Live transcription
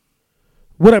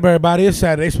What up, everybody? It's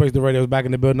Saturday. Space the Radio's back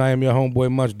in the building. I am your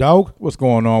homeboy, Munch Dog. What's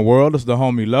going on, world? It's the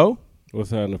homie Low.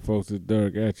 What's happening, folks? It's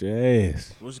Dirk at your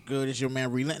ass. What's good? It's your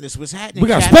man Relentless. What's happening? We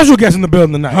got a special guest in the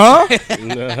building tonight.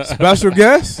 Huh? Special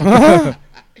guest?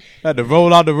 Had to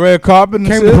roll out the red carpet and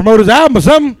Came shit. to promote his album or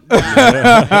something.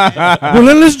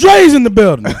 Relentless Dre's in the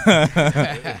building.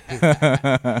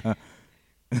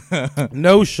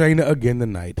 No Shayna again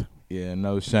tonight. Yeah,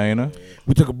 no Shayna.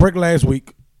 We took a break last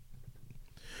week.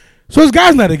 So it's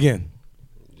guys' night again.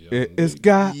 It's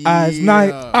guys'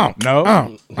 night. No.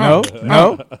 And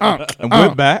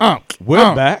we're back.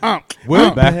 We're back.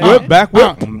 We're back.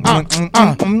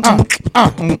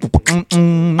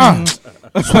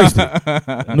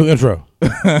 Swasted. New intro.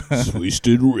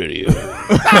 Twisted Radio.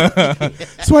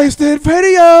 Swasted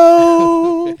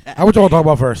Radio. How would y'all talk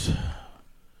about first?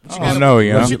 I don't know,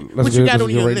 yeah. Let's you get got on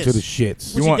your right into list? the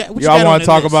shits. What you got- what you Y'all got on want the to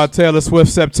talk list? about Taylor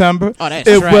Swift September? Oh, that's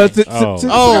It trash. was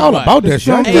All my- about that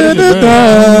shit.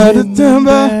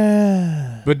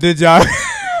 September. But did y'all?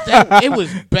 It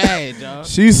was bad, dog.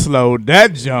 She slowed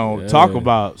that joint. Talk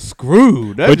about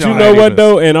screwed. That But you joint know ain't what, even-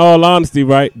 though? In all honesty,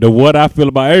 right, what I feel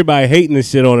about everybody hating this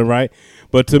shit on it, right?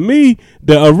 But to me,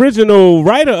 the original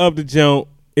writer of the joint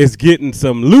is getting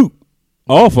some loot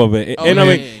off of it. Oh, and I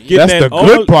mean, yeah, yeah. getting That's the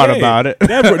good part about it.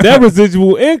 that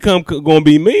residual income going to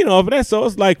be mean off of that. So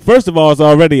it's like, first of all, it's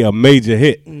already a major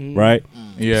hit, right?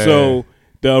 Yeah. So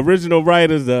the original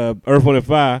writers, Earth, Wind &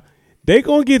 Fire, they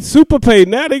going to get super paid.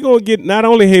 Now they going to get, not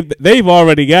only they've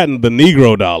already gotten the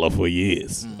Negro dollar for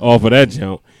years off of that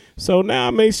jump. So now,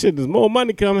 I mean, shit, there's more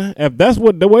money coming. If that's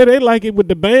what the way they like it with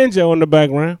the banjo in the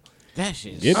background, That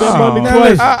shit. get that money now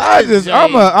twice. listen.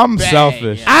 I'm Bad,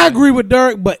 selfish. yeah. I agree with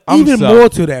Dirk, but I'm even sorry. more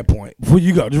to that point, before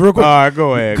you go, just real quick, All right,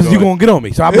 go ahead. because you're going to get on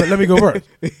me. So let me go first.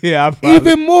 Yeah, I probably,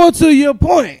 Even more to your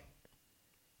point,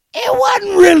 it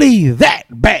wasn't really that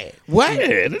bad. What?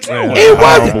 It horrible,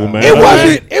 wasn't.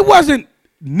 man. It wasn't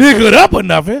niggered up or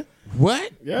nothing.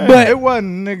 What? But it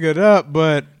wasn't niggered up,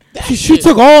 but she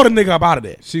took all the nigga up out of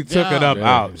there. she took it up Yeah.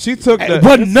 out. She took It the.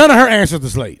 wasn't none of her answers to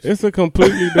slaves. It's a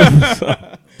completely different song.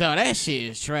 Dog, that shit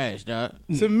is trash, dog.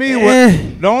 To me, Eh.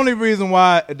 the only reason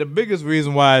why, the biggest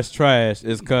reason why it's trash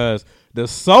is because the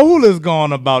soul is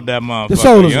gone about that motherfucker.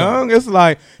 soul is young. It's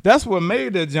like that's what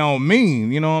made that joint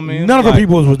mean. You know what I mean? None of It's her like,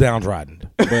 peoples was downtrodden.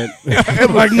 But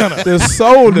Like none of them. The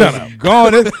soul is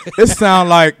gone. It sound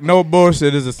like no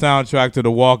bullshit is a soundtrack to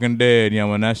The Walking Dead. You know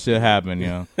when that shit happened. You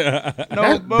know,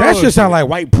 no That shit sound like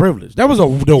white privilege. That was the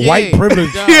white Yeah,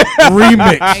 privilege dog.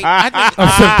 remix Hey, I think,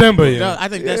 of September. Yeah. dog, I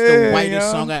think that's Yeah, the whitest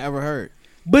yo. song I ever heard.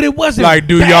 But it wasn't like,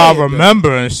 do bad, y'all though.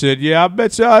 remember and shit? Yeah, I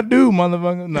bet y'all do,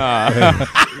 motherfucker. Nah,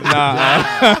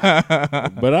 nah.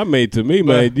 But I mean, to me,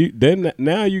 man, then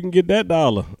now you can get that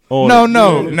dollar. On No, it.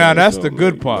 no. Yeah, Now that's so, the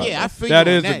good part. Yeah, I feel that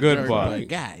you on is the good Dirk, part. but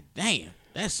God damn,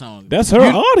 that song. That's her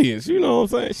audience. You know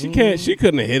what I'm saying? She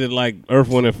couldn't have hit it like Earth,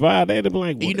 Wind & Fire. They'd have been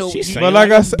like, You know, she's but saying But like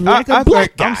I said, like I a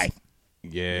black think guy.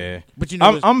 Yeah, But you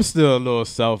know, I'm still a little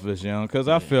selfish, you know, because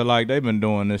I feel like they've been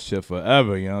doing this shit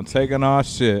forever, you know, taking our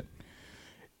shit.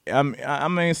 I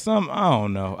mean, some I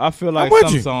don't know. I feel like with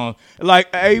some you. songs,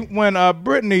 like when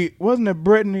Britney, wasn't it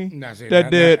Britney Nah, see,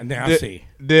 that now I see.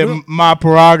 did My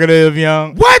Prerogative,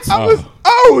 young? What? I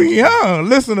was young.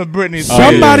 Listen to Britney.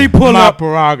 Somebody pull My up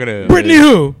Prerogative. Brittany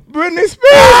who? Britney Spears.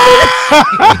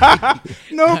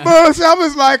 No bullshit. I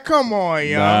was like, come on,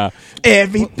 young. Nah.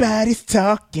 Everybody's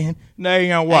talking. Now you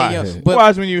gonna watch. yo, but-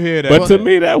 Watch when you hear that. But to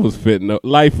me, that was fitting. Though.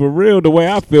 Like, for real, the way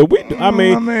I feel. I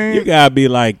mean, you got to be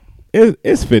like,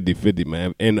 it's 50-50,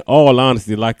 man. In all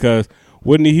honesty, like, because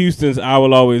Whitney Houston's I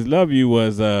Will Always Love You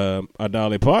was a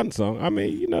Dolly Parton song. I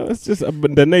mean, you know, it's just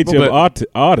the nature of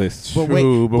artists. But wait,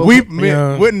 True, but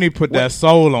yeah. Whitney put that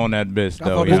soul on that bitch I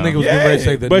though. thought this young. nigga was getting ready to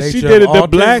say the But nature she did it of the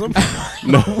black. autism.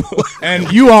 No.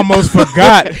 And you almost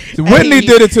forgot. Whitney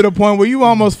did it to the point where you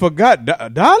almost forgot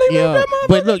Dolly. Yeah, was that motherfucker?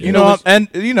 but look, you know, and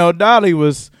you know, Dolly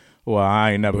was. Well,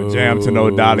 I ain't never jammed to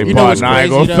no Dolly You know what's Parton. I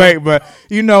ain't crazy, gonna though? fake, but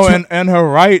you know, and her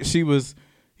right, she was,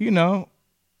 you know.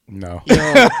 No.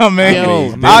 I mean,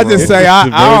 Yo, I just say I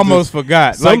versions. almost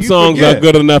forgot. Some you songs forget. are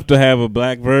good enough to have a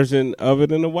black version of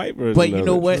it and a white version. But you of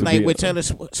know it, what? to Like be with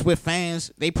honest. Taylor Swift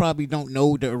fans, they probably don't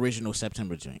know the original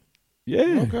September joint.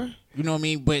 Yeah. Okay. You know what I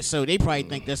mean? But so they probably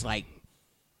think that's like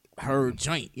her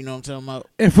joint. You know what I'm talking about?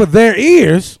 And for their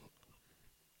ears,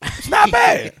 it's not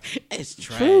bad. It's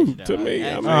trash. True dog. to me.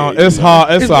 That's- I mean, It's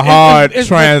hard. It's a hard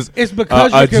trans. It's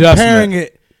because you're adjustment. comparing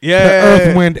it to Yeah.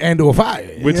 Earth, Wind, and or Fire.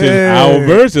 which is Yeah. our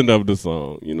version of the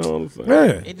song. You know what I'm saying?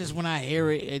 Yeah. It just when I hear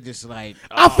it, it just like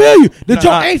I feel you. The No,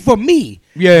 joke ain't for me.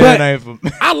 Yeah, but that ain't for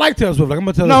me. I like Taylor Swift. Like I'm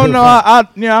gonna tell No, you.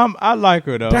 no, I like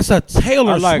her though. That's a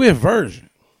Taylor I like- Swift version.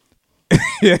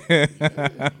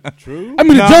 True. I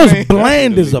mean, No, the I Joe's mean,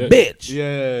 bland as a that- bitch.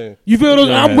 Yeah. You feel those?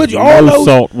 I'm with you. No All those,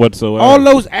 salt whatsoever. all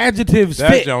those adjectives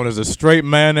That fit. joint is a straight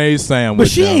mayonnaise sandwich. But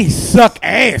she young. ain't suck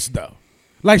ass though.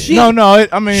 Like she, No.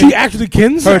 I mean, she actually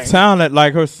can her sing. talent,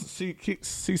 like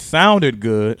she sounded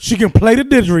good. She can play the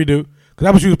didgeridoo. Cause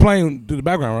that's what she was playing through the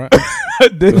background,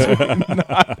 right? Did you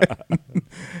not?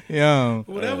 Yeah.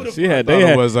 She had thought they it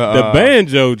had was a, the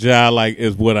banjo job like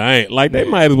is what I ain't like. They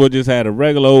might as well just had a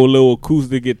regular old little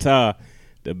acoustic guitar.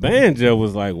 The banjo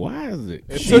was like, why is it?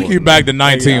 It took you back to I'm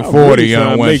 1940, really young,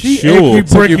 trying to when make She sure. achy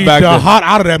Took you breaky back the to- hot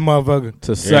out of that motherfucker.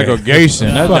 to segregation.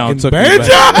 That Fucking don't took banjo. you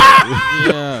back,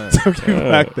 Yeah. took you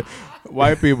back to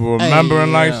white people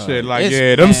remembering like yeah. shit. Like, It's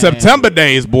yeah, them bad. September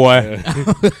days, boy.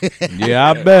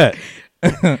 Yeah, I bet.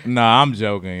 Nah, I'm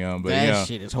joking, young, but That yeah.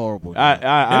 shit is horrible.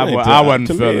 I wasn't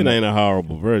to me, feeling it it. ain't a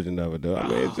horrible version of it though. I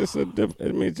mean, it's just a.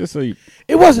 It's just a.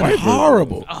 It wasn't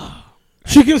horrible.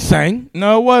 She can sing.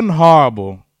 No, it wasn't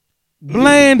horrible.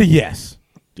 Bland, yes.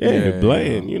 Yeah,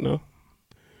 bland, you know.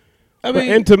 I But,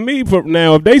 mean, and to me, for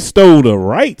now, if they stole the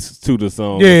rights to the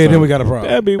song, or yeah, then something, we got a problem.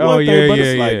 that'd be Oh, one yeah, thing. But yeah,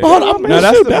 it's like, yeah. Hold on, oh, man, now,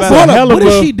 that's shit, the that's best. a Hold hell up, of what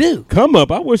did a she do? come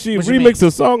up. I wish she What you remixed a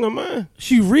song of mine.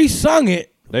 She resung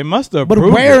it, They must have but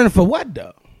approved wearing it. for what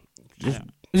though?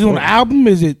 Is it on the album?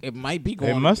 Is it? It might be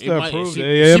going. They must have might- approved she- it.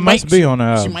 Yeah, it she must might- be on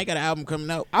the She album. might got an album coming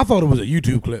out. I thought it was a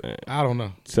YouTube clip. I don't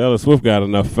know. Taylor Swift got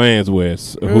enough fans where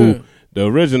who the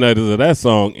originators of that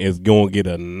song is going to get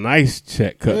a nice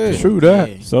check cut. to them. True that.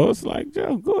 Yeah. So it's like,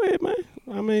 Joe, go ahead, man.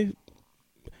 I mean,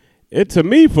 it to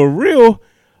me for real.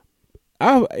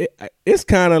 It's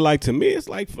kind of like, to me, it's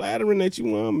like flattering that you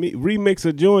want me remix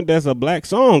a joint that's a black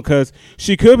song, because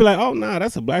she could be like, oh nah,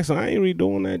 that's a black song. I ain't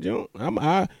redoing that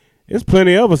joint. There's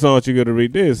plenty of other songs you could have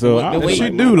redid. So The way- She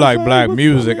do like black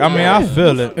music. I mean, I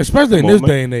feel it. Especially in Come on, this man.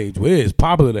 day and age where it's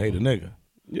popular to hate a nigga.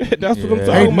 Yeah, that's what I'm Yeah.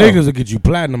 talking Hate about. niggas will get you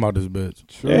platinum out this bitch.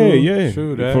 Yeah.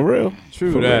 True that. For real.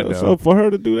 True For that, real. though. So for her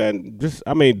to do that, just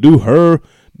do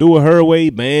it her way,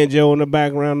 banjo in the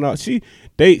background. And all.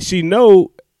 She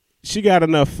know she got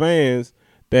enough fans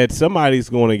that somebody's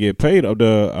going to get paid of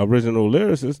the original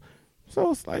lyricist.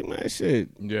 So it's like, man, shit.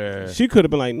 Yeah. She could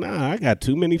have been like, nah, I got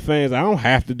too many fans. I don't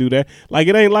have to do that. Like,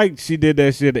 it ain't like she did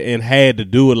that shit and had to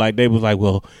do it. Like, they was like,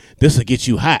 well, this will get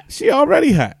you hot. She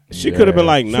already hot. She could have been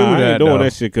like, nah, True I that, ain't doing though.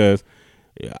 that shit because,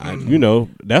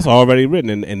 that's already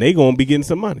written and they going to be getting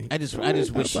some money. I just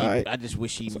wish she right.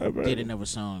 did another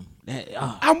song.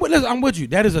 Listen, I'm with you.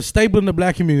 That is a staple in the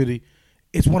black community.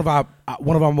 It's one of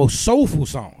our most soulful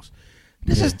songs.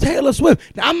 This is Taylor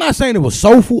Swift. Now, I'm not saying it was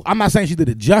soulful. I'm not saying she did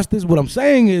it justice. What I'm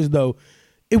saying is, though,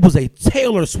 it was a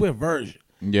Taylor Swift version.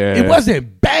 Yeah. It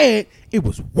wasn't bad. It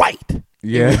was white.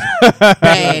 Yeah.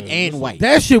 Bad and white.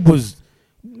 That shit was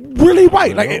really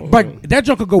white. Like that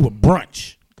joke could go with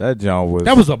brunch. That joint was.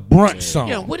 That was a brunch song.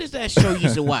 Yeah, what is that show you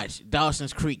used to watch?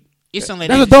 Dawson's Creek. It's something like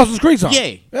That's a that. Dawson's Creek song.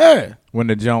 Yeah. Yeah. when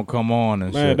the joint come on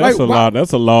and Man, shit. that's Like, a why- lot.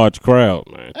 That's a large crowd,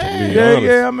 man. To be Yeah, honest.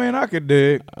 yeah. I mean, I could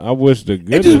dig. I wish the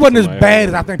good. It just wasn't as bad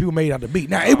as I think people made out to be.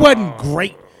 Now, it wasn't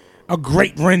a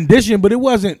great rendition, but it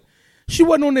wasn't. She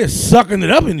wasn't on there sucking it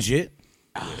up and shit.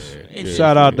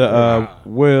 Shout out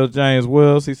to James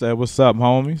Wills. He said, "What's up,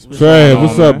 homies? Trav,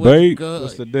 what's up, babe? Good.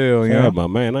 What's the deal, Yeah, yeah? my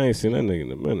man, I ain't seen that nigga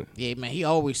in a minute. Yeah, man, he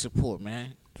always support,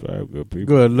 man. Trav, good people.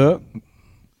 Good look.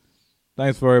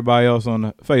 Thanks for everybody else on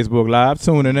the Facebook Live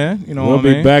tuning in. You know We'll what I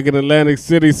be mean? back in Atlantic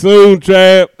City soon,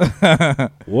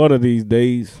 Trav. One of these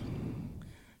days.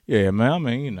 Yeah, man. I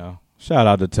mean, you know, shout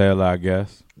out to Taylor, I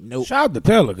guess. Nope. Shout out to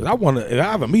Taylor because I want to. If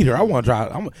I ever meet her, I want to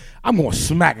try. I'm going to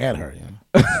smack at her. You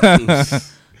know?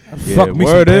 Fuck me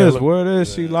some word is, Taylor. word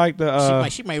is, she like the.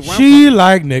 She might run. She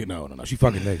like Nick. No. She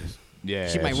fucking niggas. Yeah,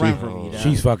 She might run from you. dog.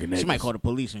 She's fucking niggas. She might call the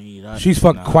police on you. dog. She's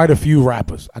fucked quite a few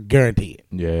rappers. I guarantee it.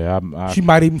 Yeah, I She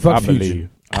might even fuck I Future. believe.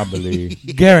 I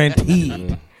believe.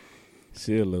 Guaranteed.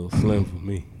 She a little slim for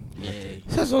me. Yeah.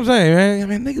 That's what I'm saying, man. I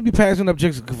mean, niggas be passing up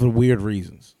chicks for weird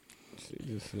reasons.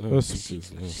 Well,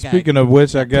 Speaking of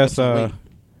which, I guess that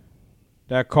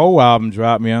Cole album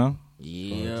dropped, young.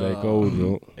 Yeah. J. Cole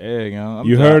joint. Yeah, young.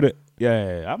 You heard it?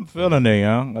 Yeah, I'm feeling it,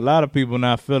 young. A lot of people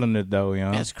not feeling it though,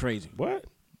 young. That's crazy. What?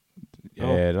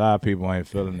 Yeah, a lot of people ain't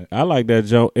feeling it. I like that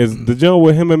joint. Is the joint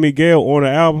with him and Miguel on the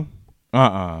album?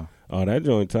 Oh, that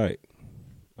joint tight.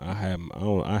 I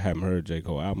haven't heard J.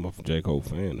 Cole album. I'm a J. Cole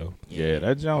fan though. Yeah,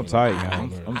 that joint tight,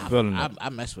 young. I'm feeling it. I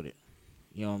mess with it.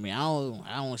 You know what I mean?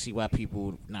 I don't see why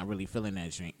people not really feeling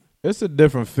that drink. It's a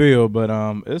different feel, but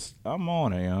I'm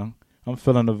on it, young. I'm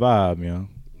feeling the vibe, young.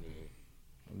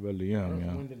 I really am,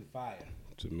 young.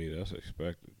 To me, that's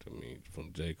expected. To me,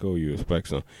 from J. Cole, you expect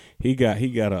something. He got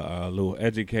a little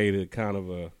educated kind of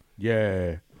a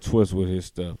Yeah. twist with his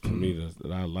stuff to me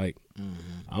that I like.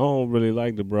 I don't really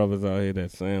like the brothers out here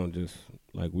that sound just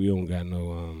like we don't got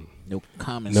no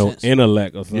common no sense.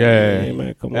 intellect or something. Yeah, Hey,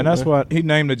 man, come on, and that's man. what he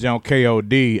named the joint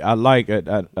KOD. I like it.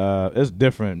 It's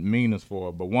different meanings for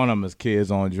it, but one of them is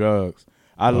kids on drugs.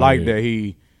 I like that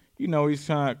he, he's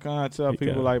trying to tell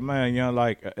people like, man,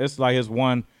 like it's like his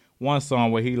one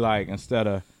song where he like instead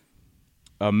of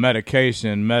a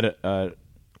medication,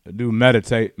 do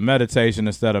meditation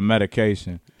instead of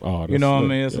medication. Oh, You know what I slick.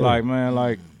 mean? It's Yeah. like, man,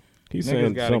 like He's niggas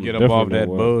saying gotta something get up off different that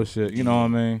than bullshit. You know what I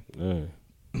mean?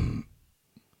 Yeah.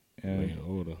 And Man,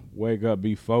 order. wake up,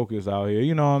 be focused out here.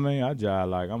 You know what I mean? I jive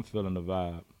like I'm feeling the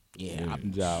vibe. Yeah,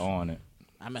 I'm jive on it.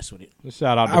 I mess with it.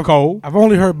 Shout out to Cole. I've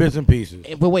only heard bits and pieces.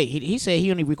 But wait, he said he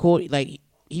only recorded like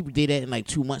he did that in like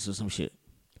 2 months or some shit.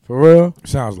 For real?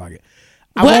 Sounds like it.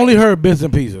 I've What? only heard bits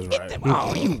and pieces, right?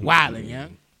 Oh, you wildin', yeah.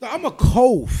 I'm a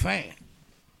Cole fan.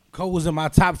 Cole was in my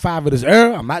top 5 of this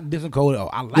era. I'm not dissing Cole at all.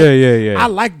 I like Yeah. I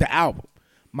like the album.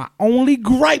 My only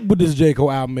gripe with this J.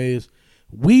 Cole album is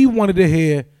we wanted to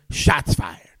hear Shots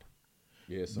Fired.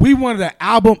 Yes. We wanted an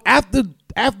album after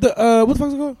what the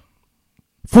fuck's it called?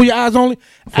 For Your Eyes Only?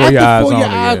 For Your Eyes For Your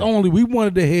Only, Eyes yeah. Only, we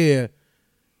wanted to hear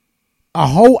a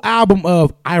whole album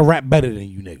of I rap better than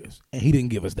you niggas. And he didn't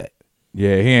give us that.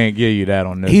 Yeah, he ain't give you that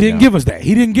on this. He didn't give us that.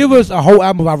 He didn't give us a whole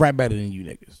album of I rap better than you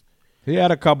niggas. He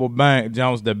had a couple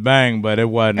jumps that bang, but it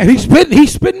wasn't. And he's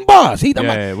spitting bars.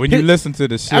 When you listen to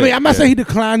the shit. I mean, I'm not saying he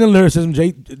declined in lyricism.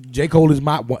 J. Cole is in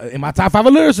my top 5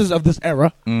 of lyricists of this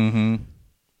era. Mm-hmm.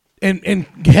 And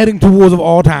heading towards of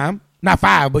all time. Not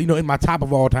 5, but in my top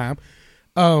of all time.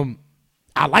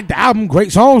 I like the album,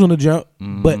 great songs on the jump,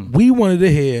 but we wanted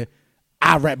to hear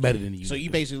I rap better than you. So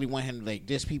you basically want him to like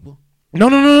diss people? No.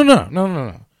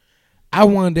 I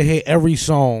wanted to hear every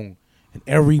song and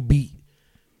every beat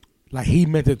like he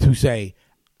meant it to say,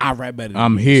 I rap better than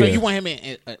I'm you. here. So you want him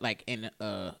in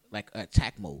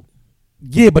attack mode?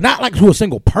 Yeah, but not like to a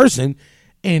single person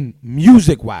and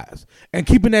music wise. And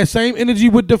keeping that same energy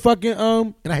with the fucking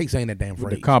and I hate saying that damn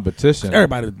phrase. the competition.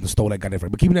 Everybody stole that goddamn phrase.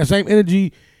 But keeping that same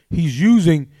energy he's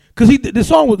using because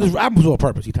this album was on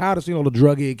purpose. He tired of seeing all the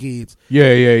drug head kids.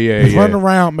 Yeah. He's running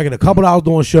around making a couple hours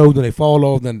doing shows, then they fall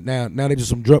off. Then now they just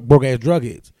some broke ass drug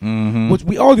heads. Mm-hmm. Which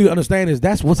we all need to understand is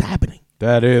that's what's happening.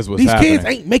 That is what's These happening. kids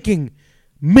ain't making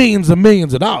millions and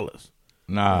millions of dollars.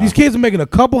 Nah. These kids are making a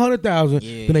couple $100,000,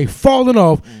 Yeah. then they falling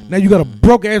off. Now you got a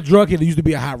broke ass drug kid that used to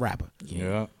be a hot rapper.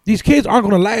 Yeah. These kids aren't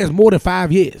going to last more than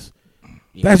 5 years.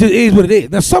 Yeah. That just is what it is.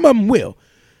 Now some of them will.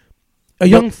 A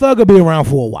Young Thug will be around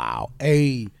for a while.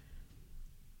 A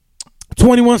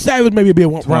 21 Savage maybe be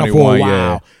around for a 21, while.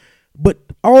 yeah. But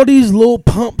all these little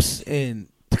pumps and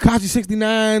Tekashi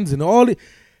 69s and all the,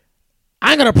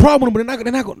 I ain't got a problem with them, but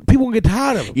they're not gonna, people gonna get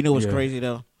tired of them. You know what's Yeah. crazy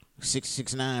though?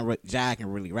 6ix9ine, Jai can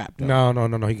really rap though.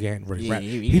 No, he can't really Yeah, rap.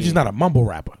 he He's just not a mumble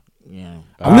rapper. Yeah,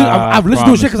 I've listened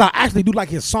to his shit promise. because I actually do like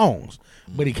his songs,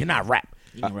 but he cannot rap.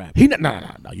 he can rap. He no,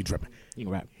 you tripping. He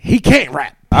can rap. He can't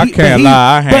rap. I He- can't but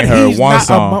lie, I ain't but heard he's one not a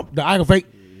song. I ain't gonna fake.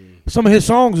 Some of his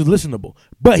songs is listenable,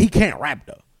 but he can't rap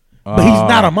though. But he's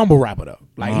not a mumble rapper though.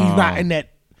 Like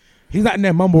he's not in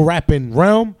that mumble rapping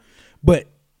realm. But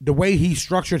the way he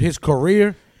structured his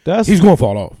career, he's gonna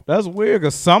fall off. That's weird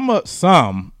because some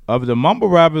of the mumble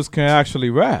rappers can actually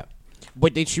rap.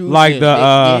 But they choose Like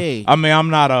yeah. I mean, I'm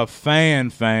not a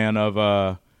fan of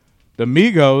the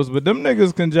Migos, but them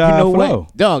niggas can jive You know flow.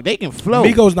 what, dog? They can flow.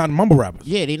 Migos not mumble rappers.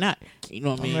 Yeah, they not. You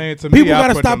know what I I mean? mean, to People me, I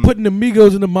gotta put stop them- putting the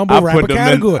Migos in the mumble I rapper put them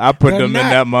category. in. I put They're them in not.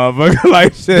 that motherfucker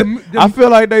like shit. I feel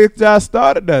like they just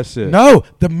started that shit. No,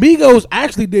 the Migos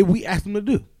actually did what we asked them to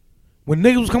do. When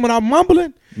niggas was coming out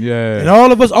mumbling, Yeah. and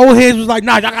all of us old heads was like,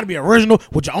 nah, y'all gotta be original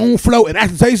with your own flow and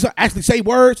actually say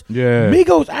words. Yeah.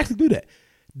 Migos actually do that.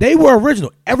 They were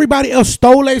original. Everybody else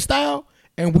stole their style,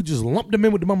 and we just lumped them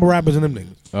in with the mumble rappers and them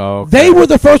niggas. Oh, okay. They were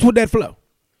the first with that flow.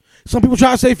 Some people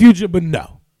try to say Future, but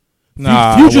no.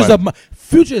 Nah,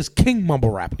 Future is king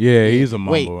mumble rapper. Yeah, he's a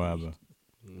mumble Wait. rapper.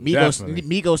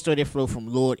 Migos stole their flow from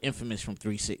Lord Infamous from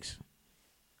 3-6.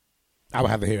 I would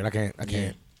have to hear it. I can't.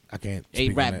 They speak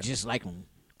on rap that. just like him.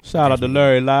 Shout out to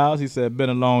Larry Lyles. He said, "Been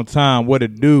a long time. What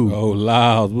it do? Oh,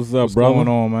 Lyles, what's up, What's bro? going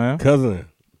on, man?" Cousin.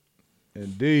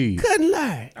 Indeed. Couldn't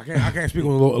lie. I can't speak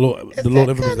on the Lord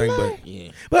Infamous thing, but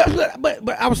Yeah.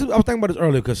 But I was thinking about this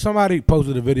earlier because somebody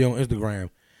posted a video on Instagram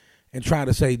and tried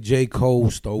to say J. Cole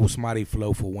stole somebody's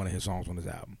flow for one of his songs on his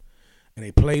album, and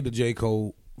they played the J.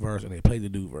 Cole verse and they played the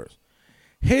Dude verse.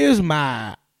 Here's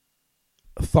my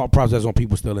thought process on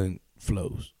people stealing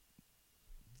flows.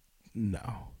 No,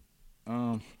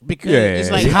 Because Yeah.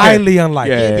 it's like it's highly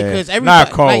unlikely. Yeah. because every Not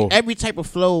like Cole. every type of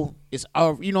flow is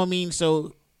you know what I mean.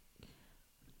 So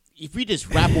if you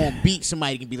just rap on beat,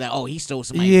 somebody can be like, "Oh, he stole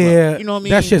somebody." Yeah, you know what I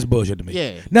mean? That's just bullshit to me.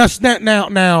 Yeah.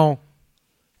 Now,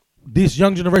 this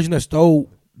young generation that stole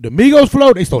the Migos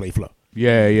flow, they stole their flow.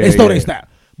 Yeah. They stole their style.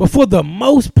 But for the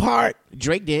most part,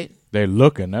 Drake did. They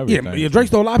looking everything. yeah, Drake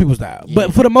stole a lot of people's style. Yeah.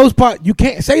 But for the most part, you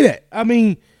can't say that. I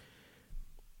mean,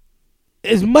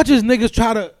 as much as niggas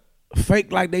try to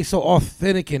fake like they so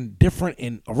authentic and different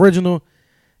and original,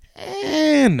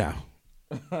 no.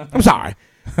 I'm sorry.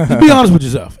 Just be honest with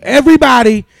yourself.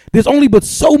 Everybody, there's only but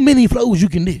so many flows you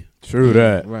can do. True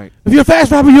that. Right. If you're a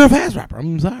fast rapper, you're a fast rapper.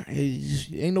 I'm sorry.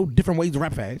 Ain't no different ways to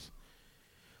rap fast.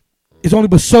 It's only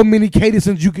but so many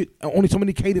cadences you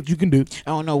can do.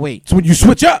 Oh no, wait. So when you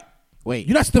switch up, Wait.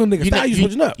 you're not stealing niggas' style, you're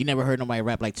switching up. You never heard nobody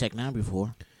rap like Tech 9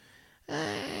 before?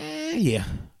 Yeah.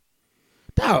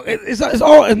 Dog, it's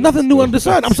nothing new under the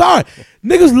sun. I'm sorry.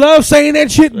 Niggas love saying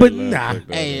that shit, but nah.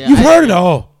 Hey, You've heard it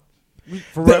all.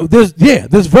 For real? There's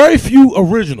very few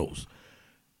originals.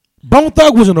 Bone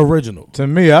Thug was an original. To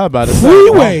me, I was about to say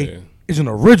Freeway is an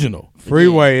original.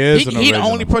 Freeway is an He original. the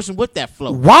only person with that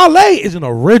flow. Wale is an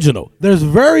original. There's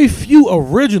very few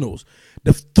originals.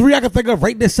 The three I can think of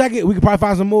right this second, we could probably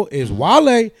find some more, is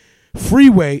Wale,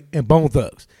 Freeway, and Bone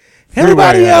Thugs.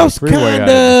 Everybody else kind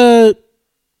of,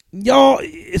 y'all,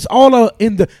 it's all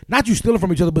in the, not you stealing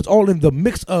from each other, but it's all in the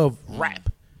mix of rap.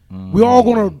 We all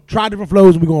going to try different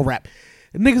flows and we going to rap.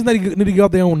 Niggas need to get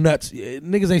out their own nuts.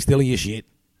 Niggas ain't stealing your shit.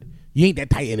 You ain't that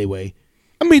tight anyway.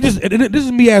 I mean, this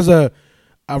is me as a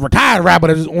retired rapper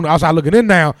that's just on the outside looking in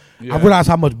now. Yeah. I realize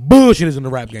how much bullshit is in the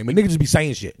rap game. And niggas just be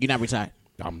saying shit. You're not retired.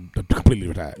 I'm completely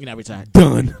retired. You're not retired.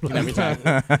 Done. You're not retired.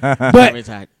 You're But not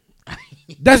retired.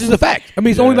 that's just a fact. I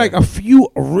mean, it's only like a few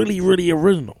really, really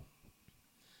original.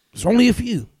 It's only a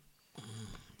few.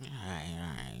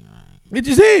 It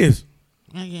just is.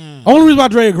 Yeah. Only reason why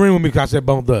Dre agreeing with me because I said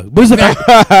Bone Thugs. But it's a fact.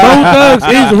 Bone Thugs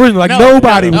is original. Like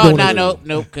nobody was doing it.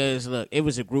 No, because look, it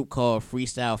was a group called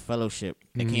Freestyle Fellowship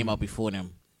that came out before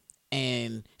them.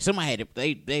 And somebody had it,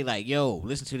 they like, yo,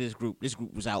 listen to this group. This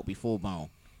group was out before Bone.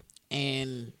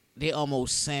 And they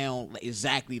almost sound like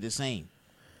exactly the same.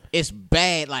 It's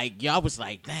bad. Like y'all was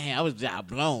like, damn, I was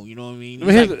blown. You know what I mean?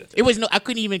 It was I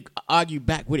couldn't even argue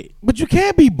back with it. But you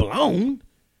can't be blown.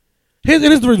 Here's the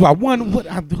reason why. One,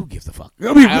 who gives a fuck?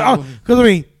 I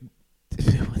mean,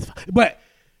 but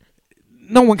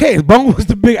no one cares. Bone was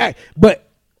the big act. But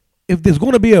if there's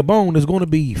going to be a Bone, there's going to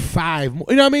be 5 more.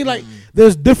 You know what I mean? Like,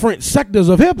 there's different sectors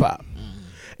of hip hop.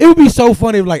 It would be so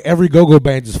funny if like every go-go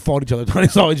band just fought each other, trying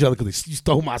to saw each other because you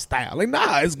stole my style. Like,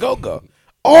 nah, it's go-go.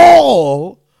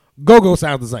 All go-go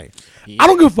sounds the same. Yeah. I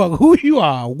don't give a fuck who you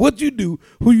are, what you do,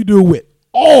 who you do it with.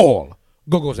 All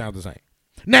go-go sounds the same.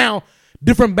 Now,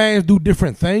 different bands do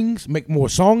different things, make more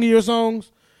songier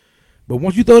songs. But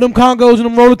once you throw them congos and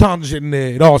them rollertons and shit in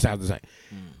there, it all sounds the same.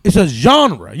 It's a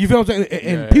genre. You feel what I'm saying?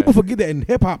 And people forget that in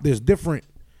hip-hop, there's different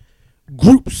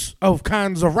groups of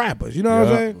kinds of rappers. You know what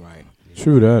I'm saying? Right.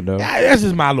 True that, though. Yeah, that's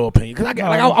just my little opinion. Because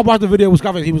I watched the video with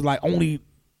Scarface. He was like, only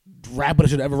rapper that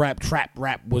should ever rap, trap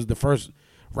rap, was the first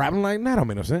rap. I'm like, that don't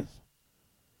make no sense.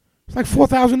 It's like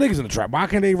 4,000 niggas in the trap. Why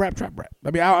can't they rap, trap rap?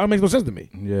 I mean, it makes no sense to me.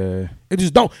 Yeah. It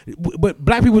just don't. But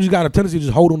black people just got a tendency to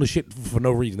just hold on to shit for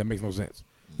no reason. That makes no sense.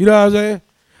 You know what I'm saying?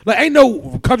 Like, ain't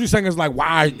no country singers like,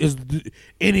 why is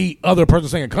any other person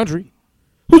singing country?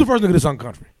 Who's the first nigga that sung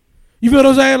country? You feel what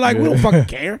I'm saying? Like, we don't fucking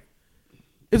care.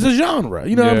 It's a genre.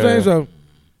 You know what I'm saying? So,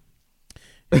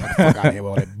 fuck out of here with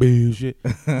all that bullshit.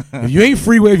 If you ain't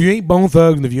Freeway, if you ain't Bone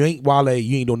Thugs, and if you ain't Wale,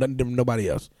 you ain't doing nothing different than nobody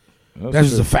else. That's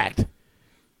just a fact.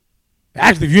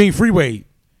 Actually, if you ain't Freeway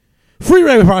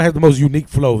would probably have the most unique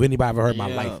flow of anybody I've ever heard in my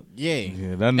life. Yeah,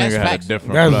 that nigga had a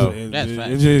different flow. That's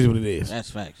facts. It is what it is. That's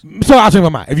facts. So I'll change my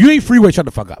mind. If you ain't Freeway, shut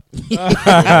the fuck up. You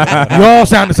all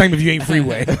sound the same if you ain't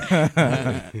Freeway. All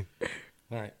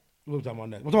right. What we talking about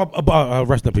next? We're talking about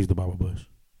rest in peace to Baba Bush.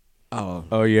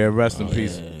 Oh yeah, rest in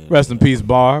peace. Rest in peace,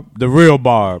 Barb. The real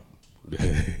Barb.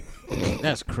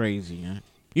 That's crazy, man.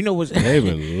 You know what's they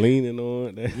been leaning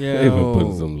on that. They been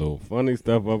putting some little funny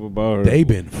stuff up about her. They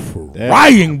been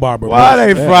frying Barbara. Why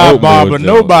they fry Barbara?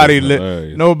 Nobody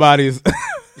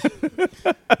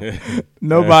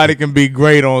nobody can be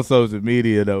great on social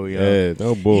media though, yo. Yeah,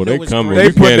 no bull. You know They come.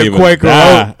 They put the Quaker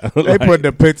Oats. They Like, put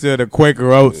the picture of the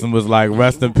Quaker Oats and was like,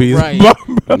 "Rest in peace, Right.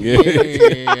 Barbara."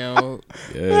 yo.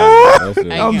 that's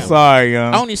it. I'm sorry,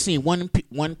 I young. only seen one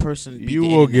person beat You the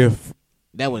will internet. get.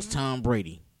 That was Tom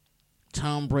Brady.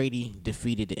 Tom Brady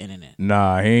defeated the internet.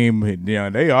 Nah, he ain't. Yeah,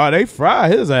 they fry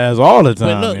his ass all the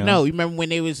time. But look, yo. no, you remember when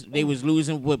they was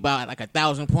losing with about like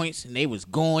 1,000 points, and they was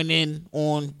going in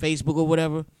on Facebook or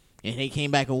whatever, and they came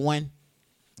back and won.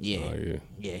 Yeah. Oh,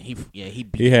 yeah. He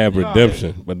beat He had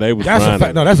redemption, but they was That's trying a fact.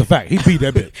 to. No, that's a fact. He beat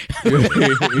that bitch.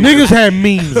 Niggas had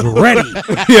memes ready.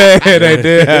 Yeah, they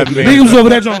did have me. Niggas was over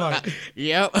that joint like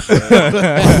Yep.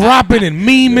 cropping and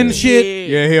memeing shit.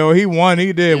 Yeah, he won.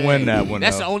 He did win that one.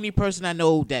 That's though. the only person I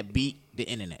know that beat the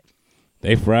internet.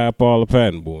 They fried Paula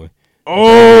Patton, boy.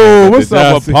 Oh, what's Did y'all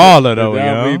up with see- Paula did though,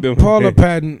 y'all read yo? them? Paula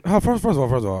Patton. First of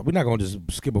all, we're not gonna just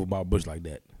skip over Bob Bush like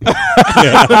that.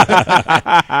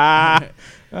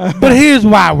 But here's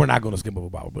why we're not gonna skip over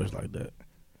Bob Bush like that.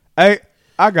 Hey,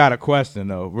 I got a question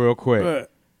though, real quick,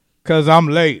 cause I'm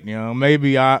late. You know,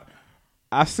 maybe I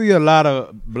see a lot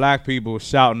of black people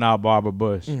shouting out Barbara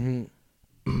Bush.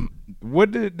 Mm-hmm.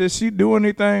 What did she do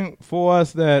anything for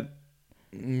us that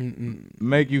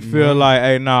make you feel like,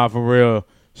 hey, nah, for real?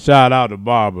 Shout out to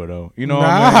Barbara though. You know what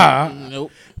I mean?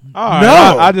 Nope. All right,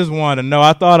 No. I just wanted to know.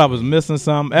 I thought I was missing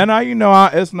something, and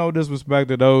it's no disrespect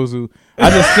to those who I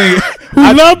just think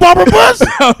Who love Barbara Bush?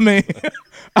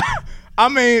 I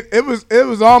mean, it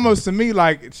was almost to me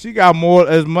like she got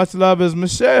as much love as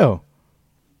Michelle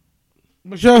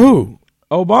Michelle who?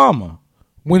 Obama.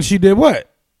 When she did what?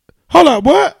 Hold up,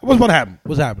 what? What's about to happen?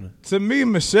 What's happening? To me,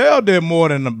 Michelle did more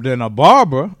than a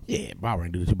Barbara. Yeah, Barbara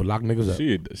ain't do this shit but lock niggas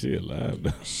up. She alive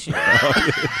though. Shit.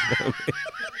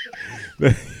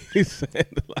 He said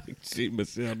like she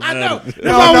Michelle. I know.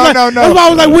 No. That's why I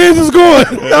was like, where's this going?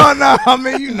 No. I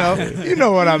mean, you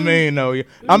know what I mean, though.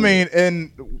 I mean,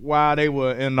 and while they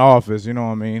were in office, you know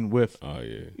what I mean. With, Oh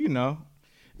yeah. you know,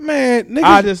 Man, niggas.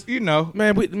 I just,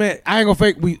 Man, I ain't gonna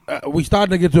fake. We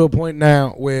starting to get to a point now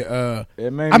where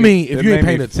it made I me- mean, if it you ain't made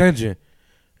paying me- attention,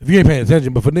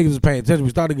 but for niggas that's paying attention, we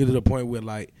starting to get to the point where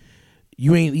like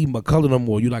you ain't even a color no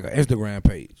more. You like an Instagram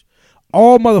page.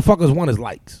 All motherfuckers want is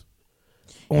likes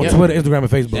on Yep. Twitter, Instagram, and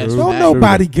Facebook. That's Don't facts.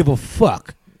 nobody give a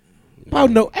fuck.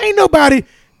 Ain't nobody.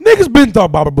 Niggas been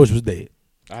thought Barbara Bush was dead.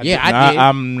 I did.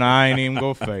 I ain't even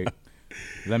go fake.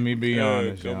 Let me be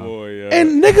honest, Come yo. on, yeah.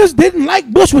 And niggas didn't like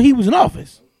Bush when he was in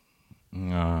office.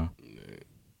 Nah.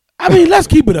 I mean, let's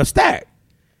keep it a stack.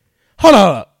 Hold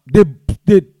up.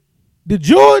 Did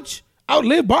George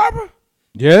outlive Barbara?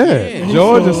 Yeah,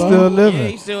 George is still living. Yeah,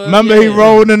 he's still- Remember he yeah.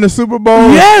 rolled in the Super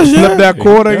Bowl? Yes, yeah. Flipped that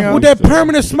quarter, yo. With that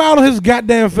permanent smile on his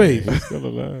goddamn face. He's still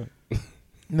alive.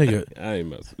 Nigga, I ain't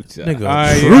messing with you. nigga,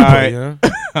 Aight, trooper, aight.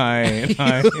 yeah. I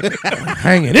ain't.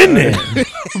 Hanging in there.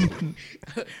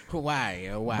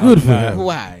 Why? Why? Good for him.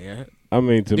 Why? I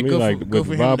mean, to Good me, for- like good with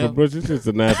for him, Barbara though. Bush, it's just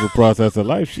a natural process of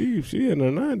life. She in her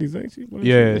 90s, ain't she? What is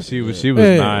Yeah, she was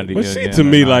Yeah. 90. But yeah, she yeah, to in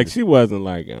me her like 90s. she wasn't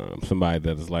like somebody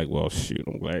that is like, well, shoot,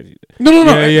 I'm glad you. No.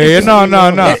 Yeah. No.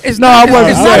 It's No, not, I wasn't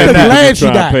it's not saying that that. glad she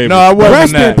Trying to died. pay No, I wasn't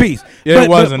Rest that. in peace. Yeah, it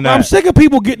wasn't I'm that. sick of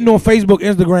people getting on Facebook,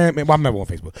 Instagram, and well, I'm never on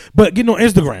Facebook, but getting on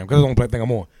Instagram because it's the only thing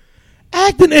I'm on,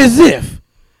 acting as if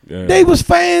Yeah. they was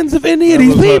fans of any of That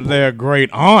these was people. their great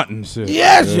aunt and shit.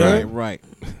 Yes, Yeah. yeah. Right.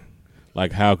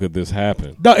 Like, how could this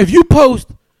happen? Dog, if you post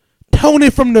Tony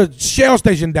from the Shell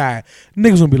station died,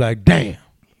 niggas gonna be like, damn.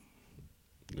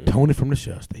 Tony from the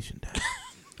Shell station died.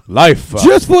 Life fucked.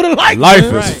 Just for the likes. Life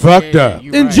man. is fucked up.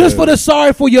 you And right. just for the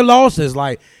sorry for your losses.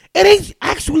 Like, it ain't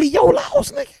actually your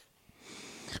loss, nigga.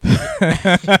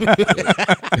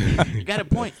 You got a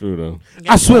point. True though. You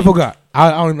got I a swear point. for God.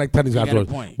 I don't even like telling these guys got a stories,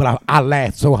 point. but I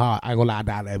laughed so hard. I ain't gonna lie, I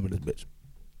died laughing at this bitch.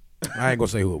 I ain't gonna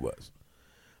say who it was.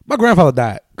 My grandfather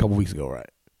died a couple weeks ago, right?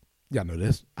 Y'all know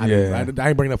this. I ain't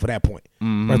bringing it up for that point.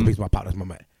 Rest in peace, my pop. That's my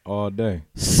man. All day.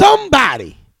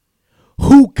 Somebody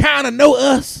who kind of know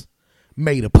us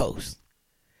made a post.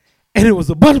 And it was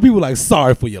a bunch of people like,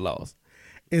 sorry for your loss.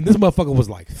 And this motherfucker was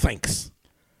like, thanks.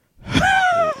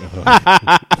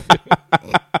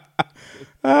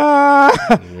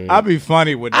 I'd be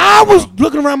funny with I that. was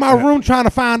looking around my room trying to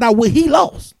find out what he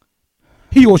lost.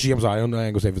 He or she, I'm sorry. I ain't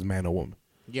gonna say if it's man or woman.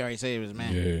 You already said it was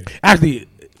man. Yeah. Actually,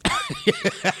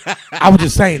 I was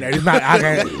just saying that. It's not,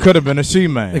 Could have been a she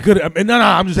man. it could have, no,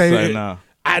 I'm just saying. Say no.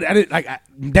 I didn't like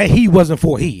that he wasn't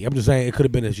for he. I'm just saying it could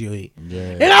have been a she or he. Yeah.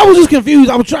 And I was just confused.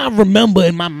 I was trying to remember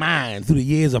in my mind through the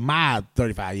years of my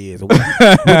 35 years what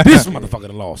this motherfucker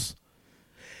done lost.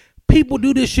 People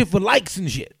do this shit for likes and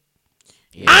shit.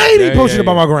 Yeah. I ain't even Yeah, posting yeah,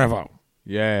 about my grandfather.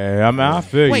 Yeah, I mean, I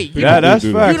feel you. Wait, you That's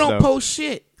do facts, You don't though. post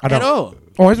shit I don't. at all.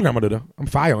 On Instagram I do though. I'm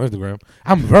fire on Instagram.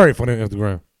 I'm very funny on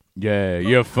Instagram. Yeah,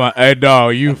 you're fun. Hey,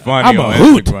 dog, you funny I'm a on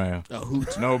hoot. Instagram. A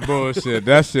hoot. No bullshit.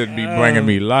 That shit be bringing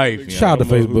me life. you Shout out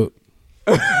to know?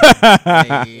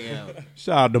 Facebook. Yeah.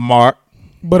 Shout out to Mark.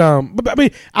 But I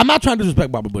mean, I'm not trying to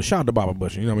disrespect Barbara Bush. Shout out to Barbara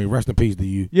Bush. You know what I mean? Rest in peace to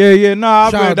you. Yeah, no,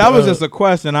 Shout out that to, was just a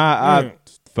question. I yeah.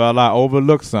 felt I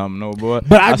overlooked something, no, boy.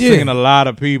 But I did. seen a lot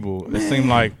of people. It seemed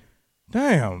like,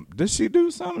 damn, did she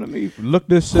do something to me? Look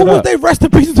this shit Who was up. they rest in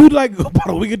peace to like about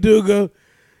a week or two ago?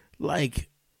 like,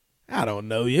 I don't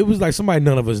know. It was like somebody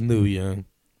none of us knew, young.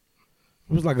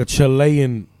 It was like a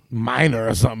Chilean miner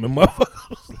or something. Motherfucker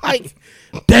was like,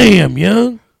 damn,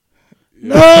 young.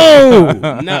 No.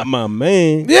 Not my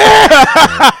man. Yeah.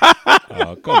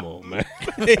 Oh, come on, man.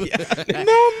 Not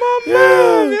my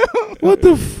man. What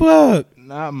the fuck?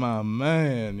 Not my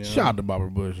man. Yo. Shout out to Bobby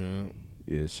Bush, young.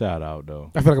 Yeah, shout out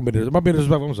though. I feel like am I being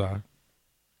disrespectful? I'm sorry.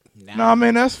 No, I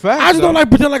mean that's fact. I just don't like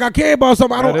pretend like I care about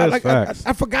something. I don't. That I, is like. facts.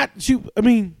 I forgot you. I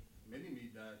mean.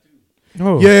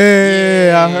 Oh.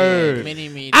 Yeah, I heard.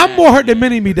 Mini-Me I'm died. more hurt than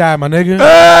Mini-Me died, my nigga.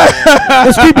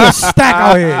 Let's keep it a stack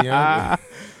out here, young.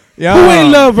 Yeah. Who ain't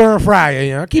love Vern Fryer,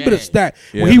 young? Keep it a stack.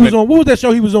 Yeah, When he was on, what was that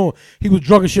show he was on? He was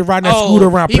drunk and shit, riding that scooter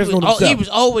around, he pissing was, on himself. he was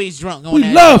always drunk. On We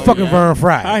that love show, fucking yeah. Vern How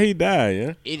Fryer. he died,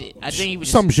 yeah? I think he was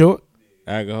Something short.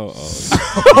 Alcohol.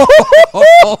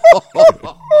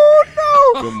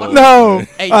 Oh, no,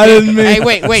 Hey, I didn't mean. hey,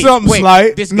 wait, something wait.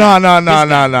 slight. This No, guy, no, this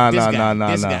guy, no, this no, guy, no,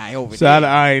 no, this no. guy over Shout there.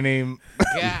 out, I ain't even.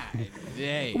 God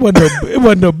dang. It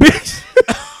wasn't no bitch.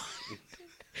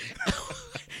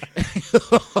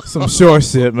 Some short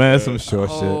shit, man. Some short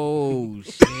shit. Oh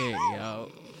shit,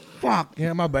 yo! Fuck.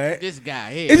 Yeah, my bad. This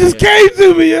guy here. It just came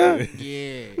to me, yeah.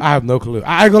 Yeah. I have no clue.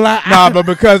 I ain't gonna lie. Nah, but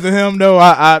because of him though,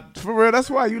 I for real. That's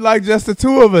why you like just the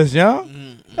two of us,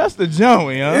 young. That's the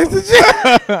joint, young. It's the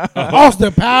shit.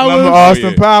 Austin Powers. Remember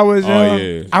Austin yeah. Powers, young? Oh,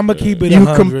 yeah. I'm gonna keep it. You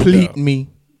 100, complete though. me.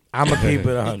 I'm gonna keep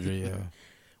it 100. Yeah.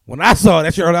 When I saw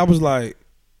that shit, I was like,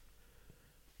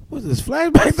 "What's this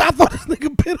flashbacks?" I thought this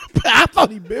nigga been. I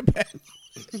thought he been back.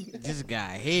 This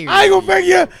guy here. I ain't gonna fake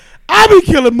you. I be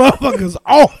killing motherfuckers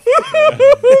off,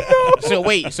 So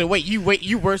wait,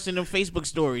 you worse than them Facebook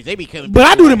stories. They be killing. but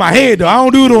I do it in my head though. I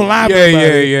don't do it online. for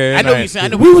everybody. Yeah. I know you said. I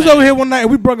know We what was you over saying. here one night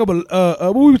and we brought up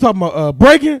what we were talking about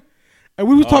Breaking, and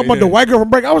we was talking about the yeah. white girl from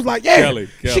Breaking. I was like, yeah, Kelly.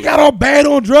 she got all bad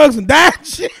on drugs and died. and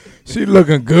Shit. She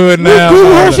looking good You now.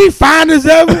 Google her, she fine as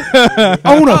ever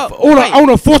on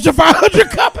a Fortune 500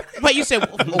 company. Wait, you said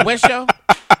on what show?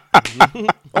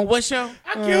 On what show?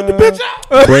 I killed the bitch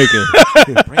out. Breaking.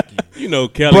 Breaking. You know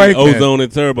Kelly, Breaking. Ozone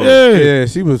and Turbo. Yeah,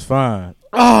 she was fine.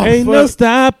 Oh, Ain't fuck. no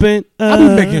stopping. I be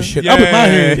making shit up in my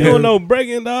head. You don't know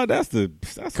Breaking, dog? That's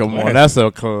Come on, classic. that's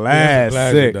a classic,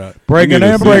 classic. dog. Breaking You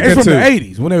and need to breaking It's from too. the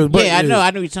 80s when it was breaking. Yeah, I know.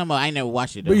 I know you're talking about. I ain't never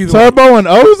watched it though. But either way, Turbo and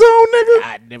Ozone, nigga.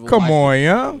 I never Come watched on, it.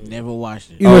 young. Never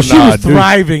watched it. you know, Oh, she nah, was dude.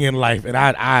 thriving in life, and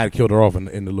I had killed her off in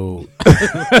the little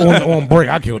on break.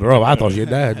 I killed her off. I thought she had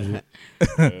died. and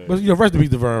shit. But you know, rest in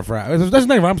peace to Vern Fry. That's his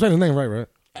name, right? I'm saying his name right?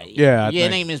 Yeah, I His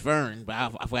think. name is Vern, but I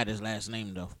forgot his last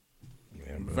name though.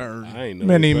 Vern. I ain't know.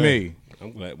 Mini that. me.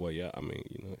 I'm glad. Well, yeah. I mean,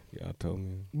 you know, y'all told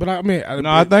me. But I mean, No,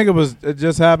 I think it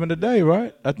just happened today,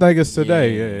 right? I think it's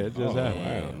today. Yeah, it just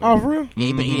happened. Oh, for real?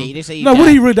 Yeah, but they say he No, died. what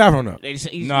did he really die from though? They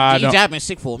say No, I he's don't. been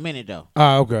sick for a minute though.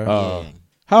 Ah, okay. Oh. Yeah.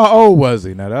 How old was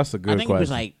he? Now that's a good I think question. he was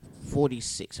like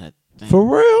 46. I think. For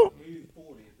real?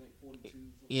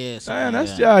 Yeah. Man,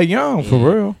 that's yeah. y'all young. For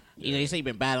real. You know, they say he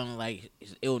been battling like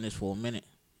his illness for a minute.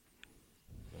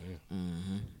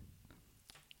 Mm-hmm.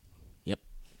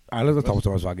 All right, let's talk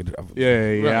so I get it.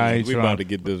 Yeah. I ain't we trying. about to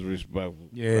get disrespectful.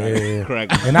 Yeah. Crack.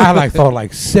 And I like thought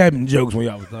like 7 jokes when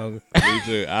y'all was talking. Me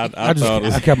too. I I thought it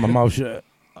was, kept my mouth shut.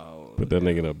 put that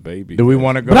nigga in a baby. Do we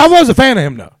want to go? But I was a fan of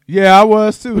him though. Yeah, I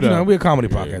was too. But, you know, Though. we a comedy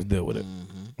podcast. Deal with it.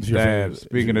 It's your Damn. favorite.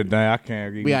 Speaking of that, I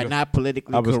can't. We are not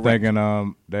politically I was correct.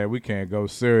 thinking that we can't go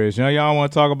serious. Y'all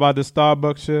want to talk about the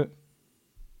Starbucks shit?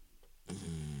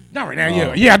 Not right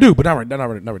now. Yeah, I do, but not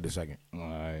right this second. All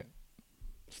right.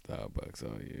 Starbucks.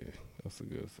 Oh yeah, that's a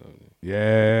good song.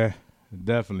 Yeah, it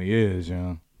definitely is,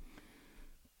 young.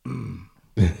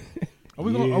 Are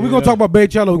we gonna talk about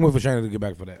Baychella? Or we wait for Shayna to get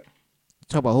back for that.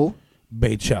 Talk about who?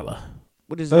 Baychella.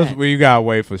 What is That's that? where you gotta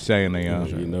wait for Shayna, young.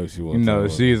 You know she You wants. know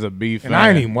she's a B fan. And I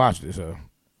ain't even watched it, so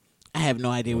I have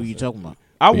no idea what you're talking about.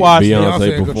 I watched Beyonce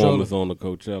Beyonce and performance on the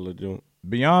Coachella joint.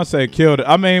 Beyonce killed it.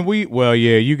 I mean,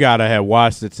 you gotta have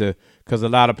watched it because a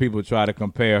lot of people try to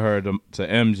compare her to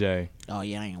MJ Oh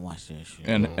yeah, I ain't watched that shit.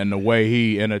 and the way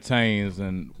he entertains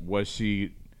and what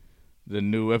the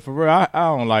new. And for real, I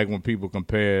don't like when people would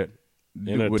do that.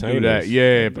 Entertainers.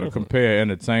 Yeah, Definitely. compare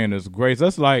entertainers. Grace.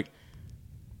 That's like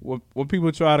when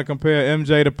people try to compare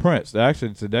MJ to Prince.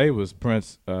 Actually, today was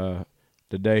Prince. The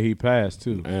day he passed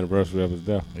too. Anniversary of his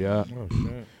death. Yeah.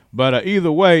 But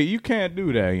either way, you can't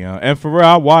do that, you know. And for real,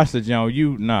 I watched it,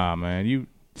 you know. Man.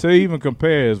 To even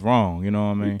compare is wrong. You know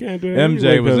what I mean? can't do that MJ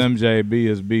anyway, was 'cause- MJ, B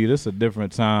is B. This a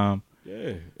different time.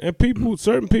 Yeah, and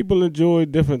certain people enjoy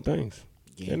different things.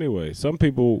 Yeah. Anyway,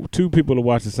 two people will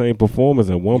watch the same performance,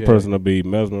 and one Yeah. person will be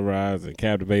mesmerized and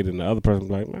captivated, and the other person will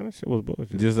be like, man, that shit was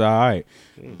bullshit. Just all right.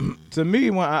 To me,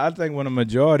 I think when a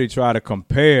majority try to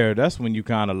compare, that's when you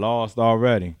kind of lost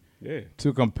already. Yeah.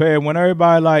 To compare when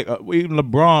everybody like even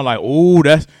LeBron like, ooh,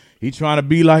 he trying to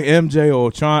be like MJ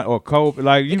or Kobe.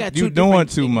 Like you doing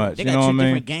too much. They you know got what I two mean?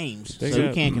 different games, so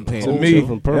you can't compare. To me,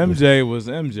 MJ was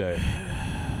MJ.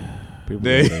 People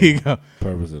There you go.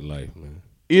 Purpose of life, man.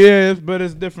 Yeah, but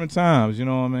it's different times. You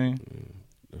know what I mean?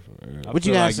 What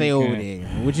you got to say over there?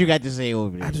 What you got to say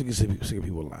over there? I just get sick of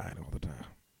people lying all the time.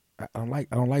 I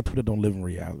don't like people that don't live in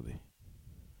reality.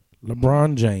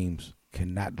 LeBron James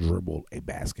cannot dribble a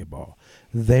basketball.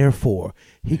 Therefore,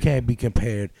 he can't be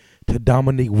compared to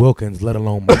Dominique Wilkins, let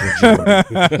alone Michael Jordan.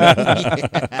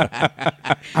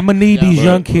 I'm going to need these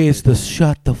young kids to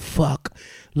shut the fuck.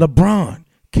 LeBron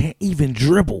can't even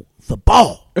dribble the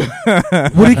ball.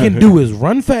 What he can do is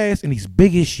run fast, and he's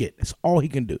big as shit. That's all he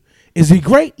can do. Is he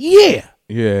great? Yeah.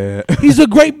 Yeah. He's a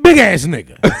great big ass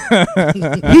nigga.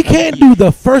 He can't do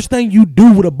the first thing you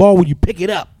do with a ball when you pick it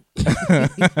up.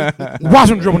 Watch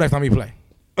him dribble next time he play.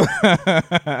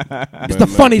 It's the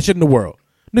funniest shit in the world.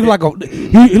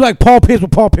 Nigga he like Paul Pierce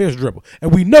with Paul Pierce dribble.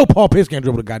 And we know Paul Pierce can't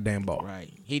dribble the goddamn ball.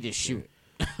 Right. He just shoot.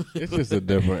 It's just a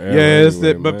different era. Yeah,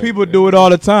 anyway, but man. people do it all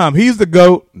the time. He's the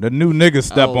GOAT. The new niggas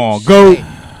step on. Shit. GOAT.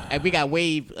 Hey, we got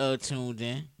Wave tuned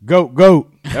in.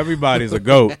 GOAT. Everybody's a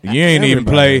GOAT. You ain't even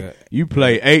Everybody. play. You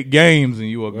play 8 games and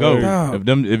you a GOAT. Wow.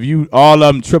 If you all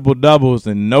of them triple doubles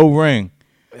and no ring,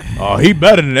 oh, he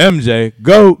better than MJ.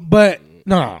 GOAT. But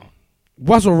no.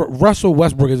 Russell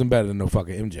Westbrook isn't better than no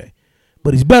fucking MJ.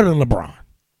 But he's better than LeBron.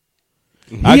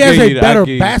 He has a better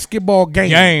basketball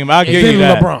game. I give you than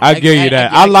that. LeBron. I give you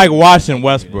that. I like watching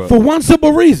Westbrook. For one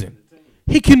simple reason.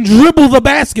 He can dribble the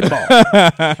basketball.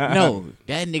 No,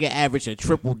 that nigga averaged a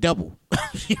triple double.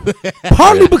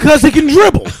 Partly because he can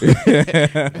dribble.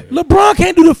 LeBron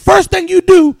can't do the first thing you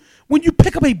do when you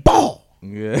pick up a ball.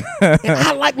 Yeah. And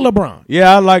I like LeBron.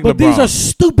 Yeah, I like But LeBron. these are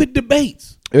stupid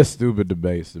debates. It's stupid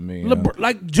debates to me.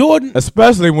 Like Jordan,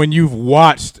 Especially when you've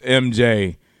watched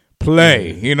MJ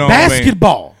play. You know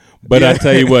basketball. But I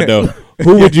tell you what, though,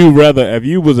 who would you rather, if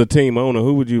you was a team owner,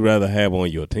 who would you rather have on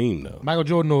your team, though? Michael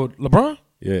Jordan or LeBron?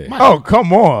 Yeah. Oh,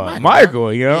 come on. Michael,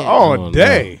 all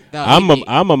day. No,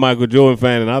 I'm a Michael Jordan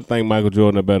fan, and I think Michael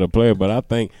Jordan a better player, but I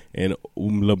think and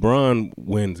LeBron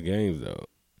wins games, though.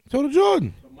 So did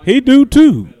Jordan. He do,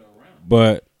 too.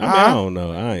 But, I don't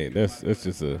know. That's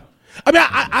just a... I mean,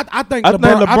 I think I think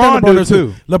LeBron, LeBron do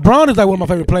too. LeBron is like one of my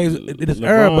favorite players in this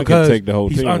era LeBron can because take the whole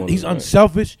he's, team on he's his back.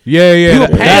 unselfish. Yeah, He'll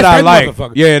pass that I like.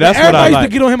 motherfucker. Yeah, that's what I Everybody used like.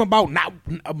 to get on him about not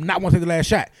want to take the last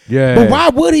shot. Yeah. But why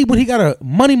would he when he got a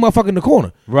money motherfucker in the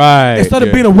corner? Right. Instead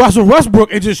of being a Russell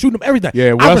Westbrook and just shooting up everything.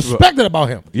 Yeah, I Westbrook. respect it about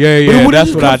him. Yeah, But when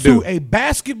that's it what I comes do. to a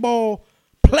basketball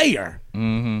player,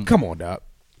 come on, dog.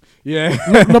 Yeah.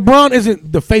 LeBron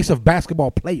isn't the face of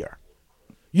basketball player.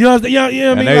 You know what I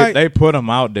mean? And Like, they put him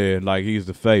out there like he's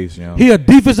the face, he a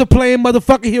defensive playing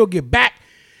motherfucker. He'll get back.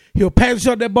 He'll pass and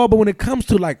shot that ball. But when it comes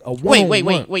to like a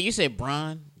one-on-one, Wait. You said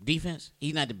Bron defense?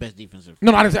 He's not the best defensive.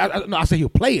 No, I didn't say. I said he'll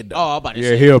play it though. Oh, I'm about to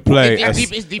Yeah, say. he'll play. It's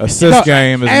defense. Assist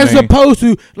game is as main. opposed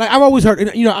to like I've always heard.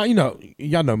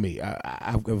 Y'all know me.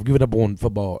 I've given up on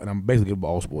football, and I'm basically giving up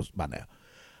all sports by now.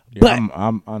 Yeah, But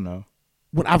I know.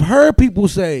 when I've heard people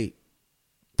say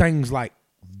things like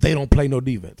they don't play no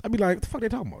defense, I'd be like, "What the fuck they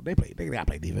talking about? They gotta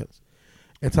play defense."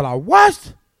 Until I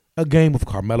watched a game with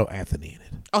Carmelo Anthony in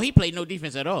it. Oh, he played no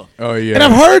defense at all. Oh yeah. And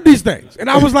I've heard these things. And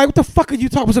I was like, what the fuck are you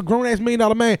talking about? It's a grown ass $1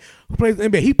 million man who plays the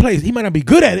NBA. He might not be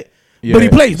good at it, but he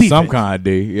plays defense. Some kind of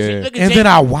D. Yeah. See, look at And then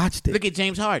I watched it. Look at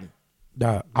James Harden.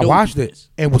 I No watched defense.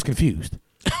 it and was confused.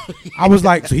 I was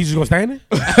like, so he's just gonna stand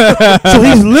there? So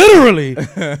he's literally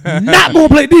not gonna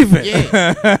play defense.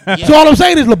 Yeah. So all I'm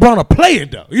saying is LeBron will play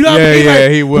it though. You know what I mean? Yeah,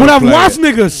 Like, he will when I've play watched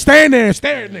niggas stand there and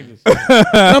stare at niggas,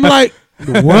 and I'm like,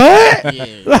 what? Yeah.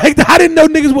 Like I didn't know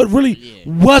niggas would really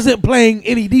wasn't playing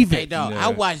any defense. Hey, dog, I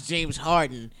watched James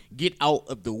Harden get out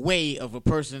of the way of a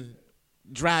person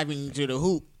driving to the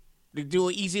hoop to do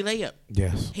an easy layup.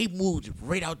 Yes. He moved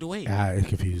right out the way. It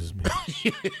confuses me.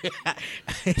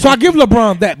 So I give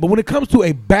LeBron that, but when it comes to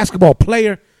a basketball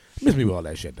player, miss me with all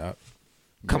that shit, dog.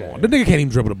 Come on, the nigga can't even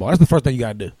dribble the ball. That's the first thing you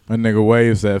gotta do. That nigga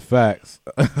Wave said facts.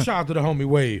 Shout out to the homie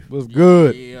Wave. Was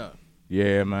good. Yeah.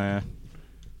 Yeah, man.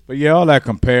 But yeah, all that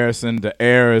comparison, the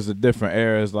eras, the different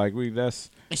eras, like that's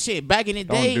And shit, back in the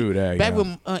Don't day, do that, back yo.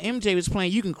 when MJ was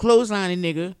playing, you can clothesline a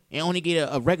nigga and only get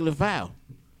a regular foul.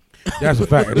 That's a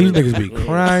fact. These niggas be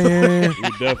crying. We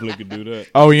definitely could do that.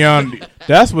 oh young.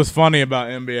 That's what's funny about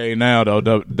NBA now though.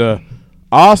 The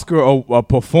Oscar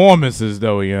performances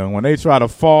though, young. When they try to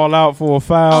fall out for a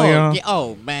foul, young. Yeah,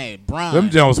 oh man, Bron. Them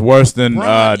Jones worse than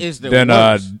Bron is the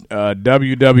worst.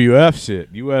 WWF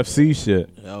shit, UFC shit.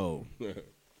 Oh,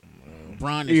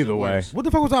 Bron is Either the way. worst. What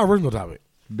the fuck was our original topic?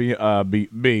 B.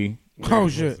 Oh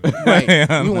shit.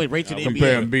 Right. We went right to the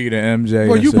Comparing NBA. B to MJ.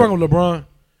 Well, and you shit. bring up LeBron,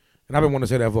 and I've been wanting to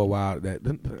say that for a while.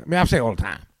 I say it all the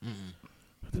time.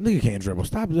 The nigga can't dribble.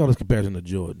 Stop all this comparison to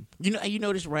Jordan. You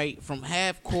know this right from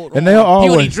half court. And on, they'll he only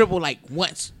always- dribble like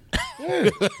once.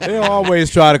 They always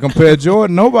try to compare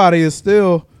Jordan. Nobody is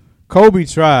still. Kobe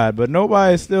tried, but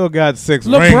nobody still got 6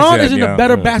 rings LeBron yet, isn't yo. a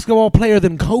better basketball player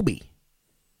than Kobe.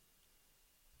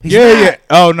 He's Yeah, not. yeah.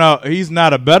 Oh no, he's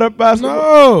not a better basketball.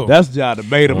 No. That's just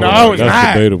debatable. No, it's that's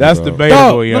not. debatable. That's dog.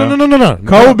 debatable, No, yo. no.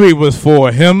 Kobe was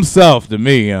for himself to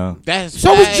me, yo. That's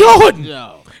So was right. Jordan.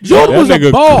 Yo. Jordan That was a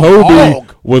nigga ball Kobe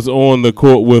hog. was on the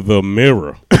court with a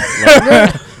mirror.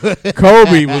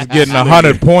 Kobe was getting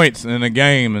 100 points in a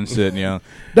game and shit, yo.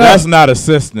 That's not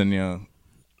assisting, yo.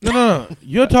 No.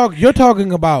 You're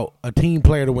talking about a team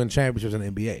player to win championships in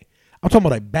the NBA. I'm talking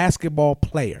about a basketball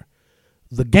player.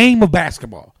 The game of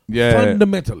basketball. Yeah.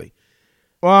 Fundamentally.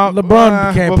 Well,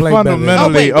 LeBron can't play better than-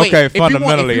 fundamentally. Oh, wait. Okay, If you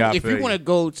fundamentally, want, I if feel you you. want to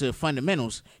go to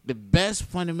fundamentals, the best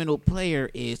fundamental player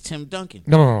is Tim Duncan.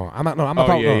 No. I'm not Oh,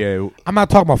 talking. yeah. I'm not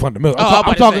talking about fundamentals. Oh, I'm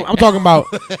about to say. I'm talking about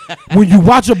when you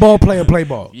watch a ball player play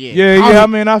ball. Yeah. Yeah, How yeah. he- I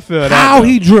mean, I feel that. How though.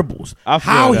 he dribbles. I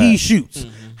feel How he that. shoots.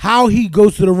 How he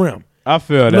goes to the rim. I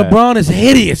feel that. LeBron is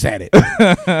hideous at it.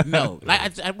 No,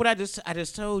 like what I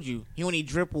just told you. He only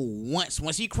dribbled once.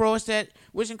 Once he crossed that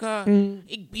wishing card,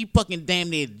 he fucking damn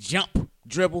near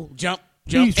dribble, jump,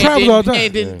 He travels all the time.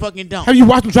 and then fucking dunk. Have you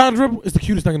watched him try to dribble? It's the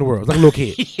cutest thing in the world. It's like a little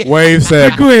kid. Wave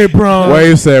said. Go ahead, Bron.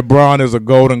 Wave said Braun is a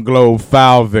Golden Globe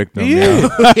foul victim. Yeah.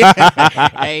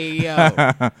 Hey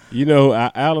yo, You know,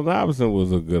 Allen Iverson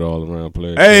was a good all-around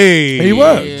player. Hey, He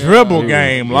was. Yeah. dribble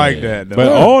game like that. Though.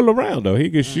 But all around though, he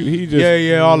could shoot. He just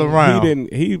yeah, all around. He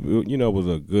didn't. He was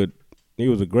a good. He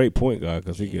was a great point guard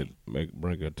because he could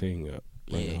bring a team up.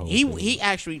 Bring the whole team he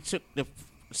actually took the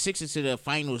Sixers to the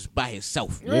finals by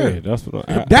himself. Yeah, that's what.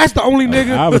 That's the only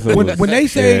nigga. Iverson When, was- when they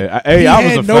say Yeah, hey, he I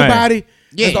was had a fan. nobody,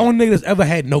 Yeah. that's the only nigga that's ever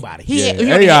had nobody. He Yeah.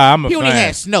 only, I'm a he only fan.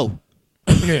 had Snow.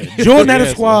 Jordan had a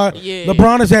Yes, squad. yeah.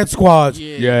 LeBron has had squads.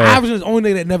 Yeah. Yeah. Iverson's the only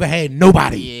nigga that never had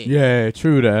nobody. Yeah. Yeah,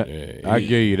 true that. Yeah, I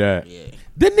give you that. Yeah.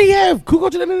 Didn't he have Kukoc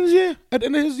at the end of his year? At the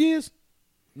end of his years?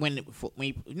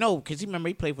 Because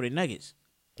he played for the Nuggets.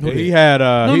 Yeah, he had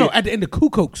No, at the end of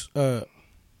Kukoc's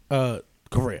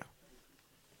career.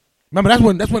 Remember,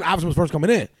 that's when Iverson was first coming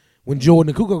in. When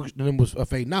Jordan and Kukoc then was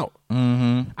fading out.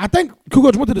 Mm-hmm. I think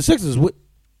Kukoc went to the Sixers with.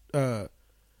 But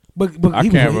I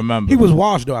can't remember. He was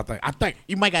washed though. I think.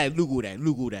 You might gotta Google that.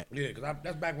 Yeah, because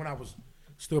that's back when I was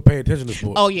still paying attention to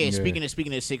sports. Oh yeah, Yeah. speaking of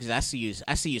the Sixers, I see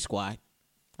your squad.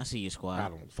 I see your I squad.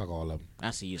 don't fuck all of them.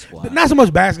 I see your squad. Not so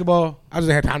much basketball. I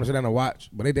just had time to sit down and watch,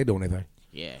 but they doing their thing.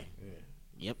 Yeah.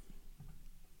 Yep.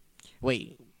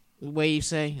 Wait, what you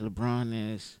say?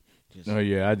 LeBron is just Oh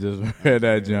yeah, I just read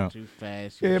that jump. too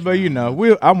fast. Yeah, but you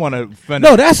know, I want to finish.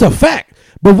 No, that's a fact.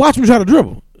 But watch him try to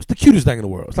dribble. It's the cutest thing in the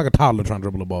world. It's like a toddler trying to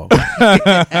dribble a ball.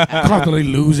 Constantly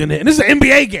losing it. And this is an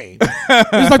NBA game.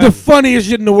 It's like the funniest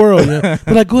shit in the world. You know?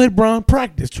 They're like, go ahead, Bron,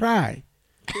 practice, try.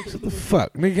 What the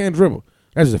fuck? Nigga can't dribble.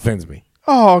 That just offends me.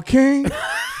 Oh, King.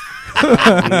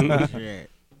 Shit.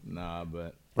 Nah,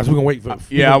 but That's we gonna wait for.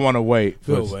 yeah, I want to wait.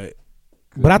 We'll wait.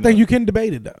 But I think you can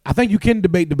debate it. Though. I think you can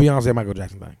debate the Beyonce Michael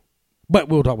Jackson thing. But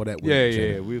we'll talk about that. Yeah,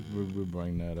 yeah, we'll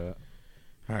bring that up.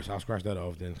 All right, so I'll scratch that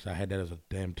off then, because I had that as a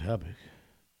damn topic.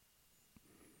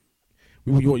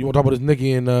 You want to talk about this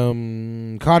Nicki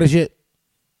and Carter shit?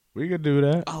 We could do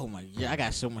that. Oh my god, I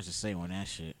got so much to say on that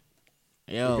shit.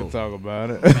 We Yo, can talk about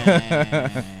it.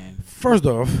 man. First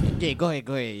off, Yeah, go ahead,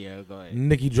 yo, go ahead.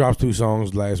 Nicki dropped 2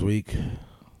 songs last week.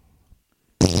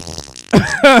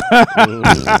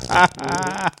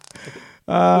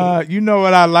 You know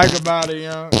what I like about it,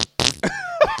 young?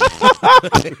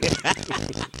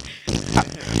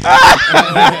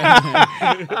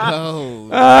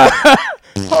 Oh,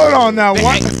 Hold on now.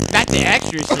 What? not the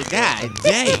extra shit. God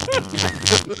dang.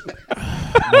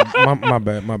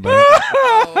 My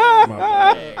bad.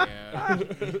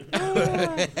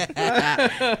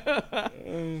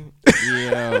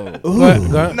 Yo.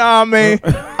 But, Nah, I mean,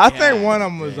 I think one of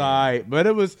them was alright, but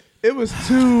it was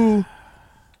too.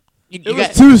 It was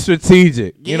too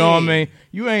strategic. You know what I Yeah. mean?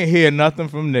 You ain't hear nothing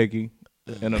from Nicki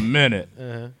in a minute.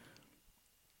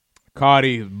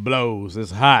 Cardi blows.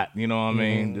 It's hot. You know what I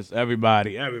mean? Just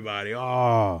everybody.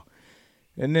 Oh.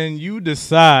 And then you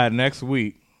decide next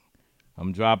week,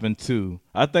 I'm dropping 2.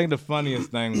 I think the funniest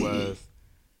thing was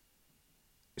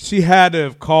she had to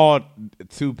have called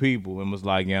 2 people and was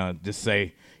like, yeah, just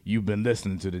say you've been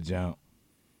listening to the jump.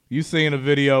 You seen a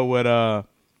video with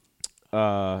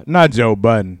not Joe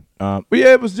Budden.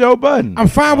 Yeah, it was Joe Budden. I'm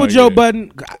fine with Joe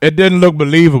Budden. It didn't look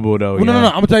believable though. Well, no.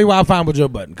 I'm gonna tell you why I'm fine with Joe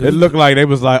Budden. It looked like they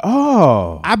was like,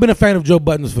 oh, I've been a fan of Joe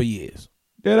Budden's for years.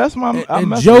 Yeah, that's my.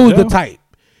 And Joe's the type.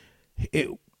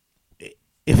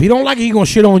 If he don't like it, he gonna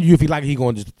shit on you. If he like it, he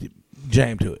gonna just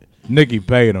jam to it. Nikki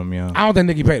paid him, yeah. I don't think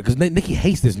Nikki paid it because Nikki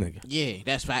hates this nigga. Yeah,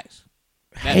 that's facts.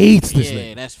 Hates this nigga.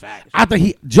 Yeah, that's facts. I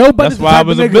think Joe Budden. That's why it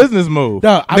was a business move.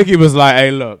 No, Nikki was like,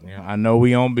 "Hey, look, I know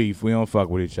we on beef, we don't fuck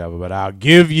with each other, but I'll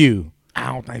give you." I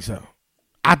don't think so.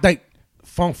 I think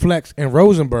Funk Flex and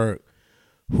Rosenberg,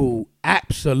 who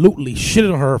absolutely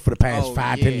shitted on her for the past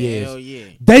 5-10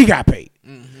 years, they got paid.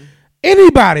 Mm-hmm.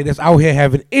 Anybody that's out here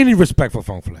having any respect for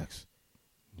Funk Flex,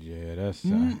 yeah, that's.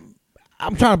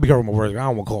 I'm trying to be careful with my words. I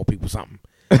don't want to call people something.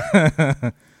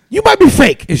 You might be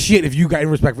fake as shit if you got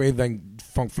any respect for anything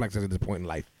Funk Flex is at this point in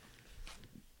life.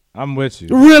 I'm with you.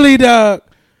 Really, dog.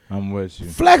 I'm with you.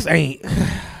 Flex ain't.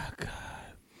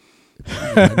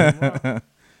 God.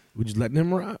 We just letting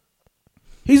him rock.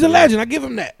 He's a legend. I give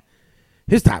him that.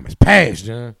 His time is past,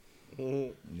 John.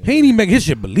 He ain't even make his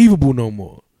shit believable no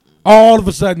more. All of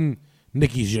a sudden,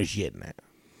 Nicki's your shit now.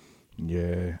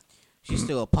 Yeah. She's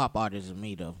still a pop artist to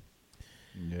me, though.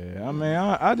 Yeah, I mean,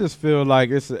 I just feel like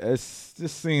it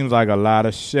just seems like a lot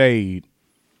of shade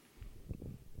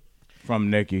from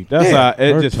Nicki. That's how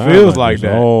it just feels like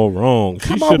that. All wrong.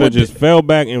 She should have just fell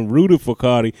back and rooted for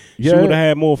Cardi. She would have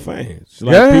had more fans.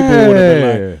 Like people would have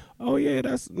been like, "Oh yeah,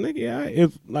 that's Nicki."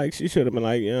 If like she should have been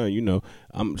like, "Yeah,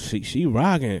 she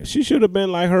rocking." She should have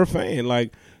been like her fan,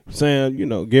 like saying,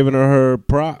 giving her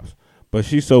props. But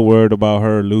she's so worried about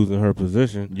her losing her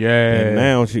position. Yeah. And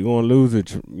now she going to lose it,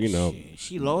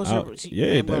 She lost her.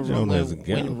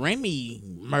 When Remy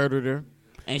murdered her,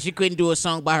 and she couldn't do a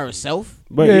song by herself.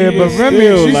 But Remy,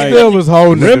 she still was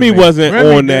holding Remy it. wasn't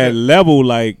on that level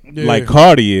like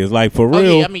Cardi is. Like, for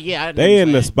real, they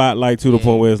in the spotlight to the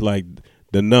point where it's like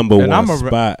the number one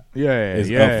spot is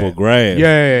up for grabs.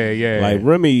 Yeah. Like,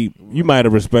 Remy, you might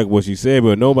have respect what she said,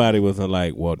 but nobody was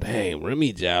like, well, damn,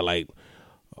 Remy like,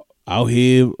 out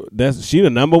here, she the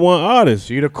number one artist.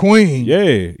 She the queen.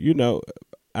 Yeah,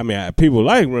 I mean, people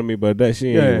like Remy, but that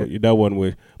that wasn't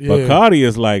with. But Cardi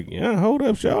is like, hold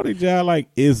up, shawty, like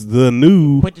is the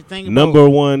new number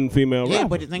one female rapper. Yeah,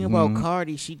 but the thing about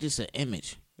Cardi, she just an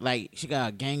image. Like she got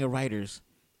a gang of writers.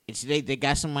 They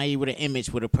got somebody with an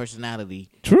image with a personality.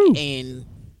 True. And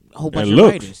a whole bunch of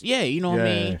writers. Yeah, you know what I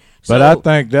mean. So, but I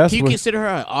think that's. Can you consider her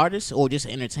an artist or just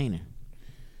an entertainer?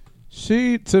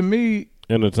 She, to me.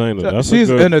 Entertainer. She's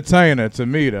an entertainer to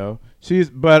me though.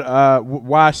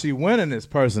 Why she winning is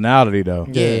personality though.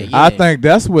 Yeah. I think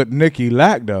that's what Nicki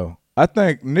lacked though. I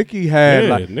think Nicki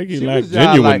had Nicki lacked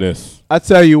genuineness. I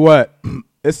tell you what,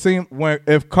 it seemed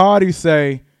if Cardi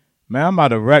say, "Man, I'm about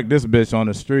to wreck this bitch on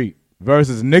the street,"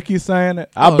 versus Nicki saying it,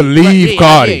 I believe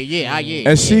Cardi. Yeah.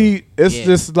 And it's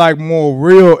just like more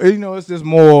real. It's just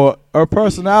more. Her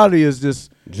personality is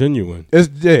just genuine. It's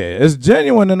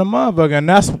genuine in the motherfucker, and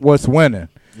that's what's winning.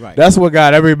 Right. That's what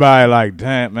got everybody like,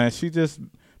 damn, man, she just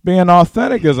being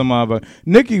authentic as a motherfucker.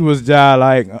 Nicki was just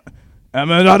like, I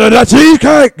mean, that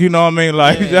cheesecake, you know what I mean?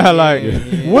 Like,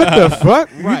 what the fuck?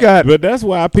 Right. You got, but that's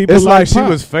why people. It's like she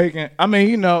was faking. I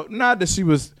mean, not that she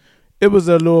was. It was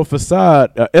a little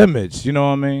facade, image. You know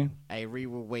what I mean? Hey,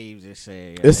 Reba Waves just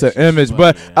said it's an image,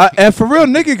 but and for real,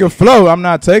 Nicki can flow. I'm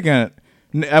not taking it.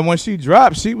 And when she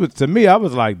dropped, she was to me. I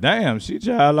was like, damn, she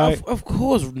just like. Of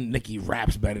course, Nicki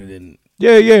raps better than.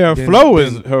 Yeah.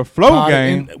 Her flow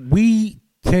game. We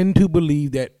tend to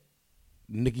believe that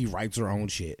Nicki writes her own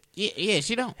shit. Yeah,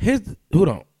 she don't. Who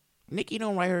don't? Nicki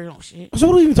don't write her own shit. So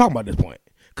what are we even talking about at this point?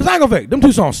 Because I ain't gonna fake, them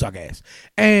two songs suck ass.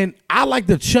 And I like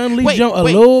the Chun-Li jump a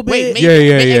little bit.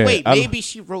 Maybe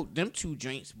she wrote them two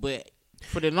drinks, but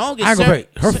for the longest I ain't gonna fake,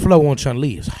 her flow on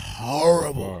Chun-Li is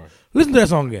horrible. Listen to that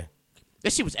song again.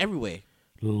 That shit was everywhere.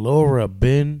 Laura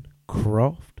Ben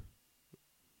Croft?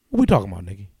 What we talking about,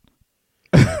 Nicki?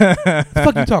 What the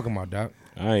fuck you talking about, Doc?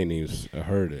 I ain't even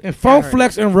heard it. And Funk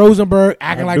Flex and Rosenberg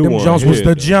acting like them Jones was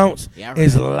the Jones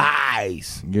is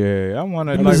lies. Yeah, I want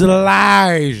to. Them is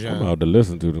lies. I'm about to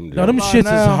listen to them. No, them shits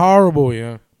is horrible,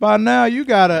 yeah. By now, you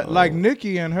gotta like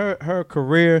Nicki and her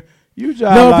career. You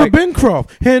just for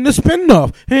Bencroft and the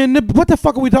spin-off and what the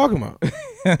fuck are we talking about?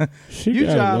 She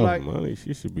got enough money.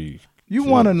 She should be. You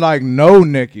want to like know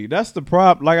Nicki. That's the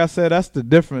problem. Like I said, that's the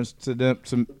difference to them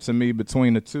to me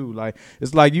between the two. Like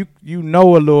it's like you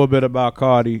know a little bit about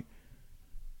Cardi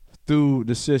through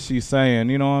the shit she's saying.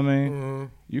 You know what I mean? Mm-hmm.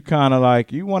 You kind of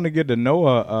like you want to get to know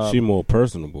her. She more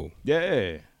personable.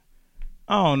 Yeah.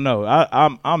 I don't know.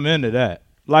 I'm into that.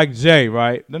 Like Jay,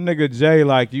 right? The nigga Jay,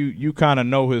 like you kind of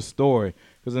know his story.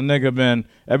 Because the nigga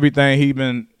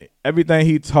everything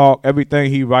he talk,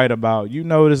 everything he write about, you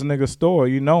know this nigga's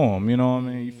story. You know him. You know what I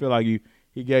mean? You feel like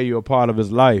he gave you a part of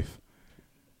his life.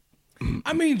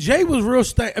 I mean, Jay was real.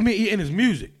 In his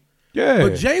music, Yeah.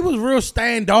 but Jay was real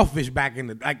standoffish back in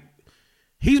the like.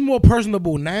 He's more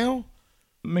personable now.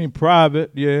 I mean, private,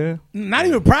 yeah. Not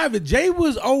even private. Jay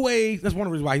was always. That's one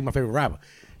of the reasons why he's my favorite rapper.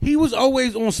 He was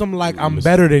always on some like I'm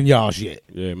better than y'all shit.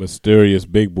 Yeah, mysterious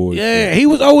big boy. Yeah, shit. he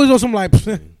was always on some like.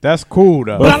 That's cool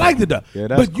though. But I liked it though. Yeah,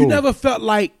 that's but cool. you never felt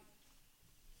like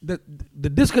the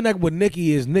disconnect with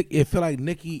Nicki is Nick. It feel like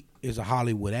Nicki is a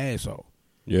Hollywood asshole.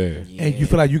 Yeah. And you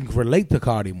feel like you can relate to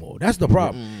Cardi more. That's the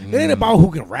problem. It ain't about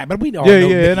who can rap, but we all Yeah, know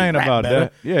yeah, it Nicki ain't rap about better,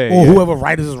 that. Yeah, or yeah. whoever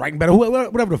writers is writing better,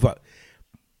 whatever the fuck.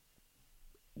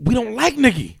 We don't like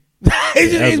Nicki.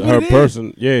 It's just- As it's what her it is.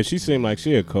 person, yeah, she seemed like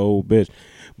she a cold bitch.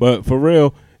 But for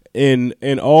real, in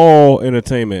all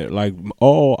entertainment, like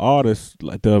all artists,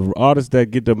 like the artists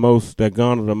that get the most, that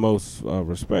garner the most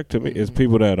respect to me, is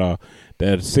people that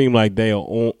seem like they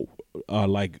are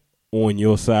like on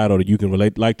your side or that you can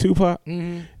relate, like Tupac.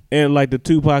 And like the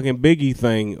Tupac and Biggie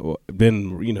thing,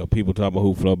 then people talk about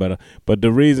who flow better. But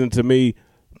the reason to me,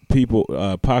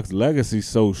 Pac's legacy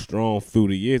so strong through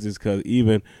the years is because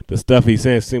even the stuff he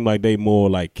said seemed like they more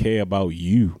like care about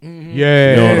you. Yeah.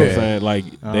 You know what I'm saying? Like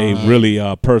they really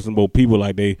are personable people,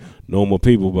 like they normal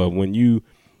people. But when you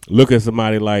look at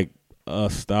somebody like a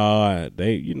star,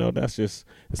 they that's just,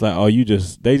 it's like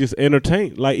they just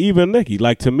entertain. Like even Nicki,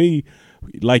 like to me.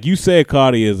 Like you said,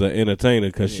 Cardi is an entertainer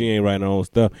because she ain't writing her own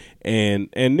stuff, and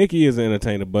Nicki is an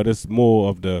entertainer, but it's more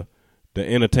of the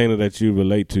entertainer that you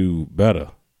relate to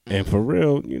better. And for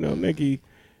real, Nicki,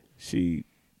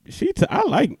 I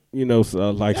like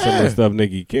like some of the stuff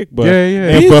Nicki kick, but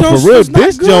Yeah. but These for real, jokes is not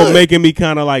this good. joke making me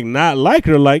kind of like not like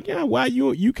her. Like, why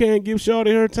you can't give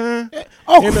Shorty her time?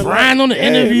 Oh, And crying on the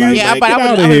interview. like, Yeah, get but I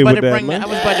outta was here about with to that, bring man. that.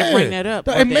 I was about to bring that up.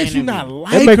 It on the makes you interview. not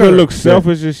like It make her her. look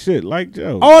selfish as shit. Like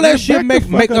Joe, All that man, shit back the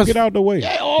make fuck up, us get out the way.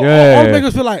 Yeah, all Yeah. make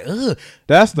us feel like ugh.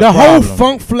 That's The whole problem.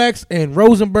 Funk Flex and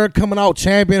Rosenberg coming out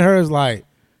championing her is like.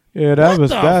 Yeah, that the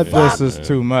fuck? just is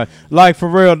too much. Like for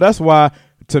real, that's why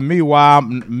to me I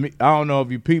don't know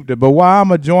if you peeped it, but why I'm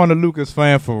a Joyner Lucas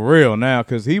fan for real now,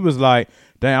 because he was like,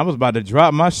 damn, I was about to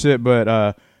drop my shit,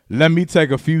 but let me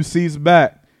take a few seats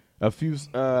back. He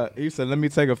said, let me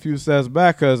take a few steps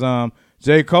back because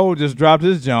J. Cole just dropped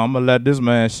his jump. I'm gonna let this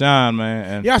man shine, man.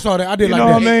 And Yeah, I saw that. I did you like know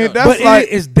that. what I mean? That's But like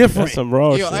it's different. That's some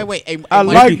raw Yo, shit. hey, wait, hey, I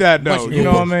Mikey, like that though. Mikey, You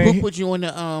know what I Who mean? put you on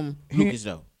the Lucas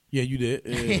though? Yeah, you did.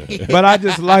 Yeah. But I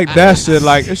just like that shit.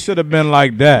 Like it should have been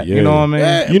like that. Yeah. You know what I mean?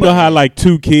 Yeah. You know how like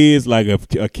two kids, like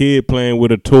a kid playing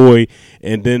with a toy,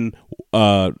 and then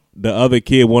the other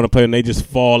kid want to play, and they just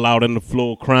fall out on the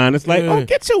floor crying. It's like, oh,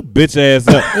 get your bitch ass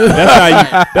up.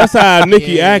 That's how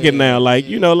Nicki Yeah. acting now. Like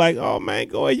like, oh man,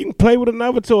 go ahead, you can play with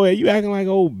another toy. You acting like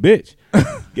old bitch.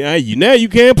 Yeah, now you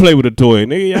can't play with a toy,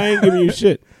 nigga. I ain't giving you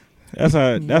shit. That's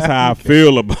how I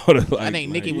feel about it. Like, I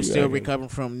think Nicki man, was you still acting- recovering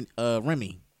from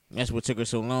Remy. That's what took her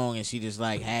so long, and she just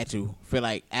like had to feel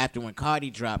like after when Cardi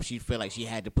dropped, she felt like she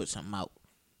had to put something out,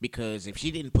 because if she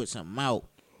didn't put something out,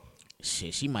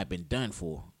 shit, she might have been done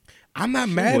for. I'm not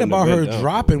mad wouldn't about have her been done.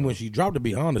 dropping when she dropped, to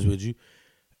be honest with you,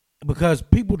 because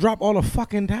people drop all the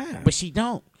fucking time. But she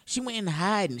don't. She went in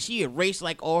hiding. She erased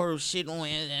like all her shit on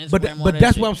Instagram. all But that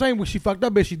that's shit. what I'm saying. When she fucked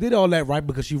up, is she did all that right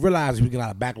because she realized she was getting a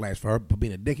lot of backlash for her for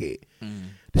being a dickhead.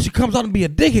 Then she comes out and be a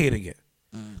dickhead again.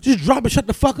 Just drop it. Shut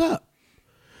the fuck up.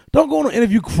 Don't go on an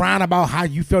interview crying about how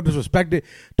you felt disrespected.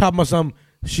 Talking about something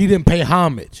she didn't pay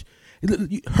homage.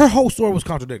 Her whole story was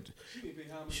contradicted.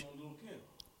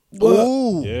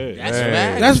 Ooh, Yeah. that's Hey.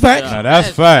 facts. That's facts. Now, that's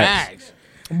facts.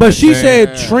 But she Damn.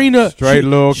 said Trina Straight she,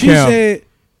 Lil' She Kim. said,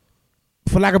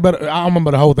 for lack of better, I don't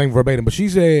remember the whole thing verbatim, but she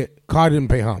said Cardi didn't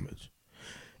pay homage,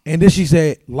 and then she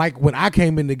said, like when I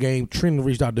came in the game, Trina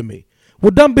reached out to me.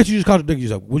 Well, dumb bitch, you just contradicted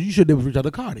yourself. What you should do was reach out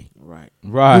to Cardi. Right.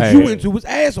 Right. What you into was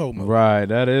asshole mode. Right.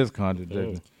 That is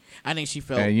contradicting. I think she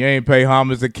felt. And you ain't pay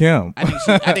homage to Kim. I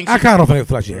think I she, kind of don't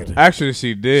feel like she had to. Actually,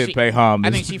 she did She- pay homage.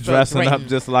 I think she felt dressing up threatened.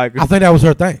 just like. I think that was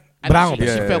her thing, but I think don't. she,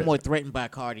 think she Yeah. felt more threatened by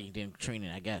Cardi than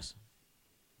Trina, I guess.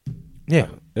 Yeah,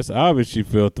 It's obvious she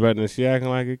feel threatened. She acting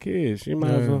like a kid. She might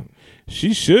as Yeah. well.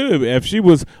 She should. If she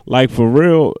was like for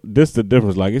real, this the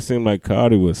difference. Like it seemed like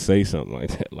Cardi would say something like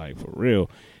that. Like for real,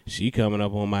 she coming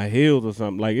up on my heels or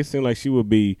something. Like it seemed like she would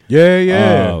be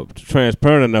Yeah.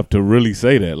 transparent enough to really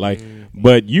say that. Like,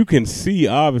 but you can see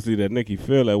obviously that Nicki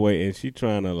feel that way, and she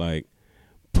trying to like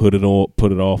put it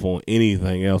off on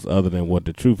anything else other than what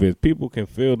the truth is. People can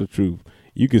feel the truth.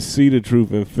 You can see the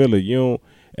truth and feel it. You don't.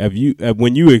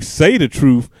 When you say the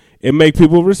truth, it make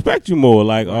people respect you more.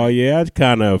 Like, oh yeah, I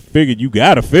kind of figured you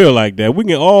gotta feel like that. We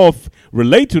can all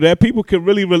relate to that. People can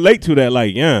really relate to that.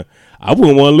 Like, yeah, I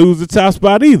wouldn't want to lose the top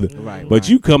spot either. Right, but right.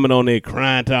 you coming on there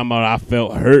crying, talking about I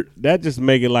felt hurt. That just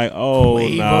make it like, oh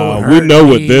Quavo no, hurt we know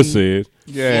what me. this is.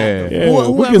 Yeah. Yeah,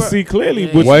 we can see clearly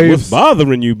what's Waves.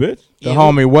 bothering you, bitch. The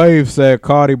homie Wave said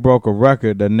Cardi broke a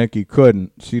record that Nicki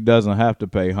couldn't. She doesn't have to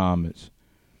pay homage.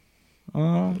 I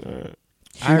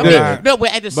ain't did. gonna- No,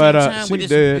 but at the same But, time, she with this,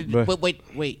 did, but-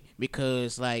 wait,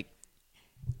 because like,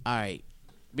 all right,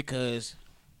 because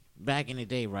back in the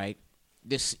day, right,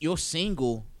 this your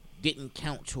single didn't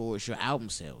count towards your album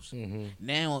sales. Mm-hmm.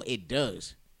 Now it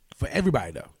does. For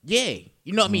everybody though. Yeah,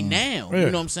 you know what I mean. Now, Yeah. you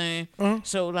know what I'm saying. Uh-huh.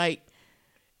 So like,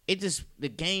 it just the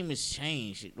game has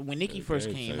changed. When Nicki first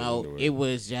game came changed out, anyway. it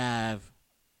was Jive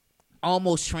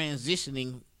almost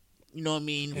transitioning. You know what I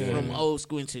mean, from old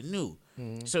school into new.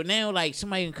 So now, like,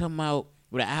 somebody can come out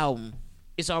with an album,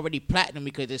 it's already platinum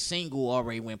because the single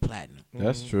already went platinum.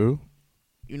 That's true.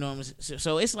 You know what I'm saying?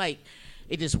 So it's like,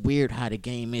 it's just weird how the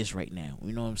game is right now.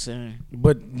 You know what I'm saying?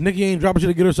 But Nicki ain't dropping shit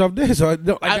to get herself there, so it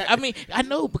don't, I mean, I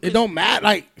know because it don't matter.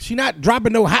 Like she not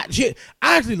dropping no hot shit.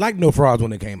 I actually liked No Frauds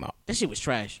when it came out. that shit was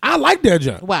trash. I liked that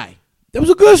jump. Why? It was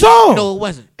a good song. No, it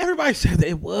wasn't. Everybody said that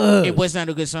it was. It was not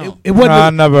a good song. It wasn't. Nah, I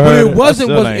never but heard it it.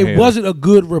 wasn't. I still ain't It hear it. wasn't a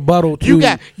good rebuttal to. You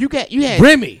had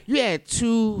Remy. You had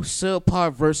two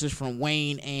subpar verses from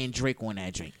Wayne and Drake on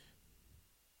that drink,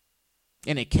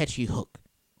 and a catchy hook.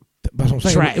 That's what I'm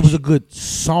saying. Trash. It was a good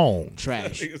song.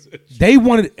 Trash.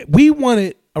 We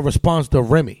wanted a response to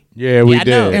Remy, Yeah, we Yeah, I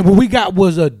know. did. and what we got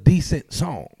was a decent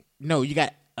song. No, you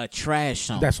got a trash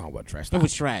song. That song was trash. It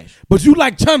was trash. But you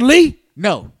like Chun Li?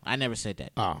 No, I never said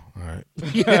that. Oh, all right.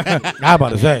 I about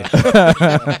to say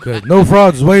because No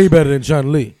Frauds is way better than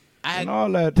Chun Li. And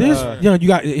all that. This, you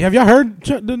got. Have y'all heard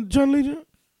Chun Li?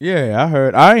 Yeah, I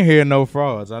heard. I ain't hear No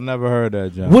Frauds. I never heard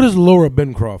that, John. What does Laura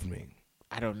Bencroft mean?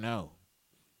 I don't know.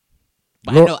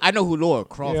 But Laura- I know who Laura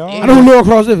Croft Yeah, is. I know who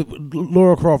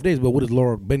Laura Croft is, but what does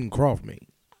Laura Bencroft mean?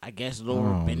 I guess Laura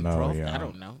Oh, no, Bencroft. yeah. I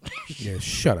don't know. Yeah,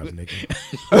 shut up, nigga.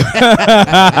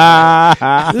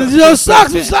 This just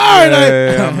sucks. I'm sorry.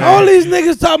 Yeah, like, man. all these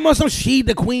niggas talking about some she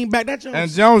the queen back. That And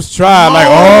just Jones tried like,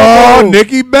 No. oh,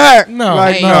 Nicki back. No.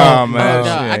 like, Hey, nah, yo, man. dog,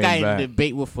 she I ain't got in back. a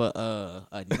debate with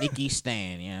a Nicki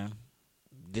Stan. Yeah.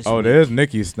 This Oh, week. there's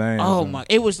Nicki Stan. Oh my!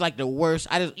 It was like the worst.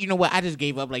 You know what? I just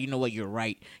gave up. Like, you know what? You're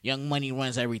right. Young Money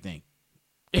runs everything.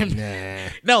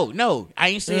 No, I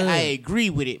ain't saying I agree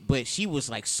with it, but she was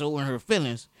like so in her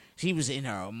feelings. She was in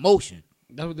her emotion.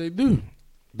 that's what they do.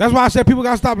 That's why I said people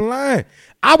gotta stop lying.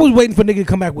 I was waiting for nigga to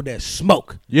come back with that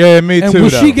smoke, Yeah, me and too.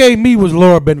 what though. she gave me was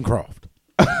Laura Bencroft,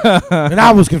 and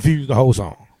I was confused the whole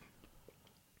song.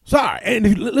 Sorry, and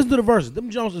if you listen to the verses, them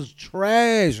Jones is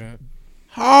trash, man.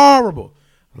 Horrible.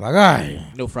 Like, all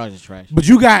right, No Frauds is trash. but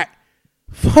you got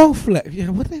Faux Flex. Yeah,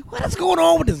 what is going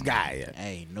on with this guy? Yeah.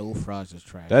 Hey, No Frauds is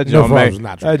trash. That No John Frauds made was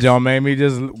not that trash. John made me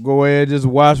just go ahead and just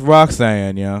watch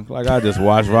Roxanne, young. Like I just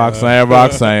watched Roxanne,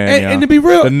 And to be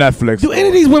real, the Netflix. do any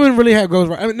of these women really have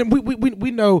ghostwriters? I mean,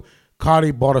 we know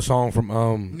Cardi bought a song from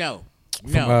No.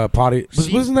 Party. What's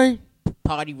See- his name?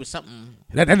 Party was something.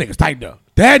 That nigga's tight though.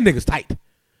 That nigga's tight.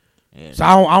 Yeah. So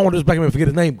I don't want to just black him and forget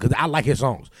his name because I like his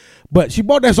songs. But she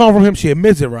bought that song from him. She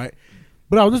admits it, right?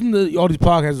 But I was listening to all these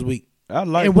podcasts this week, I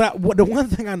like. and what the one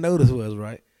thing I noticed was,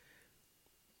 right,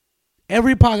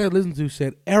 every podcast I listened to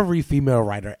said every female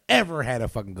writer ever had a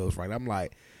fucking ghostwriter. I'm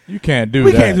like, You can't do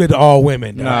we that. can't do it to all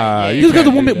women. dog. Nah, you just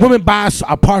because can't do that. women buy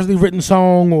a partially written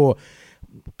song, or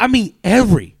I mean,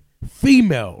 every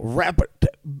female rapper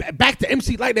back to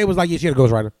MC Light, they was like, yeah, she had a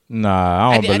ghostwriter. Nah,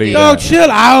 I don't I did- believe Yo, that.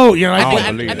 chill out. You know, I like,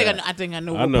 don't believe that. I think I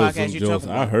know I what know podcast some you're jokes. talking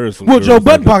I about. heard some. well, girls Joe that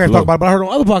Budden can podcast flow. talk about it, but I heard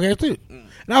on other podcasts too. And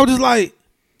I was just like,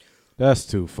 That's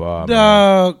too far. man.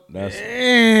 dog.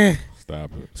 That's-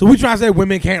 Stop it. So we trying to say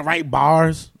women can't write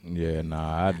bars? Yeah,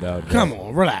 nah, I doubt that. Come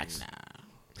on, relax.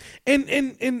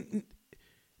 And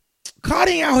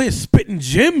Cardi ain't out here spitting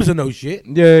gems and no shit.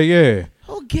 Yeah.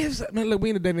 Who gives a man? Look, we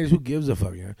in the day and age, who gives a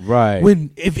fuck? Yeah? Right.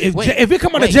 When if Wait, if it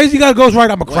come out that wait. Jay-Z got a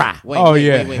ghostwriter, I'ma cry. Oh,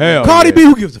 yeah, hell. Cardi yeah. B,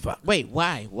 who gives a fuck? Wait,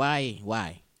 why? What?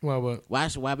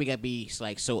 Why we gotta be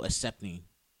like so accepting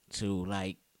to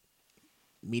like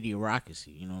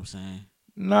mediocrity? You know what I'm saying?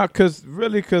 Nah, cause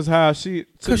how she.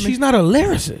 Because she's not a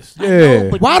lyricist. I know, Yeah.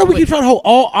 but- Why do we wait, keep trying to hold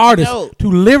all artists No. to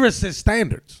lyricist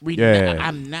standards? Yeah.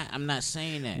 I'm not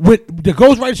saying that. With the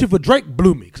ghostwriter shit for Drake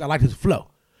blew me because I like his flow.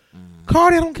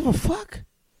 Cardi, I don't give a fuck.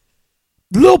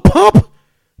 Lil Pump,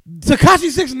 Tekashi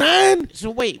 6ix9ine. So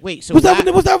wait. So What's why,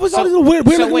 that? What's that? What's all these weird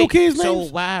so little wait, kids' So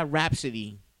names? why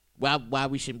Rhapsody? Why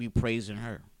we shouldn't be praising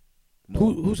her?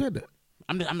 Who said that?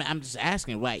 I'm just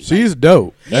asking. Right? She's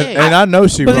dope, and I know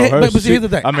she wrote her. But here's the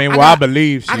thing. I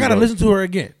believe she I gotta wrote. listen to her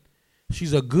again.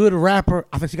 She's a good rapper.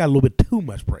 I think she got a little bit too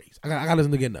much praise. I gotta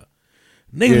listen again though.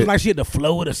 Niggas was like she had the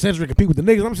flow of the century, compete with the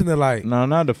niggas. I'm sitting there like, No,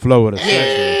 not the flow of the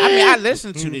century. I mean, I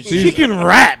listened to this. she can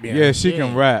rap. Yeah, she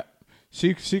can rap.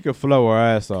 She could flow her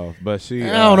ass off, but she. I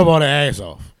don't know about her ass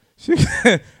off.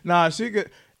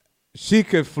 She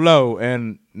could flow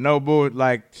and no bull.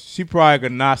 Like she probably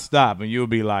could not stop, and you'll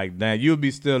be like, damn, you'll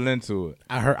be still into it.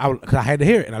 Cause I had to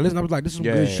hear it, and I listened. I was like, this is some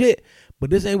good shit. But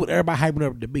this ain't what everybody hyping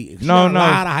up to be. She got a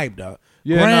lot of hype, dog.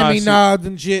 Yeah, Grammy nods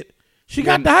and shit. She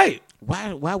got the hype.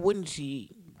 Why wouldn't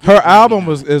she? Her album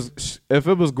is if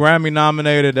it was Grammy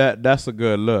nominated, that's a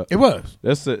good look. It was.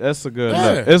 That's a good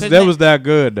Yeah. look. That was that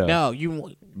good though. No,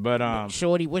 you. But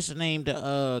Shorty, what's the name?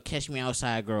 The Catch Me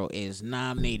Outside girl is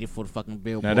nominated for the fucking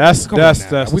Billboard. now that's too We're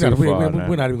far.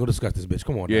 not even gonna discuss this bitch.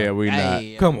 Come on. Yeah, dog. we not.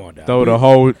 Hey, Come on, dog. Throw the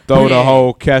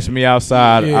whole Catch Me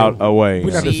Outside out away.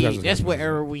 We not See, discussing that's this. what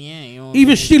era we in. You know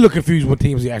Even she look confused when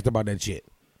TMZ asked about that shit.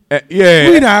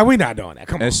 Yeah. We not doing that.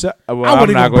 Come on. And I I'm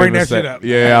wouldn't not even bring gonna that say- shit up.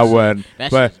 Yeah, I wouldn't. That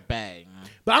But shit's bad. Man.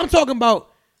 But I'm talking about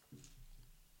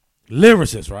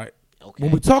lyricists, right? Okay.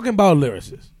 When we're talking about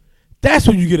lyricists, that's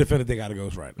when you get offended they got a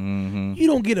ghostwriter. Mm-hmm. You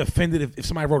don't get offended if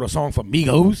somebody wrote a song for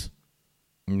Migos.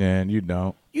 man, you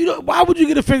don't. Why would you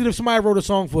get offended if somebody wrote a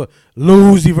song for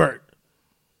Lil Uzi Vert?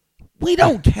 We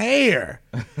don't care.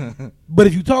 But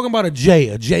if you're talking about a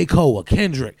J. Cole, a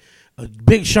Kendrick, a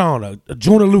Big Sean, a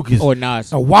Jonah Lucas, Or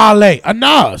Nas. a Wale, a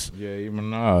Nas, Yeah, even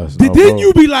Nas. didn't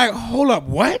you be like, hold up,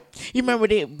 what? You remember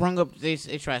they brung up? They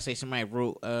tried to say somebody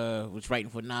wrote was writing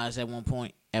for Nas at one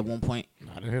point. I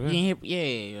didn't hear that.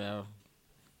 Yeah.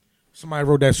 Somebody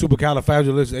wrote that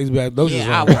supercalifragilistic.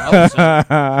 Yeah, I was.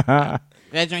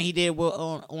 That joint he did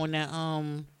on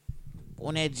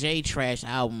that J Trash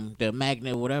album, the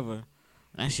Magnet whatever.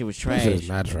 That shit was trash. This is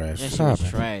not trash. That shit Stop was it.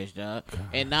 trash, dog.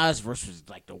 And Nas' verse was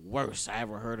like the worst I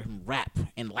ever heard him rap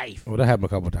in life. Well, that happened a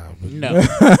couple times. No,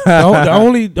 the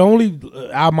only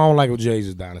album I don't like with Jay's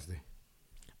is Dynasty.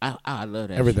 I love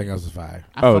that. Everything shit. else is fire.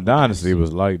 I fuck with Dynasty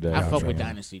was like that. I fuck with tripping.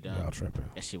 Dynasty, dog. Y'all tripping.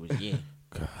 That shit was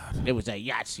God. It was that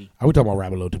Yahtzee. Are we talking about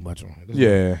rap a little too much on it?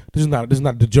 Yeah. This is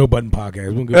not the Joe Budden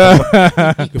podcast. We don't give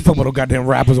a fuck about no goddamn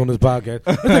rappers on this podcast.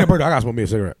 Let's take a break. I got to smoke me a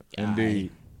cigarette.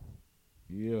 Indeed.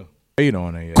 Yeah. Ain't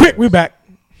on it yet. Quick, we back.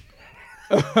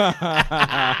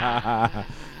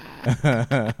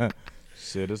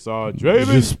 Shit, it's all Just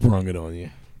Draven. sprung it on you.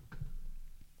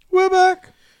 We're back.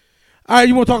 All right,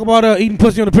 you want to talk about eating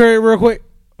pussy on the period real quick?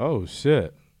 Oh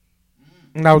shit.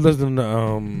 And I was listening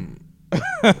to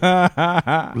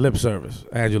Lip Service,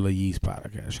 Angela Yee's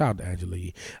podcast. Shout out to Angela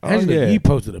Yee. Angela yeah. Yee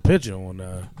posted a picture on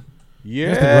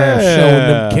Yeah. Instagram showing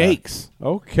them cakes.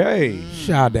 Okay.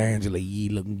 Shout out to Angela Yee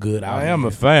looking good out I here. am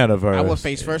a fan of her. I would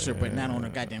face first, but not on a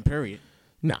goddamn period.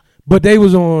 Nah. But they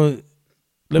was on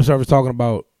Lip Service talking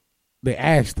about, they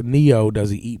asked Neo, does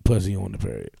he eat pussy on the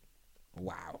period?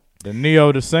 Wow. The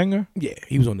Neo the singer? Yeah,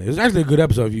 he was on there. It's actually a good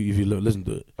episode if you listen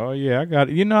to it. Oh yeah, I got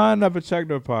it. You know, I never checked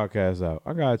her podcast out.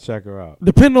 I gotta check her out.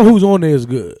 Depending on who's on there is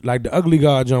good. Like the Ugly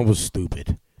God John was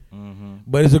stupid.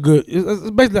 But it's a good, it's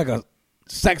basically like a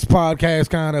sex podcast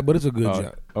kind of, but it's a good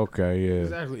job. Okay,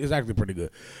 yeah. It's actually pretty good.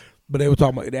 But they were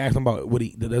talking about, they asked him about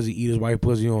does he eat his wife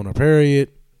pussy on her period?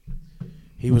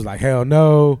 He was like, hell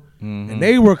no. And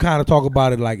they were kind of talking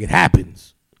about it like it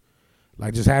happens.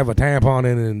 Like just have a tampon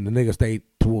in and the nigga stay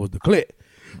towards the clit.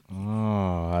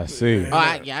 Oh, I see.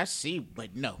 I see,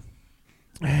 but no.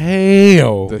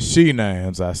 Hell The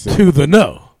she-nans, I see. to the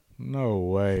no. No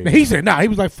way. He said nah. He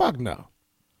was like, fuck no.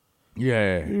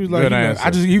 Yeah. He was like, good you know, answer.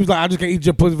 I just can't eat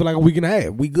your pussy for like a week and a half.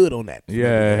 We good on that.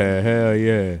 Yeah, hell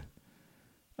yeah.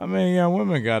 I mean, young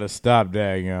women got to stop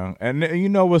that, young. And you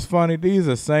know what's funny? These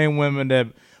are same women that,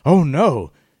 oh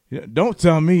no, don't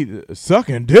tell me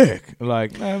sucking dick.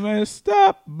 Like, man,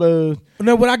 stop. No,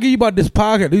 what I give you about this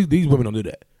podcast, these women don't do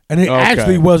that. And it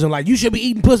actually wasn't like, you should be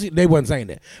eating pussy. They wasn't saying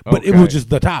that. But it was just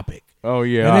the topic. Oh,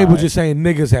 yeah. And they were just saying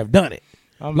niggas have done it.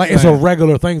 It's a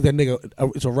regular thing that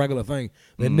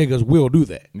niggas will do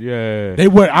that. Yeah. They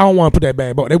were. I don't want to put that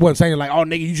bad, but they wasn't saying like, "Oh,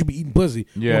 nigga, you should be eating pussy."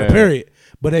 Yeah. On a period.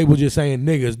 But they were just saying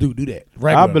niggas do that. I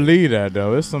Regular. believe that,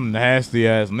 though. It's some nasty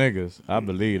ass niggas. I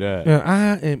believe that. Yeah,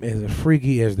 I am as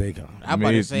freaky as they come. I'm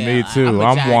about to say, me too. I'm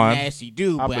I'm giant one. nasty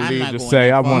dude, I but I'm believe not to going say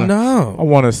that I far. wanna- No, I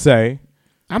want to say,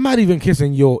 I'm not even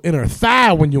kissing your inner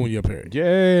thigh when you're on your period.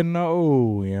 yeah,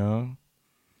 no, young.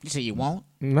 You say you won't?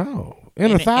 No,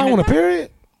 inner Inner thigh on a thigh?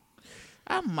 period.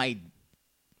 I might.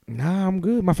 Nah, I'm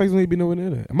good. My face don't need to be nowhere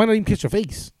near that. I might not even kiss your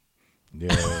face.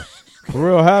 Yeah. For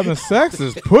real, having sex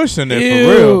is pushing it. Ew,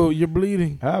 For real, you're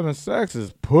bleeding. having sex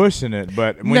is pushing it.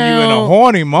 But when you're in Now- a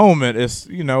horny moment, it's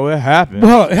it happens.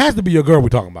 Well, it has to be your girl we're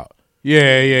talking about. Yeah.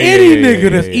 Any yeah, nigga yeah,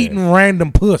 that's yeah. eating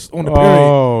random puss on the period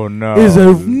Oh no, is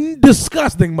a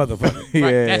disgusting motherfucker. yeah.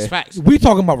 Right, that's facts. We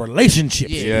talking about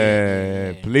relationships.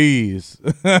 Yeah, please.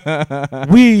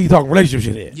 We talking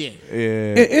relationship shit here.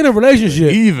 Yeah. Yeah. In a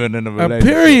relationship, Even in a a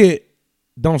relationship. period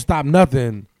don't stop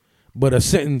nothing but a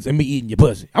sentence and me eating your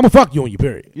pussy. I'm gonna fuck you on your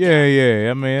period. Yeah.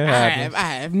 I mean, it I happens.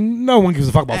 have. No one gives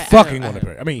a fuck about I fucking have. on the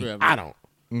period. I mean, Yeah, I don't.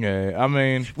 Yeah, I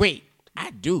mean, Wait, I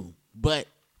do. But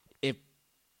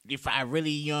if I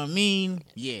really, you know what I mean?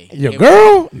 Yeah. Your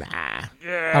girl? Nah. I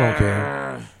don't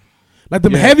care. Like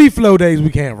them heavy flow days we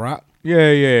can't rock.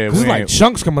 yeah. Cause it's like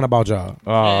chunks coming about y'all.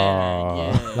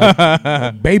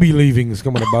 Yeah. Baby leavings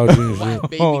coming about you and shit.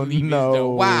 Baby Oh, leavings, no. though.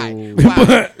 Why? Wait.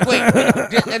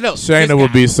 Look, Shayna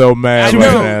would be so mad I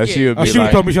right know, now. yeah. She would Oh, be she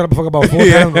like, told me shut up and fuck about 4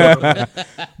 times. ago.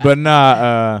 but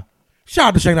nah, Shout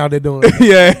out to Shane out there doing it.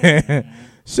 yeah.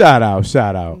 Shout out.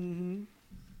 Mm-hmm.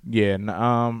 Yeah,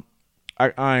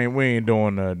 we ain't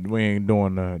doing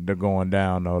the going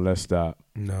down though. Let's stop.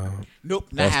 No. Nope,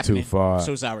 not That's happening. too far.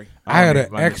 So sorry. I had don't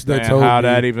an even ex that understand told how me-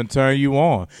 that even turn you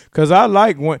on. Cause I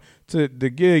like to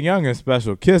give youngin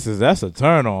special kisses. That's a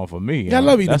turn on for me. Yeah, I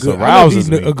love eating, That I love arouses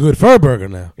eating me. a good fur burger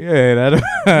now. Yeah,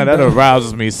 that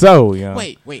arouses me so. Yeah.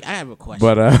 Wait, I have a question.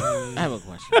 But I have a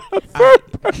question.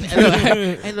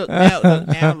 Hey, look,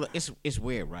 now, look, it's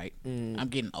weird, right? I'm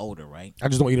getting older, right? I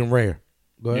just don't eat them rare.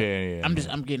 Go yeah, ahead.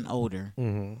 yeah. I'm getting older.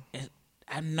 Mm-hmm.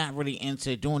 I'm not really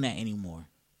into doing that anymore.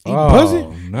 Eating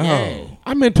pussy? No. Yeah.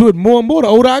 I'm into it more and more the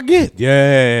older I get.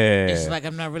 Yeah. It's like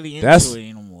I'm not really into That's- it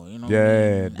anymore. You know? yeah, What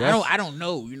I mean? that's- I don't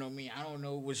know. You know what I mean? I don't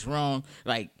know what's wrong.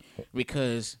 Like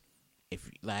because if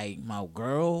like my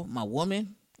girl, my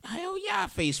woman, hell yeah, I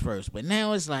face first. But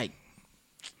now it's like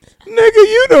Nigga,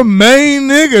 you the main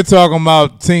nigga talking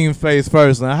about team face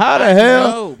first. Now, how the I hell?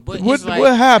 know, but what it's like,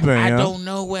 what happened? I yo? don't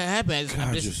know what happened. God,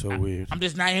 I'm you're just so weird. I'm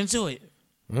just not into it.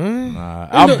 Huh?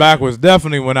 I'm backwards.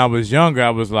 Definitely when I was younger, I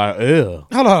was like, ugh.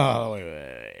 Hold on.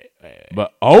 Wait.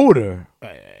 But older,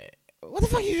 What the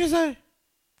fuck you just say?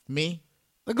 Me?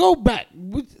 Go back.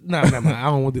 No, never mind. I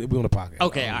don't want to be on the podcast.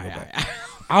 Okay, I all don't wanna go right. back.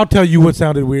 I'll tell you what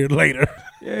sounded weird later.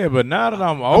 yeah. But now that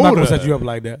I'm I'm not older, gonna set you up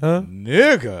like that, huh?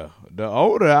 nigga. The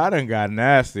older I done got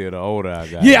nastier, the older I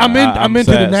got. Yeah, I'm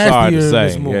into the sorry to nastier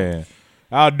say, more. Yeah,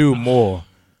 I'll do more.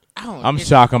 I don't, I'm it's-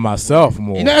 shocking myself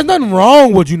more. You know, there's nothing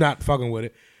wrong with you not fucking with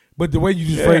it, but the way you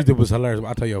just phrased it was hilarious.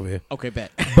 I'll tell you over here. Okay,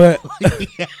 bet. But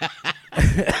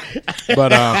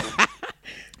But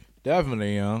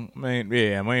definitely, young.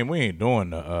 We ain't doing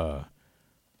the.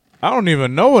 I don't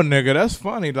even know a nigga. That's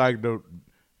funny. Like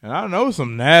and I know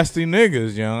some nasty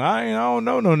niggas, young. I don't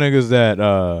know no niggas that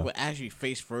But actually,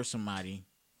 face first somebody.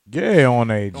 yeah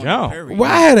on a on the jump. period.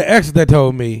 well, I had an ex that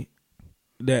told me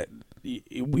that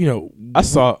I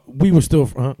saw. we were still.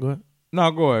 Go ahead. No,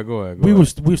 go ahead. Go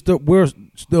we're ahead.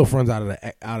 still friends out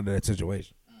of that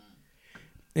situation.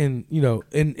 And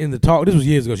in the talk, this was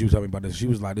years ago. She was telling me about this. She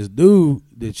was like, this dude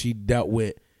that she dealt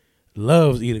with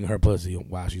loves eating her pussy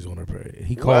while she's on her period.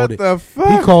 He called What it. the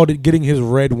fuck? He called it getting his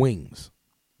red wings.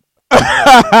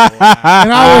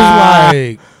 And I was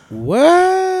like,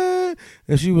 what?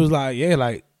 And she was like, yeah,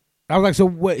 like I was like, so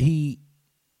what? He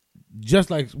just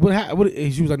like what?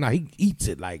 And she was like, nah, he eats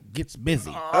it, like gets busy,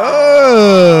 like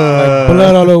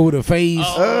blood all over the face.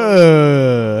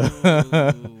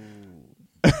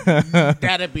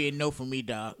 That'd be a no for me,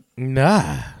 dog.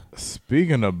 Nah,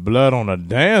 Speaking of blood on the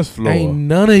dance floor, ain't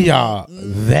none of y'all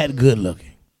that good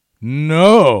looking.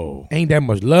 no, Ain't that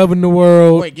much love in the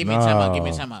world. Wait, give me a time out. Give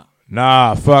me a time out.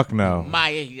 nah, fuck no,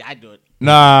 Maya, I do it.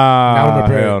 nah, Not on the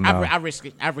period. hell no, I risk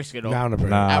it. I risk it all. Not on the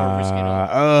period. I would risk it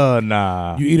all.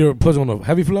 nah. You eat her pussy on a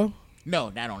heavy flow. No,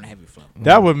 not on the heavy flow.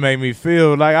 That would make me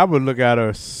feel like I would look at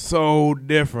her so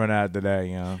different after that,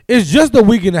 young. It's just a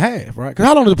week and a half, right? Because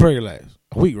how long does the period last?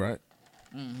 A week, right?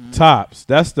 Tops.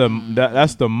 That's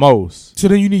the most. So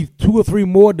then you need 2 or 3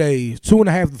 more days,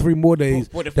 2.5 to 3 more days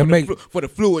For to make the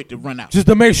fluid to run out. just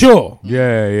to make sure.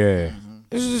 Yeah.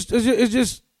 It's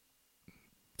just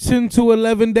 10 to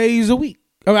 11 days a week.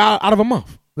 I mean, out of a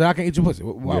month that I can eat your pussy.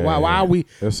 Why are we?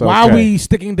 It's Why are okay. we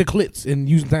sticking to clits and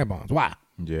using tampons? Why?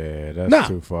 Yeah, that's Nah.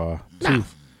 too far. Nah.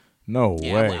 No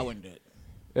Yeah, way. I wouldn't do it.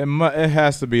 It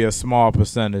has to be a small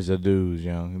percentage of dudes,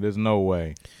 young. There's no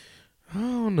way. I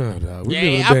don't know, dog. We Yeah,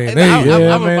 live in yeah, a day and I- age. Yeah, I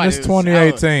was man, about it's to-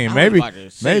 2018. I was Maybe about to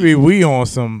say. maybe we on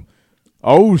some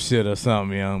old shit or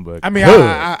something, young. But I mean, good.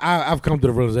 I've come to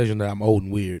the realization that I'm old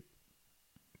and weird.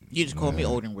 You just call me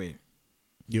old and weird.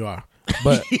 You are,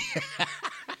 but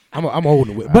I'm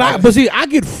older with. But see, I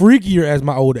get freakier as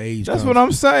my older age. That's comes. what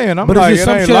I'm saying. I'm But like, it's it just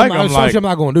some ain't shit like I'm I'm like.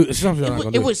 not gonna do. It's some shit I'm not gonna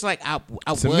It do. was like I To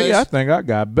was. me, I think I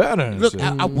got better. And Look, shit.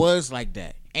 I was like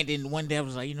that, and then one day I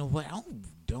was like, you know what? I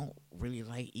don't really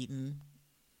like eating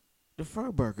the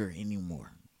fur burger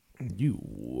anymore. You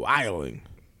wilding.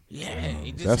 Yeah,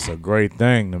 it just That's a great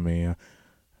thing to me.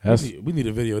 That's We need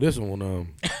a video of this on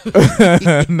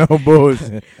no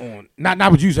bullshit. on not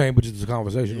what you saying, but just a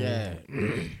conversation. yeah.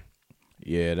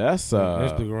 Yeah, that's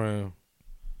Instagram.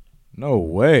 no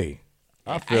way.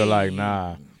 I feel like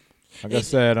nah. Like I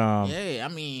said, Yeah,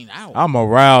 I mean, I'm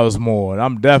aroused more.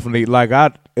 I'm definitely like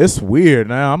it's weird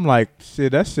now. I'm like,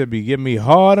 shit, that shit be getting me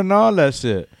hard and all that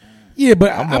shit. Yeah,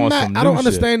 but I'm I'm on not. some I don't new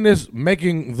understand this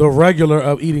making the regular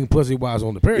of eating pussy while it's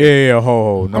on the period. Yeah,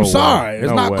 ho. No I'm way. sorry, it's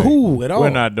No not way. cool at all. We're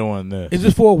not doing this. It's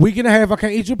just for a week and a half. I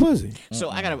can't eat your pussy. So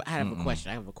I have a question.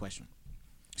 I have a question.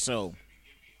 So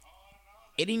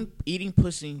eating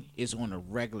pussy is on a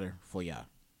regular for y'all.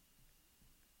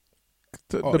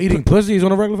 Eating pussy is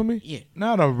on a regular for me. Yeah.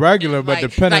 Not a regular, but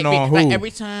depending on who. Like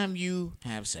every time you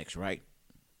have sex, right?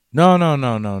 No. Oh,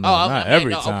 Not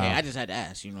every time. Okay, I just had to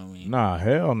ask. You know what I mean? Nah,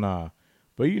 hell nah.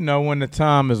 But you know when the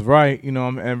time is right, you know,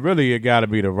 and really it got to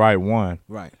be the right one.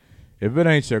 Right. If it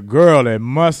ain't your girl, it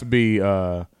must be, you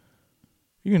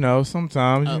know,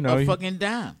 sometimes, you know. A fucking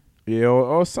dime. Yeah,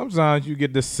 or sometimes you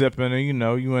get the sipping and, you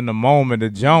know, you in the moment, the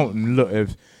jump, and look,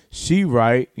 if she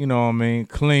right, you know what I mean,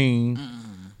 clean,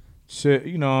 shit,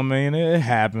 you know what I mean, it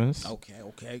happens.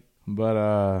 Okay.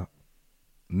 But,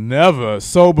 never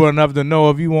sober enough to know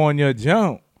if you on your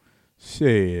jump.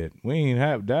 Shit,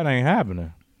 that ain't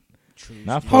happening. True.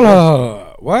 Not for Hold us.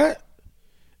 on. What?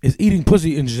 Is eating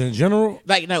pussy in general?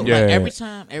 Like no, Yeah. like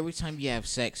every time you have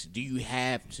sex, do you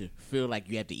have to feel like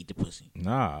you have to eat the pussy?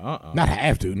 Nah, Not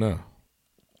have to. No.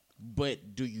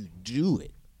 But do you do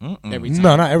it every time?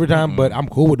 No, not every time. But I'm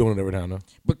cool with doing it every time though.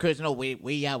 Because no, way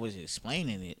y'all was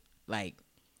explaining it, like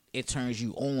it turns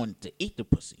you on to eat the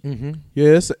pussy.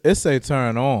 Yeah, it's a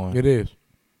turn on. It is.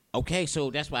 Okay, so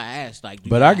that's why I asked. Like, do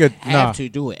But you I get- have nah. to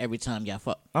do it every time y'all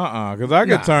fuck? Because I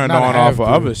get Nah, turned not on have off of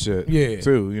to. other shit. Yeah.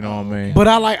 Too. You know what I mean? But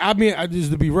I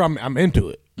just to be real, I'm into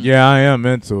it. Yeah, I am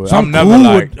into it. So I'm I'm never cool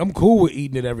like. I'm cool with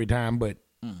eating it every time, but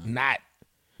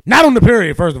not on the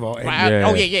period. First of all, Right, Yeah.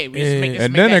 Oh yeah. Let's And make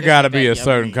then that- it got to let's make be that, a yeah,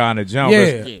 certain yeah. kind of jump. Yeah.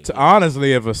 It's-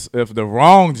 honestly, if the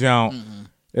wrong jump,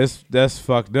 that's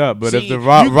fucked up. But if See, the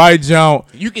right jump,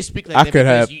 You can speak like I that could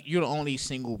because have- you're the only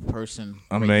single person.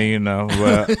 I right mean, you know, but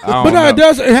I don't but no, know. it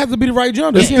does. It has to be the right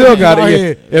jump. It You still can't got out to.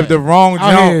 here- If the wrong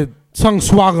out jump, here tongue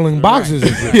swaggling boxes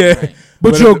and shit. yeah. Right.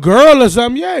 But, But your if girl or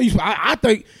something, yeah. I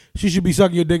think she should be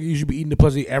sucking your dick. You should be eating the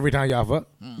pussy every time y'all fuck.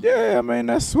 Yeah, I mean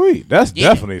that's sweet. That's Yeah.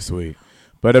 definitely sweet.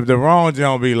 But if the wrong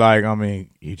jump be like, I mean,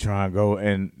 you try and go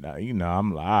and you know,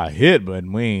 I'm like, I hit, but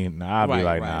we ain't. I'll be Right,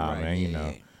 like, right, nah, right, man, you yeah, know,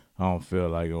 yeah. I don't feel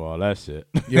like all that shit.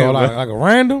 You know, like a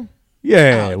random.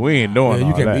 yeah, we ain't doing Yeah, you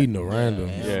all can't that. be eating no random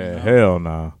Yeah, hell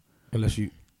no. unless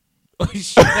you.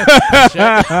 Shut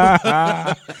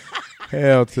up.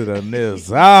 Hell to the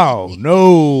nizzow.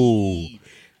 No.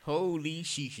 Holy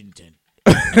Sheeshington.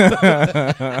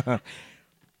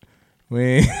 We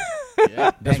ain't,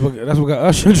 That's what got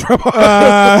us in trouble.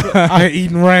 Out here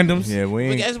eating randoms. yeah, we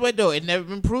But ain't. guess what though? It never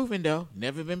been proven though.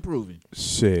 Never been proven.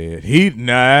 Shit. He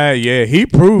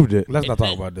proved it. Let's not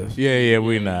talk about this. Yeah,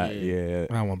 we not. Yeah.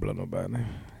 I don't want to blow nobody.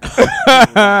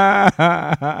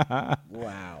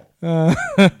 Wow.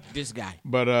 This guy.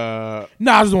 But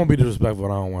No, I just don't want to be disrespectful.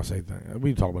 I don't want to say things.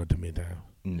 We talk about it too many times.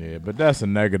 yeah, but that's a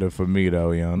negative for me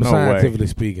though, yo. But No way. scientifically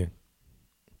speaking,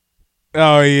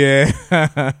 Oh yeah.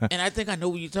 And I think I know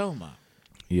what you're talking about.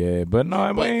 Yeah, but no,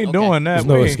 we But, ain't okay. doing that. there's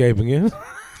no we ain't, escaping it.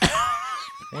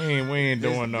 we ain't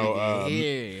doing no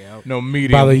Yeah. no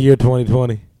medium. By the year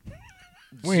 2020.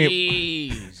 we ain't,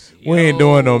 Jeez. we ain't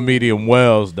doing no medium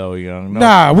wells though, young. No,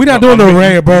 Nah, we not doing no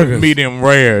rare burgers. Medium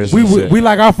rares. We and shit. we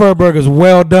like our fur burgers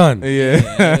well done. yeah.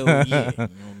 Hell yeah. You know what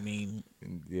I mean?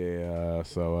 Yeah.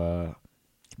 So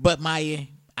But Maya,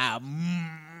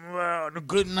 the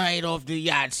good night off the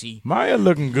Yahtzee. Maya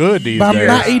looking good these But I'm days.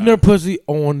 not eating her pussy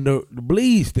on the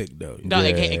bleed stick though. No,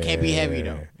 it can't be heavy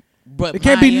though. But It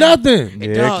can't be nothing. Yeah,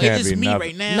 it Dog, can't it's just be me nothing.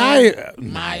 right now.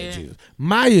 Maya,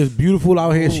 Maya's beautiful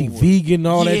out here. She vegan and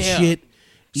all that Yeah. shit.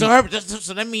 So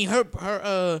so that means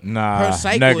her Nah, her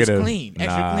cycle negative. is clean,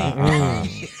 extra Nah.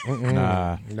 clean.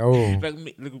 Nah. No.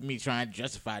 Look at me trying to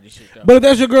justify this shit though. But if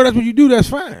that's your girl, that's what you do. That's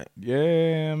fine.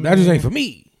 Yeah, man. That just ain't for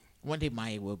me. One day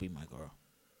Maya will be my girl.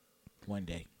 One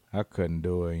day. I couldn't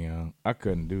do it, young. I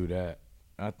couldn't do that.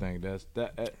 I think that's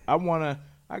that.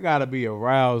 I gotta be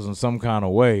aroused in some kind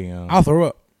of way, young. I'll throw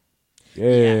up.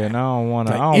 Yeah, and I don't want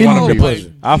to. Like, I don't want to in be. the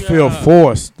pussy. I feel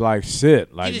forced like shit.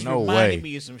 You Like just no reminded way.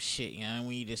 me of some shit, you know,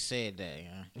 when you just said that, you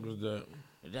know. What was that?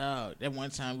 Dog, that one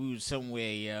time we was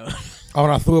somewhere, yo. Oh,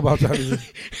 and I threw about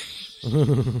that.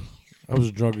 I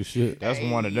was drunk as shit. That's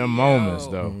one of them moments,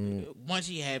 Yo. though. Once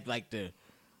he had like the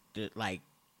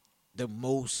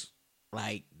most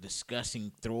like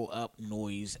disgusting throw up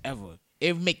noise ever.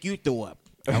 It would make you throw up.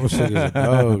 I was sick as a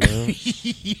dog, man.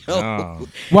 Yo.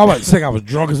 Well, I was sick. I was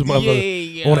drunk as a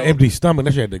motherfucker Yeah, on yo. an empty stomach.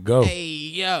 That shit had to go. Hey,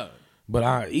 yo. But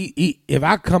I eat if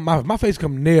I come, if my face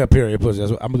come near a period pussy,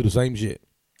 I'm gonna do the same shit.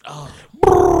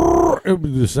 Oh, It'll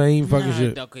be the same fucking nah,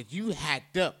 shit. dog, cause you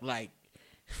hacked up like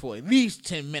for at least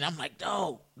 10 minutes. I'm like,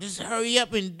 dog, just hurry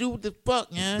up and do what the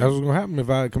fuck, man. That's what's gonna happen if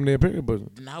I come near a period pussy.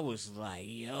 And I was like,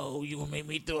 yo, you gonna make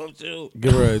me throw up too?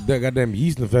 Give her that goddamn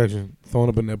yeast infection thrown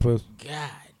up in that pussy. God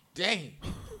damn.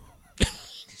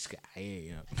 This guy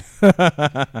here,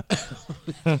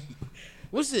 yo.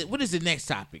 What is the next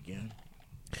topic, yo?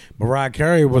 Mariah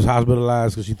Carey was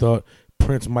hospitalized because she thought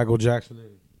Prince Michael Jackson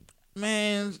and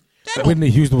Man, that, Whitney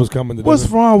Houston was coming to What's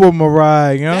dinner. wrong with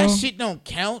Mariah, you know? that shit don't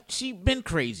count. She been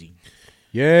crazy.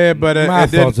 Yeah, but My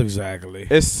it thoughts didn't- exactly.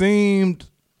 it seemed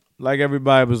like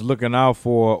everybody was looking out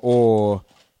for, or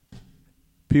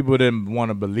people didn't want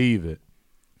to believe it,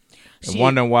 and She-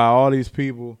 wondering why all these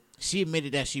people She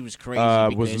admitted that she was crazy.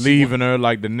 was because she leaving her,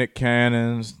 like the Nick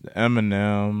Cannons, the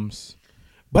Eminems.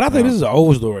 But I think this is an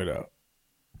old story though.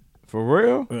 For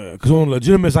real? Because on a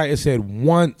legitimate site it said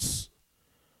once,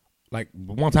 like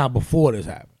one time before this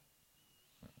happened.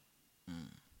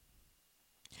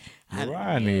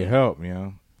 Mariah need help, you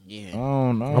know. Yeah. I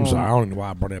don't know. I'm sorry, I don't know why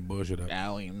I brought that bullshit up. I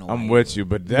don't even know. I'm why with you,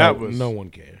 but that was no one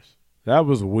cares. that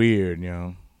was weird, you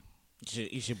know.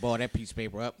 You should ball that piece of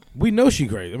paper up. We know she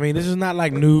crazy. I mean, this is not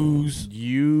like news.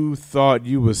 You thought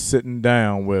you was sitting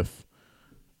down with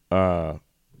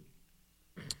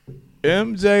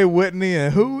MJ, Whitney,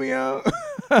 and who, yo?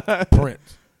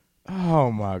 Prince.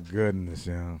 Oh my goodness,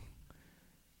 yo.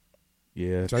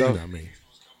 Yeah, So you know what I mean.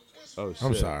 oh, shit.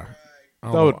 I'm sorry.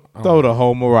 I don't know. Throw the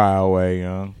whole Mariah away,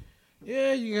 yo.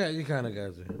 Yeah, you kind of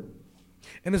got to.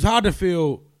 And it's hard to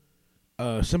feel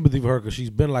sympathy for her because she's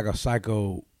been like a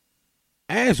psycho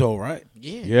asshole, right?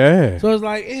 Yeah. Yeah, So it's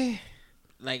like,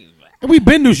 Like, and we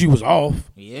been knew she was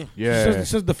off. yeah. yeah,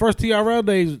 Since the first TRL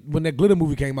days when that Glitter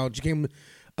movie came out, she came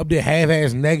up there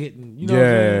half-ass naked. And, you know what I'm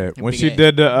saying? yeah. When Big she ass-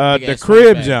 did big the ass crib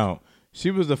swing back. jump,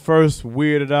 she was the first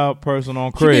weirded out person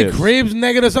on She did cribs. cribs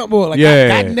naked or something, or like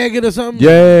Yeah. got naked or something.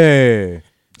 Yeah.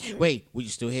 Wait, we you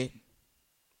still here?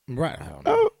 Right. I don't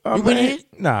know. I You went mean, ahead?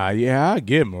 nah, yeah, I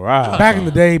get Mariah. Back in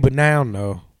the day, but now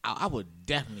no. I would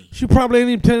definitely. She probably ain't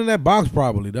even tending that box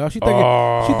properly, dog. She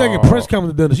thinking Prince coming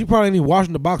to dinner. She probably ain't even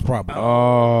washing the box properly.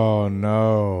 Oh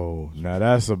no! Now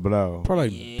that's a blow. Probably.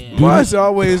 Yeah. Must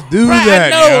always do Right,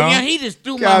 that, I know. yo. Yeah, he just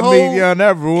threw my Got whole. me, yo.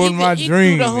 That ruined my he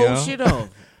dream, threw the whole yo. shit off.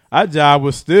 Our job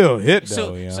was still hit though,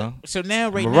 So, yo. so now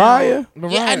right Mariah? now,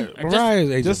 yeah, I Mariah's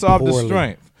aging Just off the poorly.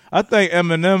 strength. I think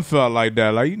Eminem felt like that.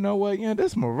 Like, you know what? Yeah,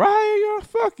 this Mariah, yo.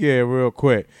 Fuck yeah, real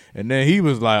quick. And then he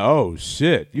was like, oh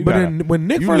shit. You But gotta, then when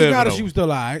Nick you first live got her, in a- she was still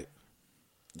alright.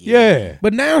 yeah.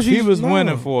 But now she's He was no.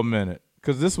 winning for a minute.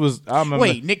 Because this was, I remember.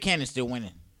 Wait, Nick Cannon's still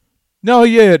winning. No,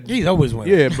 yeah. He's always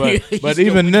winning. Yeah, but He's but still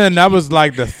even winning. then, that was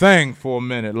like the thing for a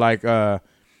minute. Like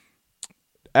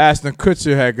Ashton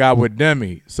Kutcher had got with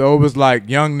Demi, so it was like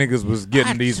young niggas was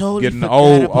getting totally getting forgot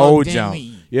old about jump.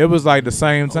 Demi. Yeah, it was like the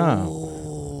same time,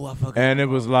 Oh, I forgot. and it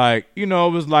was like it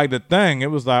was like the thing.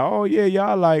 It was like, oh yeah,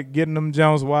 y'all like getting them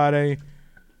jumps while they,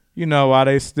 while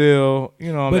they still, But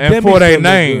and Demi for their still look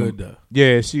name. good, though.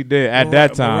 Yeah, she did at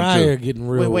that time Mariah too. getting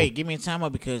real. Wait, give me a time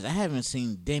out because I haven't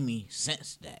seen Demi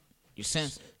since that. You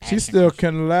since She still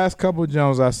can. The last couple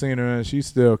jumps I seen her in, she's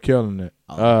still killing it.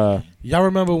 Oh, Y'all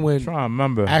remember when Trying to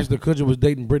remember. Ashton Kutcher was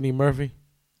dating Brittany Murphy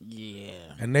Yeah.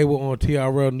 and they were on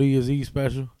TRL New Year's Eve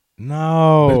special?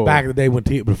 No, It was back in the day when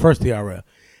the first TRL,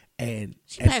 and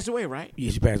She passed away, right?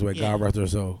 yeah, she passed away. Yeah. God rest her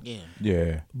soul. Yeah.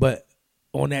 Yeah. But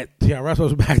on that TRL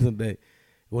special back in the day,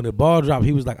 when the ball dropped,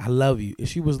 he was like, "I love you," and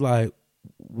she was like,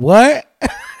 "What?"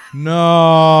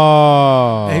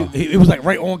 No. And it was like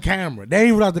right on camera. They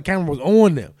didn't realize the camera was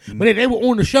on them, but they were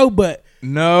on the show. But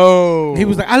No. he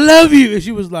was like, "I love you," and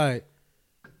she was like,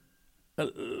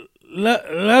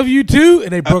 "Love you too,"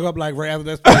 and they broke up like right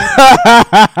after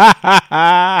that.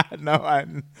 No,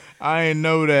 I ain't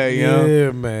know that, yo.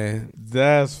 Yeah, man.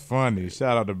 That's funny.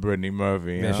 Shout out to Brittany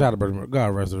Murphy. Yeah, yo. shout out to Brittany Murphy. God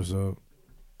rest her soul.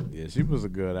 Yeah, she was a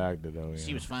good actor though. She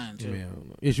yo. was fine too.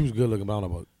 Yeah, she was good looking, but I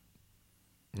don't know about.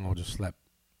 Just slap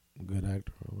Good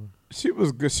actor. She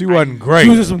was good. She wasn't great. She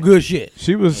was in some good shit.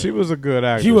 She was a good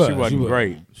actor. She was. She wasn't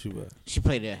great. She was. She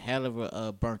played a hell of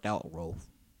a burnt out role.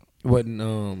 Wasn't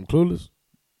Clueless?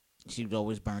 She was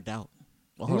always burnt out.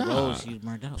 Well, her roles, she was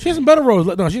burnt out. She has some better roles.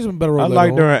 No, she's some better roles. I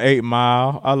liked her in 8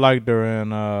 Mile. I liked her in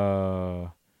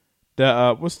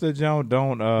what's the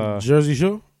Joan? Jersey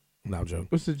Shore? No, joke.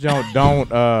 What's the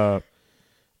Joan?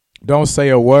 Don't Say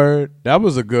a Word. That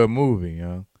was a good movie,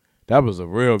 yo. That was a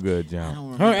real good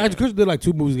Joan. Her Ashton Kutcher did like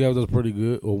 2 movies together that was pretty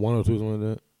good, or 1 or 2, something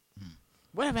like that.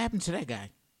 Whatever happened to that guy?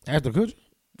 Ashton Kutcher?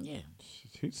 Yeah.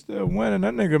 He's still winning.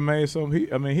 That nigga made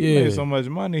he made so much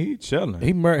money. He chilling.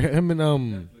 He married him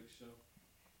and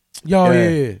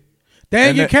yeah. They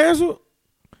ain't get canceled.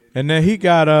 And then he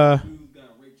got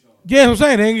Yeah, I'm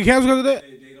saying they ain't get canceled because of that.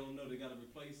 They don't know they got to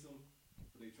replace them.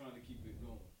 They trying to keep it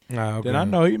going. Okay. Then I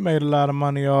know he made a lot of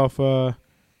money off that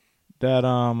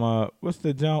what's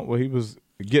the jump where he was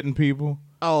getting people.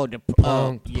 Oh, the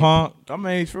Punk. yeah. Punk. I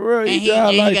mean, for real, And he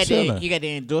got like got chilling. he got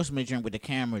the endorsement drink with the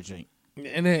camera drink.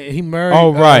 And then he married.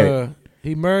 Oh, right.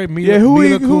 He married Mila. Yeah, who he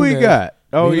Kunis. got?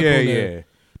 Oh Mila yeah, Kunis. yeah.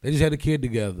 They just had a kid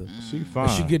together. She And fine.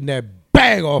 she getting that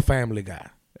bag off Family Guy.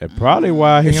 And probably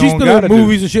why he And don't she's still gotta in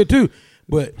movies and shit too.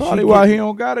 But Probably she why get- he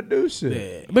don't gotta do shit.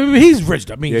 Yeah. But he's rich.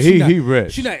 I mean, Yeah, she he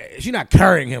rich. She not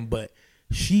carrying him, but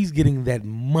she's getting that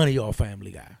money off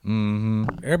Family Guy. Mm-hmm.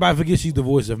 Everybody forgets she's the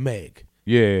voice of Meg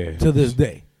Yeah, to this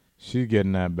day. she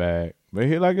getting that bag. But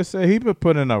he, like I said, he been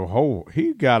putting a whole.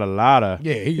 He got a lot of.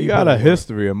 Yeah, he he got put a in work.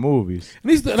 history of movies,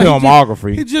 And he's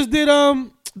filmography. He just did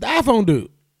the iPhone dude.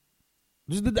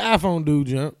 Just did the iPhone dude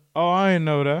jump. Oh, I didn't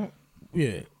know that.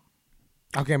 Yeah,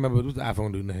 I can't remember what's the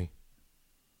iPhone dude name.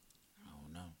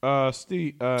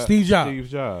 Steve Jobs. Steve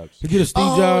Jobs. He did a Steve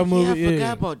Jobs movie. I Yeah,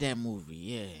 forgot about that movie.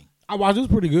 Yeah. I watched it. It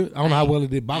was pretty good. I don't know how well it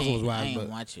did box office I wise, ain't but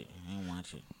watch it. I ain't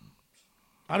watch it.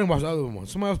 I didn't watch the other one.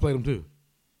 Somebody else played him too.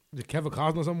 Did Kevin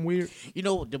Costner or something weird? You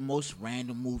know the most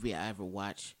random movie I ever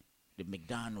watched? The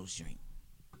McDonald's drink.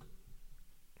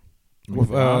 With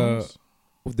McDonald's?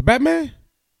 with the Batman?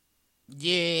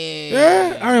 Yeah.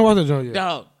 Yeah, I ain't watched that joint yet.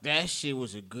 Dog, that shit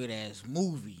was a good ass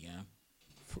movie, yeah.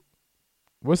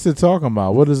 What's it talking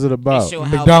about? What is it about? It show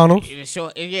how- McDonald's?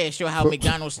 It show how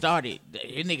McDonald's started. The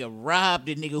nigga robbed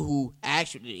the nigga who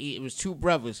actually, it was 2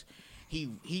 brothers.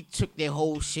 He took their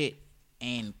whole shit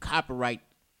and copyright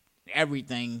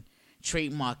everything,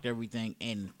 trademarked everything,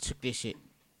 and took this shit.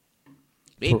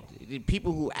 The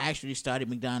people who actually started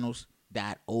McDonald's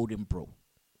died old and broke.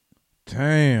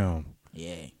 Damn,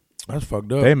 Yeah. That's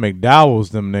fucked up. they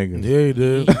McDowell's them niggas. Yeah, he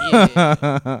did.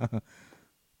 Yeah.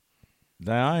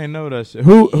 Damn, I ain't know that shit.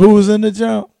 Who was in the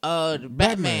jump? The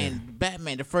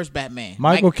Batman, the first Batman.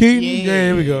 Michael Keaton? Yeah,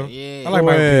 here we go. Yeah. I like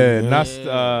Michael Keaton.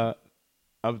 Not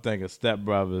I'm thinking Step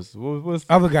Brothers. What's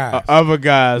Other guys. other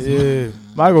guys? Yeah.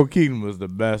 Michael Keaton was the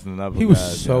best in other He was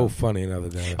guys. so funny in Other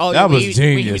Guys. Oh, That when was he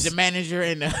when he genius. was the manager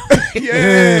and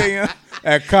yeah.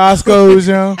 At Costco's,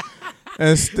 yo.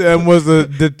 And was a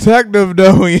detective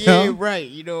though, you yeah, know. right.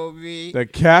 You know what I mean? The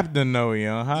captain though, you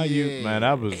know. How Yeah. you man,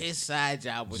 that was his side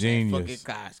job was genius. at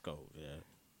fucking Costco. Yeah.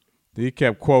 he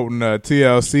kept quoting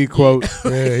TLC quotes.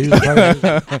 Yeah, he was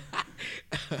funny.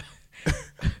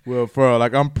 Will Ferrell,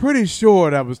 like I'm pretty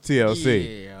sure that was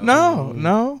TLC. Yeah.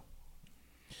 No.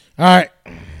 All right.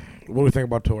 What do we think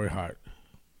about Torrey Hart?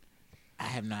 I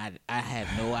have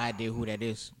no idea who that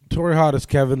is. Torrey Hart is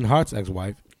Kevin Hart's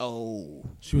ex-wife. Oh.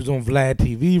 She was on Vlad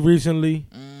TV recently,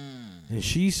 Mm. and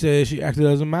she says she actually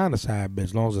doesn't mind a side bitch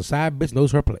as long as the side bitch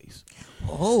knows her place.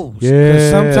 Oh. Yeah. 'Cause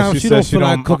sometimes she don't said feel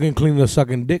like don't- cooking, cleaning, or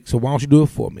sucking dick, so why don't you do it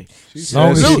for me? She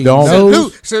long said as she she don't.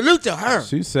 knows. Salute to her.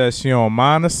 She said she don't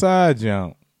mind a side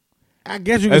jump. I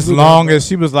guess you can As do long that. as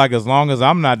she was like, as long as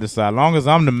I'm not the side, as long as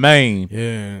I'm the main,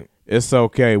 Yeah. it's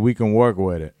okay. We can work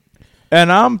with it.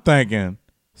 And I'm thinking,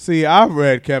 see, I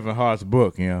read Kevin Hart's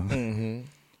book, you know,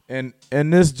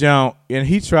 and this jump, and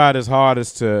he tried his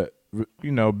hardest to,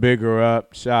 big her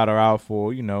up, shout her out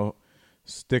for,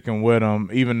 sticking with him,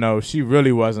 even though she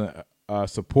really wasn't a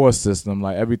support system.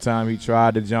 Like every time he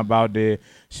tried to jump out there,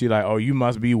 she like, oh, you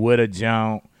must be with a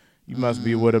jump, you must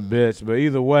be with a bitch. But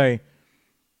either way,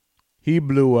 he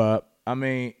blew up. I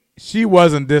mean, she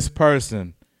wasn't this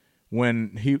person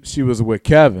when she was with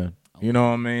Kevin. You know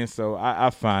what I mean? So I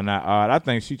find that odd. I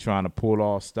think she's trying to pull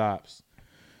all stops.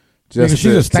 Because she's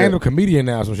to- a stand-up comedian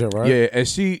now, some shit, right?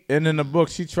 Yeah, and in the book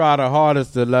she tried her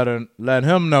hardest to let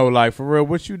him know, like, for real,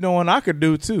 what you doing, I could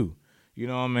do too. You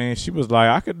know what I mean? She was like,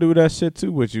 I could do that shit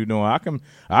too. What you doing? I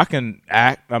can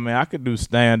act. I mean, I could do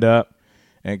stand up.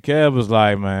 And Kev was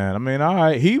like, man, I mean, all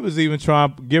right. He was even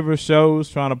trying to give her shows,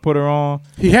 trying to put her on.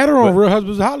 He had her on Real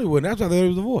Husbands of Hollywood, and that's why they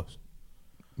was divorced.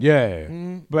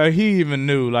 Yeah, but he even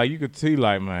knew, like, you could see,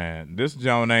 like, man, this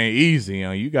joint ain't easy.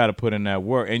 You got to put in that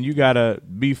work, and you got to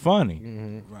be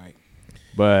funny. Right.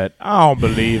 But I don't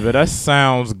believe it. That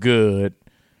sounds good.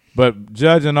 But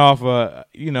judging off of,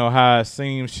 how it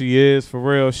seems she is, for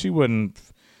real, she wouldn't.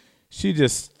 She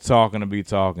just talking to be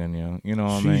talking, You know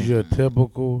what I mean? She's your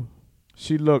typical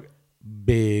She look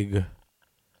big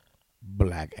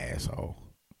black asshole.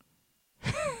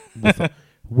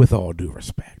 with all due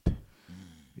respect.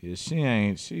 Yeah, she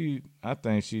ain't. I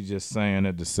think she just saying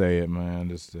it to say it,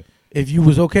 man. If you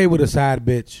was okay with a side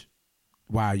bitch,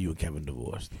 why are you and Kevin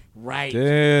divorced? Right.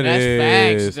 There it That's is.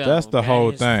 facts, though. That's the That whole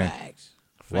is thing. Facts.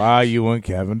 Why are you and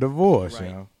Kevin divorced?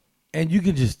 Right. And you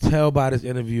can just tell by this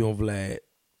interview on Vlad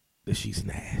that she's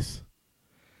an ass.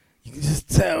 You can just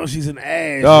tell she's an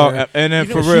ass. Oh, man. and then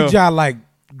You for know, real, she just like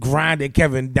grinded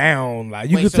Kevin down. Like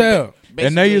you Wait, could so tell.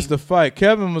 and they used to fight.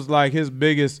 Kevin was like his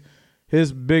biggest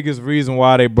reason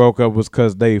why they broke up was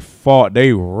because they fought.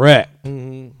 They wrecked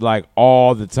like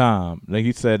all the time. Like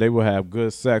he said, they would have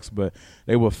good sex, but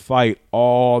they would fight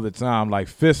all the time, like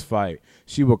fist fight.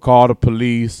 She would call the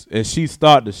police, and she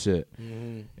start the shit.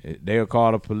 They'll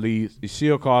call the police.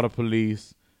 She'll call the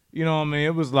police. You know what I mean?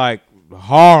 It was like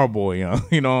horrible. You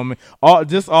know what I mean?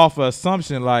 Just off of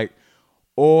assumption, like,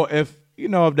 or if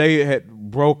they had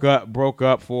broke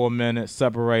up for a minute,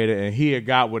 separated, and he had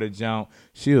got with a jump,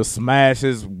 she'll smash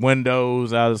his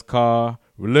windows out of his car,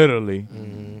 literally,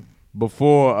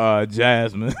 before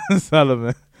Jasmine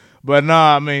Sullivan. But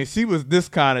I mean, she was this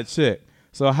kind of chick.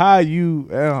 So how you?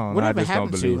 Whatever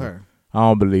happened to her? I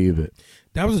don't believe it.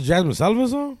 That was a Jasmine Sullivan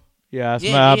song? Yeah, I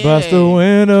Yeah, bust the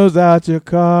windows out your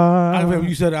car. I remember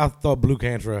you said I thought Blue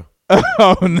Cantrell.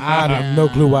 Oh no, I have no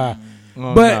clue why.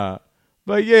 Oh, But- nah.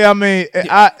 But yeah, I mean,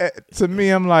 to me,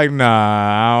 I'm like, nah,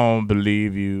 I don't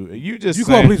believe you. You just You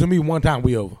saying, call police on me one time,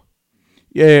 we over.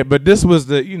 yeah, but this was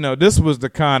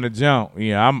the kind of jump,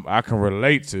 I can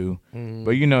relate to.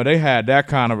 But they had that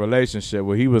kind of relationship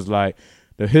where he was like,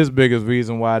 his biggest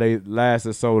reason why they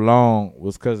lasted so long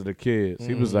was because of the kids.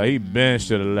 He was like, he been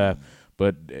should have left,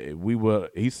 but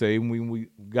he said when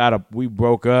we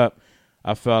broke up,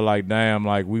 I felt like, damn,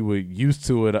 like we were used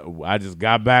to it. I just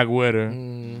got back with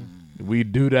her. We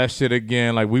do that shit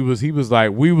again. Like he was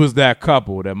like, we was that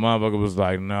couple. That motherfucker was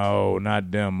like, no, not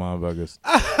them motherfuckers.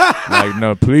 Like,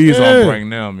 no, please don't bring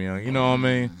them. You know what I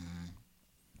mean?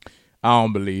 I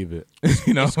don't believe it.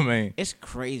 You know what I mean? It's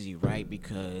crazy, right?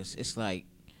 Because it's like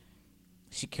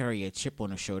she carry a chip on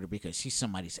her shoulder because she's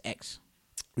somebody's ex.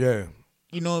 Yeah.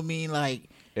 You know what I mean? Like,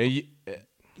 And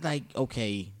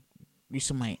okay, you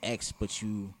somebody's ex, but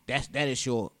that is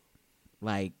your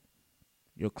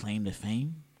claim to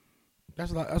fame.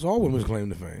 That's all women's claim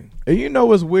to fame. and you know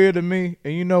what's weird to me?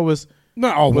 And you know what's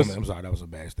Not all women. I'm sorry, that was a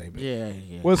bad statement. Yeah.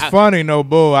 What's funny, no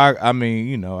bull. I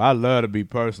mean, I love to be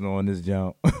personal on this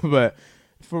jump, but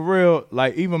for real,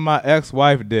 like even my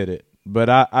ex-wife did it, but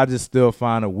I just still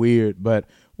find it weird. But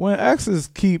when exes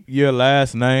keep your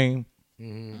last name,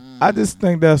 I just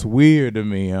think that's weird to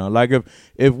me. Like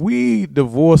if we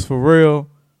divorce for real,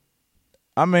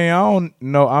 I mean, I don't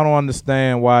know. I don't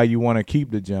understand why you want to keep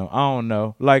the jump. I don't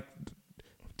know. Like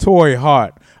Tory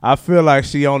Hart, I feel like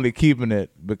she only keeping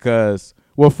it because,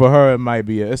 well, for her it might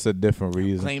be it's a different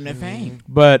reason. Claim to fame.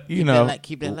 But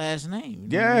Keep that last name.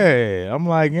 yeah, I'm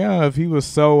like, if he was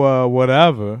so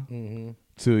whatever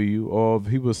to you, or if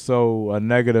he was so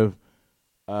negative,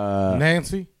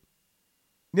 Nancy?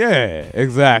 yeah,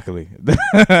 exactly.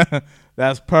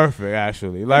 That's perfect,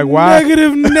 actually. Like, why?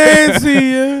 Negative Nancy.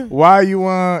 Yeah. Why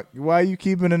you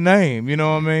keeping the name? You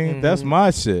know what I mean? That's my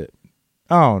shit.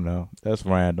 I don't know. That's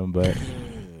random, but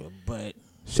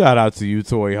shout out to you,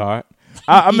 Tory Hart.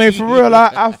 I mean, for real,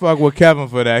 I fuck with Kevin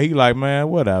for that. He like, man,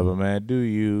 whatever, man. Do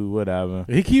you, whatever.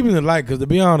 He keeping it light because, to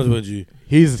be honest with you,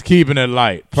 He's keeping it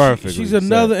light. Perfect. she's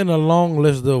another in a long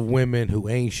list of women who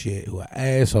ain't shit, who are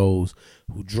assholes,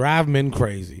 who drive men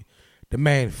crazy. The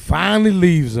man finally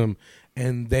leaves them,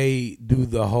 and they do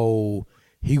the whole,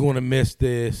 he gonna miss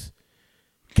this,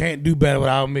 can't do better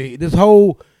without me. This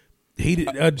whole...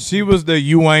 She was the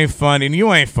you ain't funny.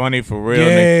 You ain't funny for real.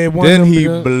 Yeah, then he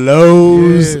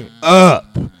blows up.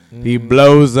 He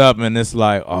blows up, and it's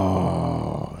like,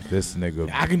 oh, this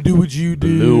nigga I can do what you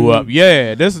do. blew up.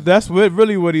 Yeah, that's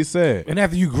really what he said. And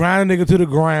after you grind a nigga to the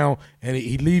ground, and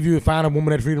he leave you and find a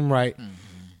woman that treat him right,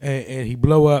 and he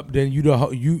blow up, then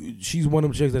she's one of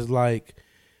them chicks that's like,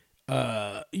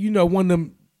 one of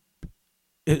them.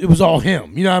 It was all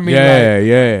him. You know what I mean? Yeah, like,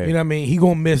 yeah. You know what I mean? He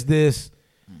gonna miss this.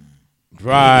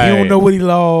 Right. You don't know what he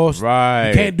lost. Right.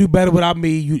 You can't do better without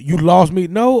me. You lost me.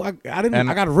 No, I didn't. And-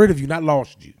 I got rid of you, not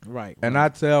lost you. Right. And I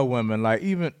tell women, like,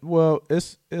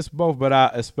 it's both, but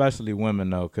I especially women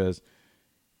though, because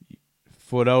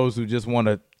for those who just want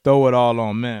to throw it all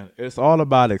on men, it's all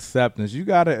about acceptance. You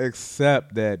got to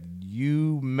accept that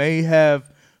you may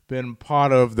have been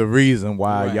part of the reason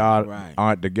why y'all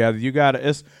aren't together. You got to,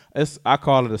 it's I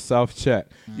call it a self-check.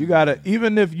 You got to,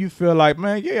 even if you feel like,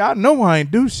 man, yeah, I know I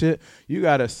ain't do shit, you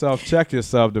got to self-check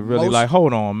yourself to really like,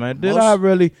 hold on, man, did I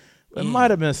really, it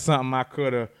might have been something I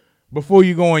could have, before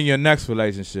you go in your next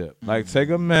relationship. Like, take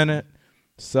a minute,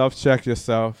 self-check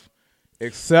yourself,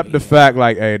 accept the fact,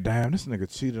 like, hey, damn, this nigga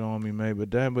cheated on me, man,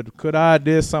 but could I have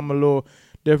did something a little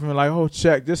different? Like, oh,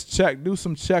 just check, do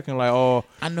some checking. Like, oh,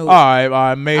 I know. All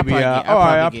right, maybe,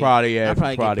 I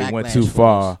probably went too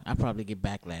far. I probably get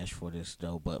backlash for this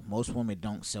though, but most women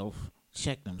don't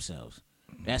self-check themselves.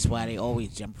 That's why they always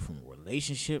jump from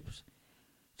relationships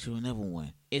to another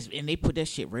one. And they put that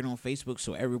shit right on Facebook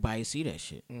so everybody see that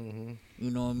shit. Mm-hmm.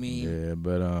 You know what I mean? Yeah,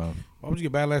 but Why would you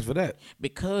get backlash for that?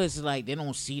 Because like they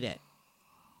don't see that.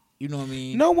 You know what I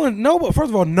mean? But first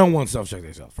of all, no one self-checks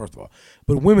themselves. First of all,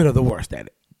 but women are the worst at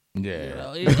it.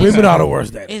 yeah, Women are the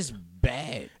worst at it. It's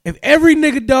bad. If every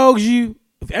nigga dogs you,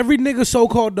 if every nigga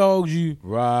so-called dogs you,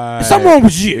 right. something wrong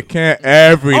with you. It can't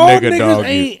every All nigga niggas dog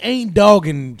ain't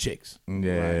dogging chicks. you.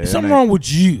 Yeah, There's something wrong with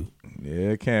you.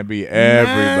 Yeah, it can't be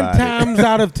everybody. 9 times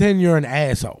out of 10, you're an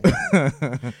asshole.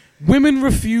 Women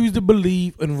refuse to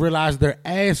believe and realize they're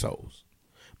assholes.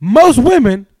 Most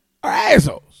women are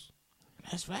assholes.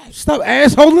 That's right. Stop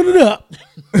assholing it up,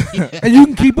 and you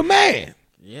can keep a man.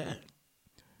 Yeah.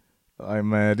 Like,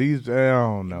 man, these, I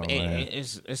don't know, man.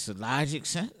 It's a logic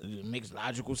sense. It makes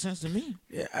logical sense to me.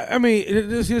 Yeah, I mean,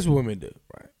 this is what women do,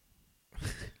 right?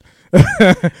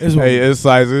 Hey, it's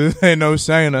like, this ain't no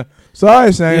Shayna. Sorry,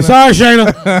 Shayna. Yeah, sorry,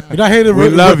 Shayna. You're not here to We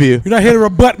love you. You're not here to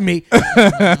rebut me.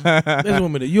 This is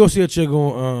woman. You'll see a chick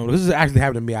going. This is actually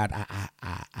happened to me.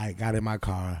 I got in my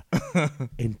car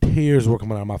and tears were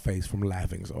coming out of my face from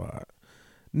laughing so hard.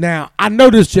 Now I know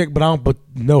this chick, but I don't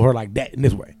know her like that in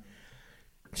this way.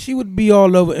 She would be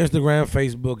all over Instagram,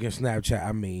 Facebook, and Snapchat.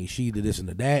 I mean, she did this and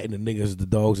the that, and the niggas, the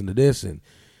dogs, and the this, and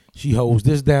she holds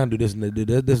this down, do this and do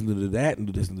this and do that, and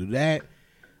do this and do that.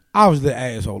 I was the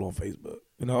asshole on Facebook,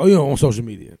 you know, on social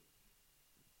media.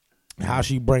 How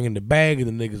she bringing the bag, and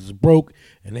the niggas is broke,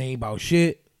 and they ain't about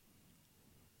shit.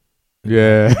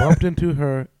 Yeah. I bumped into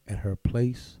her at her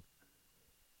place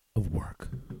of work.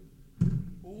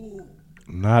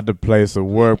 Not the place of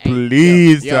work.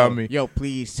 Please tell me. Yo,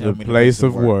 please tell me. The place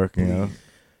of work, you know.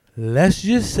 Let's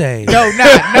just say No.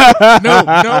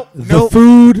 the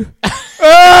food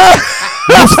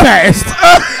was fast.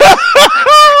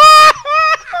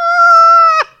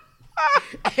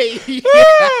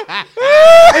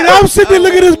 And I'm sitting there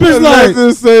looking at this bitch like, Let's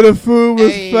just say the food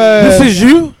was fast. this is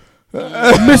you?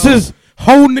 Mrs.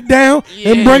 holding it down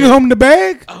and bringing home the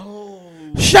bag?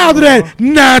 Shout to that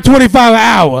 $9.25 an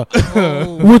hour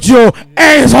with your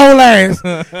asshole ass.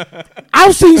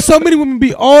 I've seen so many women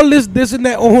be all this, and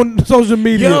that on social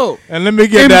media. Yo. And let me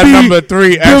get And that be number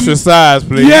 3 extra size,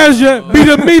 please. Yes, yeah. Be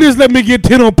the meters. Let me get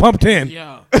 10 on pump 10.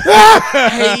 Yo.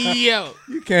 Hey, yo.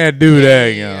 You can't do that,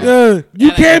 yo.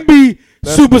 You can't be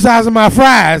supersizing my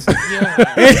fries.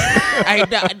 I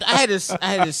had the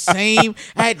same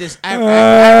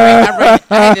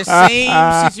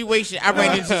situation. I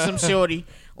ran into some shorty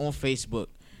on Facebook,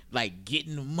 like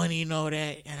getting the money and all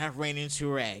that, and I ran into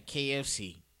her at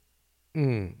KFC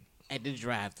at the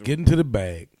drive-thru. Get into the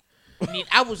bag. I mean,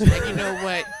 I was like, you know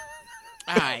what?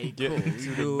 All right,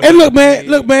 cool. And look,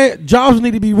 man, jobs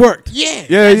need to be worked. Yeah.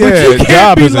 Yeah, But you yeah. can't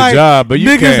Job be is like, a job, but you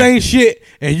niggas can't. ain't shit,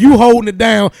 and you holding it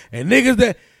down, and niggas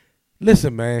that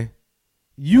listen, man,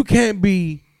 you can't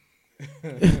be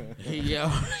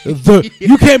Yo.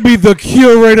 you can't be the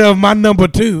curator of my number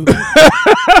 2.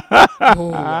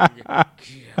 Oh, my God.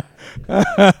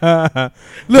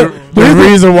 Look, The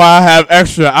reason why I have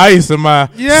extra ice in my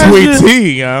sweet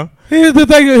tea, yo. Here's the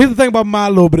thing about my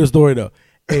little bit of story though,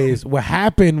 is what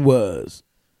happened was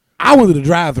I went to the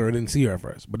drive-thru and didn't see her at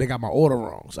first, but they got my order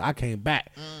wrong, so I came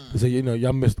back. They said, you know,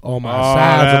 y'all missed all my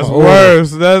sides. That's of my order.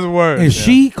 worse. That's worse. And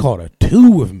she caught a 2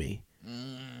 with me.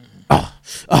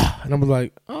 And I was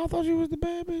like, oh, I thought you was the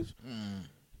bad bitch.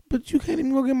 But you can't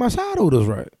even go get my side orders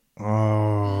right.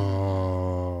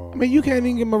 Oh. I mean, you can't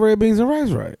even get my red beans and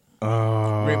rice right.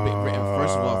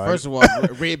 First of all,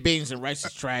 red beans and rice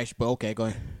is trash. But okay, go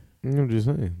ahead. I'm just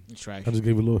saying. It's trash. I just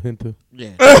gave you a little hint to.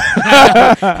 Yeah,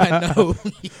 I know.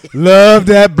 Love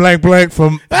that blank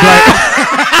from blank.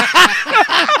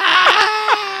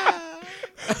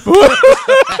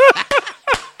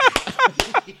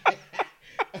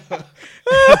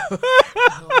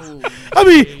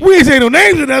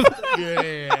 names in that.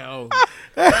 Yeah.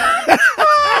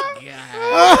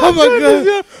 Oh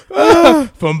my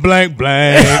god. From blank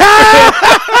blank.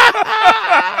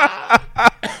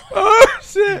 Oh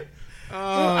shit.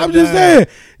 I'm just saying,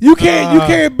 you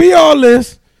can't be all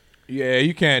this Yeah,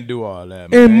 you can't do all that,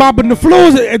 man. and mopping the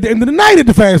floors at the end of the night at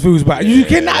the fast food spot. You Yeah,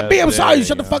 cannot be. I'm that's sorry. You it,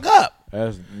 shut the yeah. fuck up.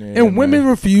 That's, yeah, And women man.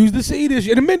 refuse to see this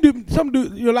shit. And the men do. Some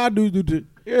do. A lot of dudes do too.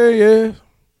 Yeah.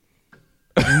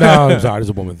 No, I'm sorry. It's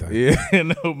a woman thing. Yeah,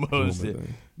 no It's bullshit. a woman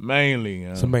thing. Mainly,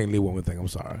 It's a mainly woman thing. I'm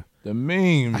sorry. the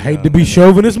memes. I hate to be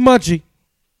chauvinist munchy.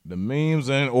 The memes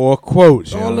and or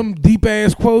quotes. All them deep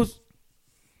ass quotes.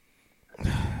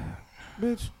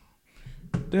 Bitch.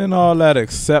 Then all that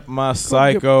accept my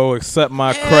psycho, accept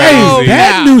my Hell Hey, crazy.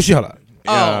 that new shut up.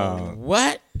 Oh,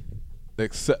 what?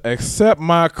 Accept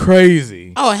my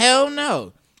crazy. Oh, hell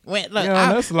no. When, look,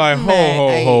 Yeah, that's like man,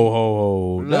 hey,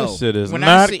 ho. That look, shit is when I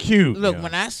not see- cute. Look, yo.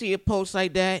 when I see a post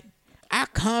like that, I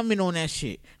comment on that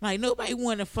shit. Like, nobody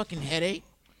want a fucking headache.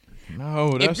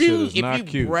 No, that If shit you is not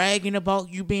cute. bragging about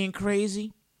you being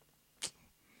crazy,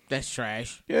 that's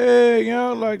trash. Yeah,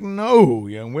 like no,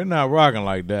 we're not rocking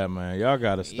like that, man. Y'all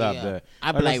gotta stop Yeah. that.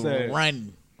 I be like, said,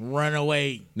 run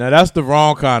away. now that's the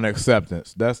wrong kind of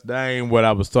acceptance. That ain't what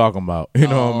I was talking about. You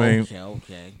know what I mean?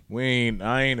 Okay.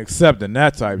 I ain't accepting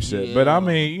that type shit. But I Yeah.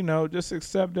 mean, just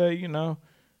accept that,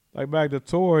 like back to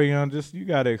Tory, just you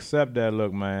gotta accept that.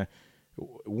 Look, man,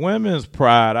 women's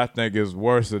pride I think is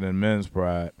worse than men's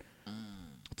pride.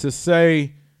 To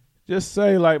just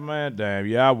say like, man, damn,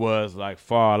 yeah, I was like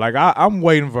far. Like I'm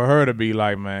waiting for her to be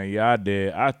like, man, yeah, I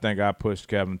did. I think I pushed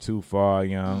Kevin too far,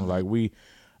 Like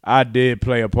I did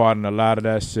play a part in a lot of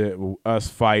that shit, us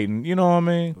fighting. You know what I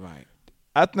mean? Right.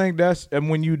 I think and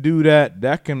when you do that,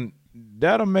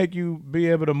 that'll make you be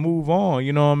able to move on.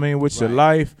 You know what I mean with your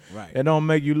life. Right. It don't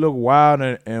make you look wild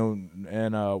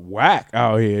and whack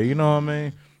out here. You know what I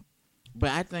mean? But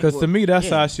I think Because to me, that's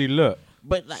yeah. how she look.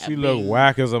 But like, She look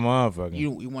whack as a motherfucker. You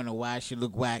wonder why she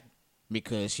look whack?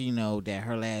 Because she know that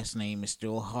her last name is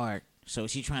still Hart, so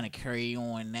she trying to carry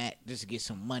on that just to get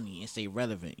some money and stay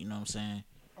relevant. You know what I'm saying?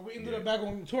 Are we ended up back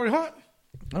on Tory Hart?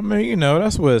 I mean,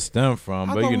 that's where it stemmed from.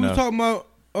 I But thought we was talking about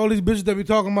all these bitches that we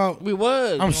talking about. We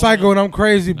was. I'm psycho and I'm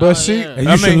crazy, but see, and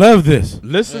I you should mean, love this.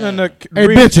 listening to Hey,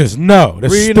 bitches, no,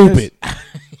 that's reading stupid.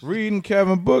 reading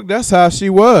Kevin book, that's how she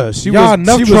was. Y'all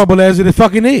enough trouble as it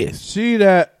fucking is. She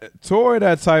Tory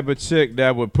that type of chick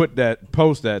that would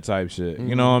post that type shit.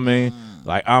 You know what I mean?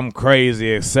 Like, I'm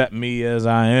crazy, accept me as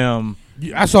I am.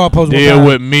 I saw a post. Deal one time.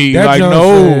 with me. That Like, junk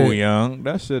no, said- young.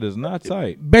 That shit is not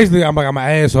tight. Basically, I'm like, I'm an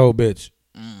asshole bitch,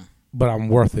 but I'm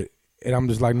worth it. And I'm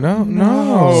just like, no.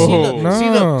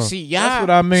 See, y'all. That's what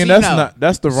I mean. see,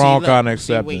 That's the wrong look, kind of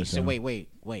see, acceptance.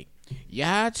 Wait.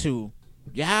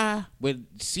 Y'all would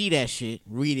see that shit,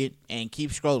 read it, and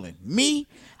keep scrolling. Me,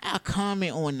 I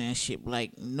comment on that shit.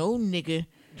 Like, no nigga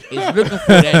is looking for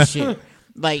that shit.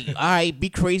 Like, all right, be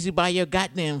crazy by your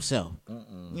goddamn self.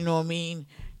 You know what I mean?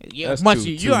 Yeah, That's Munchie,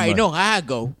 too you already much. know how I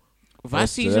go. If I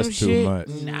see some that's too shit, much.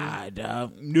 nah,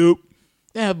 dog. Nope.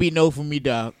 That'll be no for me,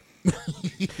 dog.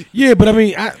 Yeah, but I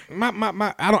mean, I'm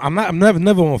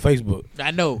never on Facebook. I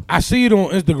know. I see it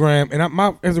on Instagram, and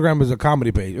my Instagram is a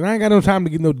comedy page, and I ain't got no time to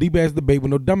get no deep ass debate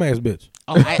with no dumb ass bitch.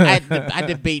 Oh, I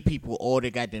debate people all the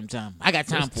goddamn time. I got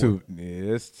time for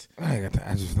it. I ain't got time.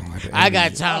 I just don't like that. I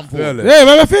got time for it. Yeah,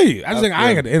 man, I feel you. I just think I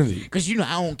ain't got the energy. Because, I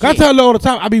don't Cause I care. tell her all the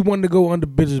time, I be wanting to go under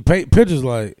bitches' pictures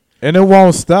like. And it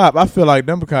won't stop. I feel like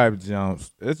them kind of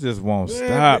jumps, it just won't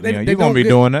stop. You're going to be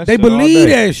doing that They shit all believe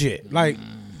day. that shit. Like,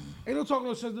 ain't no talking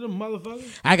no sense to them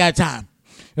motherfuckers. I got time.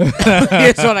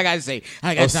 That's all I got to say.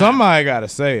 I got Well, time. somebody got to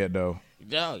say it, though.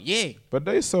 Oh, yeah. But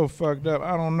they so fucked up.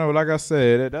 I don't know. Like I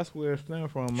said, that's where it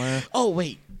stems from, man. Oh,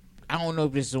 wait. I don't know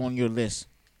if this is on your list.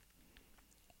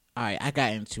 All right, I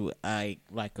got into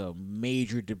like a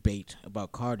major debate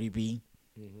about Cardi B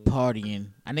partying.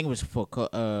 I think it was for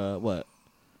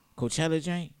Coachella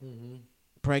joint,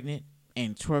 pregnant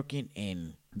and twerking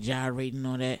and gyrating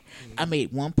on that. I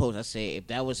made one post. I said, if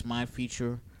that was my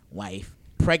future wife,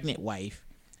 pregnant wife,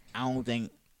 I don't think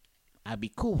I'd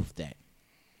be cool with that.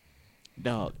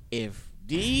 Dog, if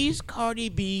these Cardi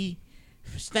B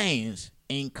stands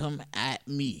ain't come at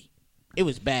me, it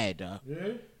was bad, dog.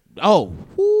 Yeah. Oh,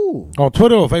 whoo. On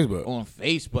Twitter or Facebook? On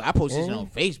Facebook. I posted it on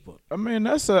Facebook. I mean,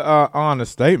 that's a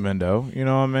honest statement, though. You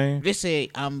know what I mean? They say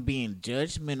I'm being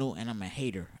judgmental and I'm a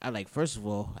hater. First of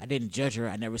all, I didn't judge her.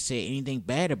 I never said anything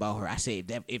bad about her. I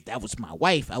said if that was my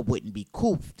wife, I wouldn't be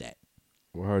cool with that.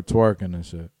 With her twerking and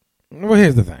shit. Well,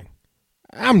 here's the thing.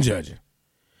 I'm judging.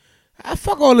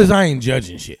 Fuck all this. I ain't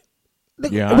judging shit.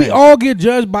 Yeah, We all get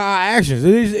judged by our actions.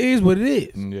 It is what it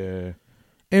is. Yeah.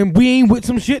 and we ain't with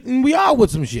some shit, and we are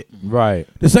with some shit. Right.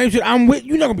 The same shit I'm with,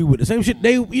 you're not gonna be with. The same shit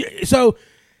they. So,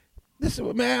 this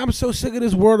man, I'm so sick of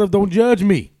this word of don't judge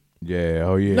me. Yeah.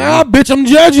 Oh yeah. Nah, bitch, I'm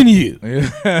judging you.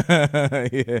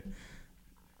 Yeah.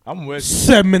 I'm with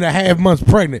you. 7.5 months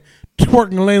pregnant,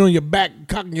 twerking, laying on your back,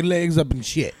 cocking your legs up and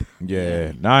shit.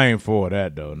 Yeah. Nah, I ain't for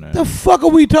that though. Now. The fuck are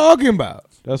we talking about?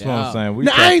 That's what I'm saying.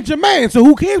 Now, I ain't your man, so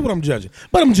who cares what I'm judging?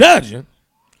 But I'm judging.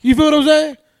 You feel what I'm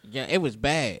saying? Yeah, it was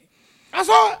bad. I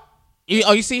saw it.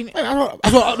 You seen it? I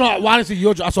saw no, I didn't see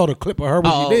your. I saw the clip of her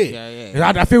what she did. Yeah.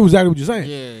 And I feel exactly what you're saying.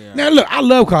 Yeah. Now look, I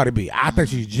love Cardi B. I think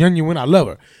she's genuine. I love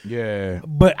her. Yeah.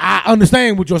 But I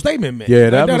understand what your statement meant. Yeah,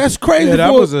 that's crazy. Yeah, that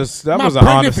for was an my honest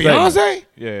pregnant statement. fiance?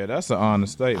 Yeah, that's an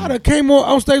honest I statement. done came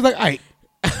on stage like, hey,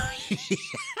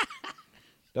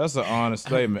 That's an honest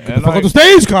statement. fuck And up like, the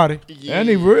stage, Cardi.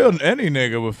 any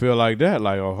nigga would feel like that.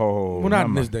 Like, Well, not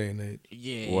in this day and age.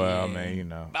 Yeah. Well, I mean, you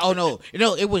know. Oh no,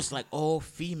 it was like all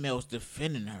females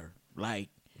defending her. Like,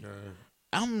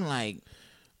 I'm like,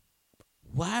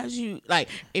 why is you like?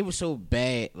 It was so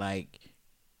bad. Like,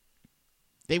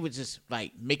 they were just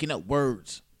like making up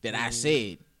words that I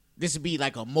said. This would be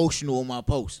like emotional on my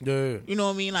post. Yeah. You know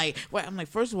what I mean? Like, well, I'm like,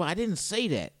 first of all, I didn't say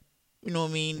that. You know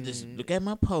what I mean? Just look at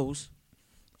my post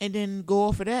and then go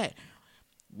off of that.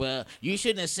 Well, you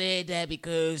shouldn't have said that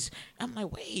because I'm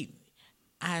like, wait,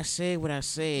 I said what I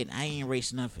said. I ain't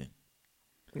erased nothing.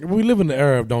 We live in the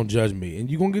era of don't judge me, and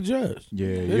you gonna get judged. Yeah,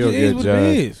 It you'll is get what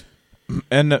judged. it is.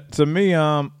 And to me,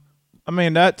 I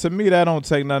mean that don't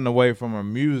take nothing away from her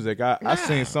music. I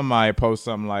seen somebody post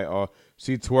something like, "Oh,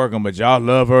 she twerking, but y'all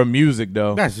love her music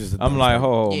though." That's just a I'm dumb like,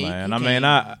 statement. oh Yeah, man. you I mean, can't-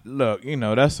 I look, you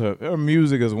know, that's her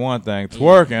music is one thing.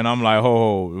 Twerking, I'm like,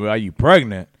 oh, are you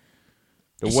pregnant?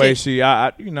 The That way shit- she,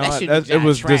 you know, that shit it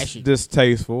was trashy.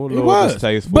 distasteful. A It little was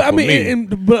distasteful. but I for mean,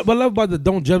 me. but love about the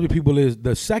don't judge me people is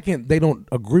the second they don't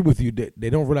agree with you, they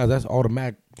don't realize that's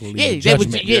automatically Yeah, a they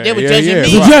judgment. were Yeah, judging yeah, me.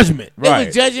 It's a right. judgment. They Right.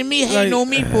 was judging me, hating Like- on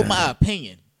me for my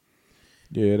opinion.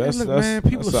 Yeah, that's look, that's, man,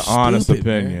 people that's are an honest stupid,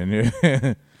 opinion.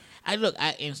 Yeah. I look,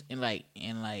 I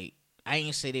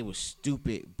ain't say they was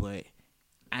stupid, but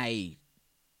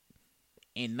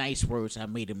in nice words, I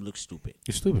made them look stupid.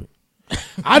 You're stupid.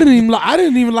 I didn't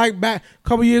even like back a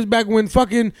couple years back when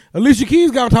fucking Alicia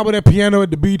Keys got on top of that piano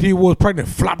at the BET Awards pregnant,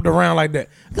 flopped around like that.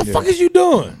 The fuck is you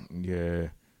doing? Yeah.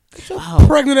 Get your Oh.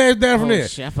 pregnant ass down from there.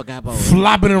 Shit, I forgot about it.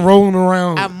 Flopping and rolling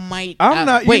around. I'm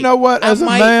not- you know what, as a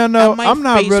man, though, I'm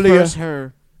not really face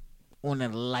her on a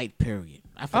light period.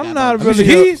 I forgot I'm not about really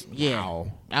Alicia a- Keys? Yeah,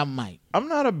 Wow. I might. I'm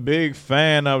not a big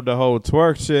fan of the whole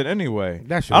twerk shit anyway.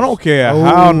 That shit's I don't care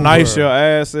how over. nice your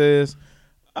ass is.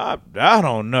 I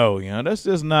don't know, you know. That's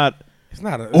just not. It's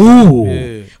not a Ooh.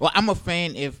 Yeah. Well, I'm a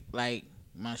fan if like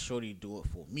my shorty do it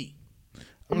for me.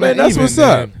 I mean, Not that's even, what's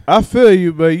up. man. I feel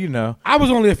you, but you know. I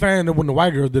was only a fan of when the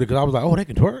white girls did it because I was like, oh, they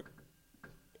can twerk.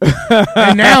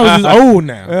 And now it's just old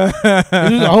now. It's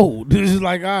just old. This is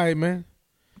like, all right, man.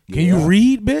 Can you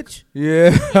read, bitch? Yeah.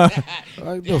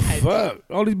 Like the fuck?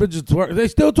 All these bitches twerk. They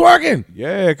still twerking.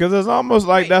 Yeah, because it's almost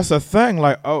like that's a thing.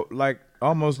 Like,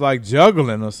 almost like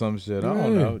juggling or some shit. I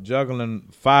don't Yeah. know. Juggling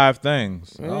 5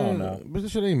 things. I don't know. But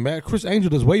this shit ain't mad. Chris Angel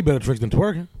does way better tricks than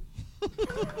twerking.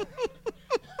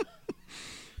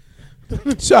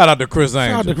 Shout out to Chris Shout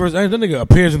out to Angel. Chris Angel. That nigga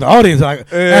appears in the audience like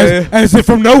Yeah. as if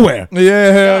from nowhere.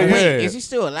 Yeah, hell yeah. Wait, is he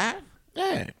still alive?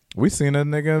 Yeah. We seen that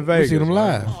nigga in We Vegas. seen him man.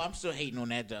 live. Oh, I'm still hating on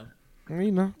that though.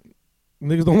 You know.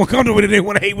 Niggas don't want to come to it. They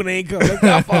want to hate when they ain't come. That's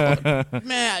our fault.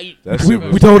 Man, That we, shit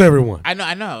was- we told everyone. I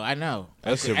know.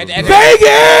 That shit At- was at- great.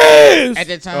 Vegas! At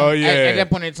that time, Oh, yeah. at that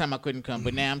point in time, I couldn't come,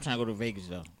 but now I'm trying to go to Vegas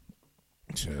though.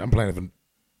 Shit, I'm planning for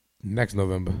next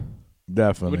November.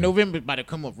 Definitely. But November about to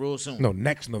come up real soon. No,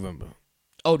 next November.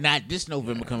 Oh, not this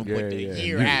November coming, but the Yeah,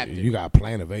 year You, after. you got to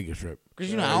plan a Vegas trip.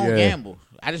 Because, I don't yeah. gamble.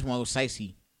 I just want to go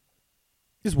sightsee.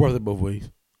 It's worth it both ways.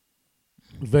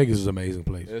 Vegas is an amazing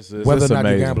place. It's Whether or not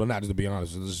amazing. you gamble or not, just to be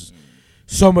honest, there's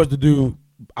so much to do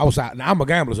outside. Now, I'm a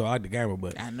gambler, so I like to gamble,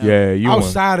 but I know. Yeah, you want.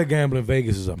 outside of gambling,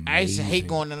 Vegas is amazing. I used to hate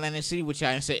going to Atlantic City with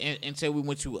y'all until we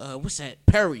went to, what's that?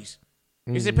 Perry's.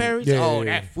 Is it Perry's? Yeah, Oh,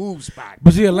 yeah, that food spot.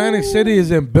 But see, Atlantic City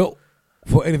isn't built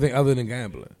for anything other than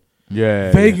gambling.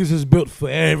 Yeah. Vegas is built for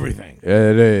everything. Yeah,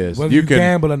 it is. Whether you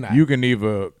gamble or not. You can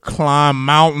either climb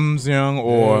mountains,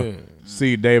 or Yeah.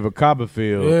 see David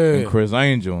Copperfield Yeah. and Chris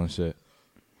Angel and shit.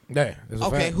 Yeah, that's a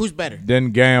Okay, fact. who's better? Then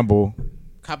gamble.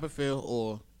 Copperfield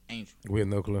or Angel? We have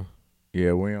no clue.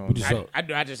 Yeah, we on. We just saw, I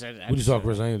just we just saw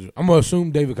Chris Angel. I'm gonna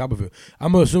assume David Copperfield.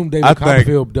 I'm gonna assume David I think-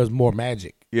 Copperfield does more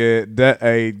magic. Yeah, that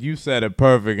you said it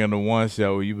perfect in the one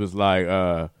show. You was like,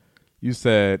 you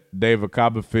said David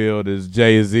Copperfield is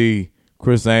Jay-Z,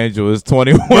 Chris Angel is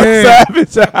 21 Yeah.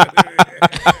 Savage.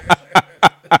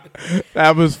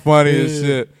 That was funny as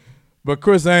shit. But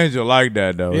Chris Angel liked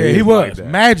that though. Yeah, he was like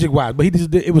Magic wise, but he just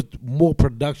did. It was more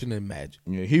production than Magic.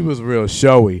 Yeah, he was real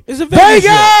showy. It's a Vegas.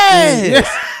 Vegas!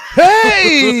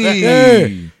 Hey!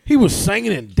 Yeah. He was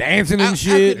singing and dancing and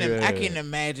shit. I can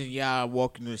imagine y'all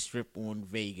walking the strip on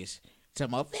Vegas.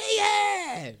 Talking about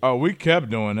Vegas. Oh, we kept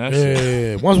doing that shit.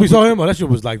 Yeah. Once we saw him, that shit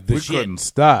was like the We shit. couldn't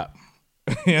stop.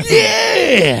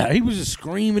 Yeah. He was just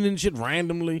screaming and shit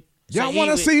randomly. Y'all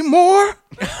want to see more?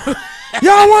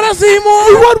 Y'all want to see more?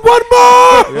 We want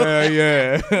one more.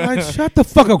 Yeah. Like, shut the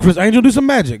fuck up, Chris Angel. Do some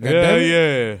magic.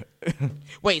 Yeah.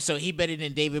 Wait, so he better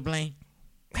than David Blaine?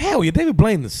 Hell yeah, David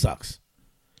Blaine sucks.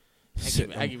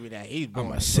 I give you that. He's I'm boring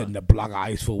gonna as sit fuck. in the block of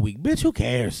ice for a week. Bitch, who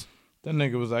cares? That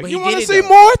nigga was like, But you he want to did it, see though.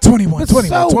 more? 21, But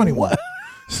 21, so 21. what?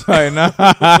 It's like,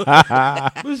 nah.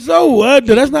 But so what?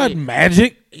 That's not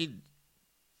magic.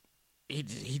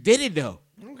 He did it though.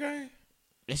 Okay.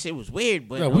 That shit was weird,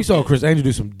 but Yeah, we saw okay. Chris Angel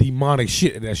do some demonic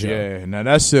shit in that show. Yeah, now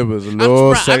that shit was a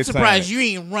little I'm surprised you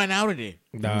ain't run out of there.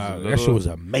 Nah, that shit was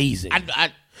amazing.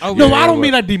 Oh, No, really? I don't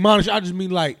mean like demonic. I just mean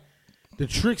like the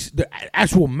tricks, the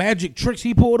actual magic tricks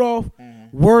he pulled off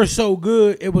were so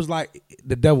good. It was like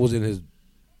the devil was in his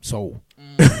soul.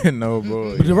 No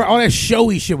boy. But all that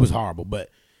showy shit was horrible. But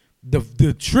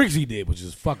the tricks he did was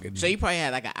just fucking. So you probably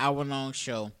had like an hour-long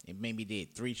show and maybe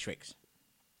did 3 tricks.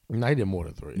 Nah, he did more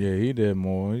than 3. Yeah, he did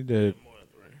more. He did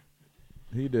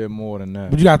more than that.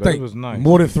 But you gotta it think, was nice.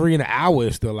 more than 3 in an hour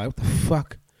is still like, what the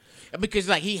fuck? Because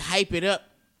like he hype it up,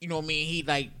 you know what I mean? He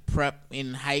like prep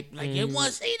and hype, like you want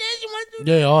to see this, you want to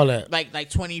do Yeah, all that. like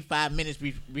 25 minutes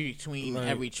between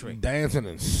every trick. Dancing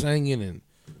and singing and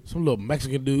some little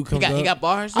Mexican dude He comes up. got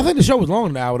bars. I think the show was longer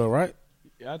than an hour though, right?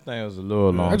 Yeah, I think it was a little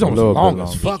long. That joint was a little long bit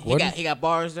as long. fuck, he wasn't it? he got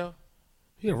bars though.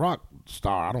 He a rock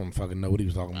star. I don't fucking know what he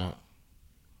was talking about.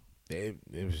 It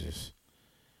was just,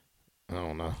 I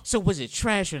don't know. So was it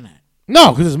trash or not?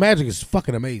 No, because his magic is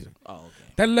fucking amazing. Oh, okay.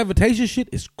 That levitation shit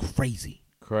is crazy.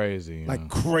 Crazy. Like yeah.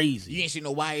 crazy. You ain't see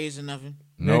no wires or nothing.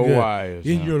 No Nigga, wires.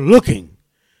 and huh? you're looking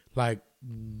like,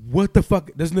 what the fuck?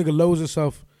 This nigga lowers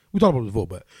himself. We talked about it before,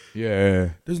 but Yeah.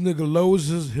 this nigga lowers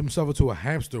himself into a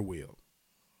hamster wheel.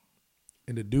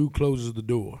 And the dude closes the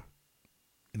door.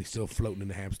 And he's still floating in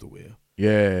the hamster wheel.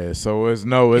 Yeah. So it's You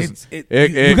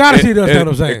gotta it- see that's what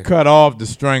I'm saying. It cut off the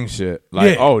string shit.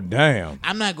 Like, Yeah. oh damn.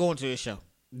 I'm not going to this show.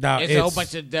 Nah, There's a whole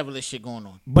bunch of devilish shit going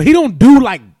on. But he don't do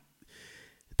like.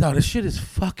 No, this shit is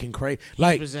fucking crazy.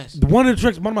 Like possessed. one of the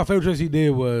tricks, one of my favorite tricks he did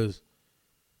was,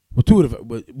 well, 2 of them,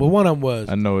 but one of them was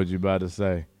I know what you about to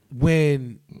say.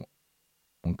 when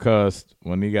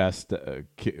When he got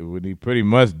when he pretty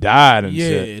much died and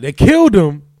shit. they killed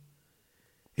him.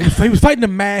 He was fighting the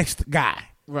masked guy,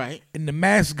 Right. and the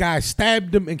masked guy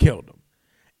stabbed him and killed him.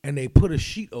 And they put a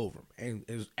sheet over him,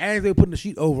 and as they were putting the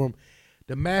sheet over him,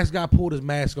 the masked guy pulled his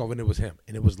mask off, and it was him.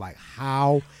 And it was like,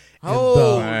 how?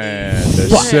 Oh, Man, the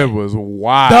Fuck. shit was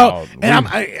wild. Dog, and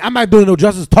I'm not doing no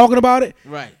justice talking about it.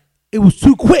 Right. It was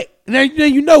too quick. Now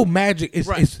you know magic is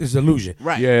Right. is illusion.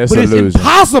 Right. Yeah, it's But it's illusion.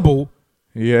 impossible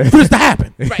Yeah. for this to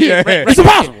happen. Right. Yeah. It's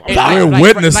impossible. I'm sorry. We're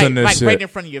witnessing this like shit. right in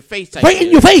front of your face. Type Right in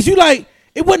shit. your face. You like,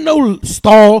 it wasn't no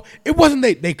stall. It wasn't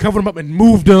they covered him up and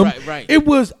moved him. Right. It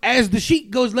was as the sheet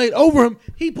goes laid over him,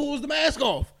 he pulls the mask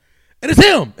off. And it's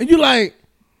him. And you're like,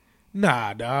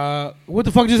 nah, dog. What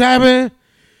the fuck just happened?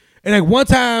 And like one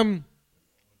time,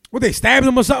 they stabbed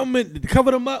him or something and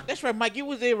covered him up That's right, Mike. You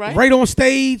was there, right? right on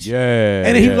stage. Yeah.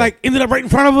 And then he yeah. like ended up right in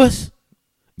front of us.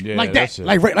 Yeah, Like that that. shit.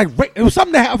 Like right. It was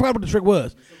something that I forgot what the trick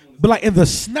was. But like in the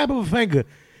snap of a finger,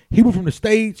 he went from the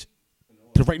stage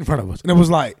to right in front of us. And it was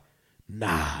like,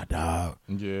 nah, dog.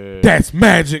 Yeah. That's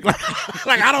magic.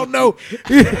 Like I don't know.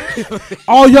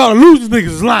 All y'all illusions niggas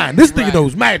is lying. This nigga Right.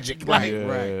 knows magic. Like, Yeah.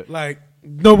 Right. like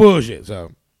no bullshit.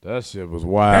 So, That shit was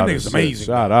wild. That nigga's as shit. amazing,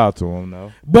 Shout out to him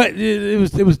though. but it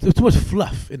was too much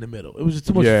fluff in the middle. It was just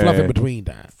too much Yeah. fluff in between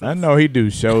time. I know he do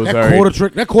shows. That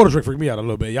quarter trick freaked me out a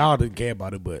little bit. Y'all didn't care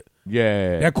about it, but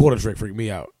Yeah. that quarter trick freaked me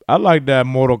out. I like that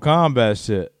Mortal Kombat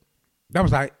shit. That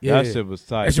was tight. Yeah, That shit was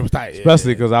tight. That shit was tight.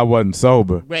 Especially because I wasn't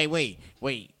sober. Wait.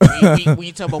 When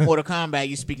you talk about Mortal Kombat,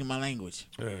 you speaking my language.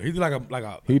 He did like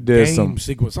a He did game some-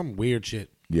 sequence, some weird shit.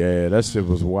 Yeah, that shit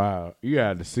was wild. You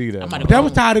had to see that. I'm about man. to That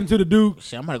was tied into the Duke.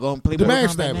 Shit, I'm gonna go and play The Mortal man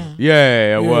Kombat stabber. now.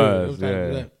 Yeah, it Yeah, was. tied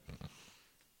into Yeah. that.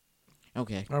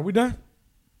 Okay. Are we done?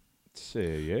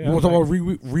 Shit, yeah. You want to talk about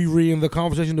Riri and the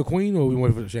conversation to Queen, or we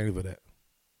wait for Shani for that?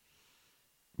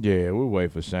 Yeah, we'll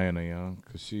wait for Shayna, young,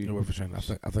 cause she. Yeah, wait for Shani.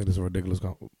 I think this is ridiculous.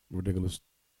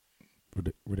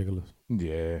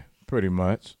 Yeah, pretty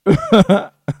much.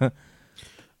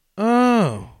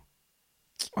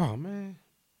 Oh man,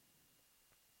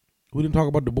 we didn't talk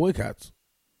about the boycotts.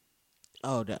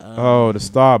 The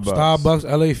Starbucks. Starbucks,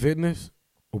 LA Fitness,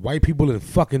 white people in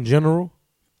fucking general.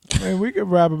 Man, we can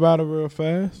rap about it real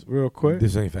fast, real quick.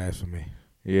 This ain't fast for me.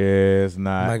 Yeah, it's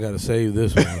not. I gotta save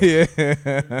this one.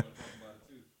 Yeah.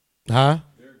 Huh?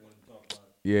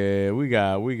 Yeah,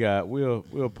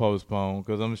 we'll postpone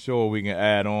because I'm sure we can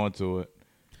add on to it.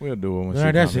 We'll do it when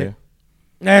she that's come it. here.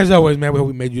 As always, man, we hope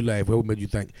we made you laugh. We hope we made you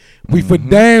think. We for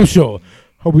damn sure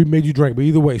hope we made you drink. But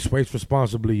either way, space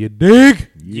responsibly. You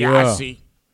dig? Yeah, I see.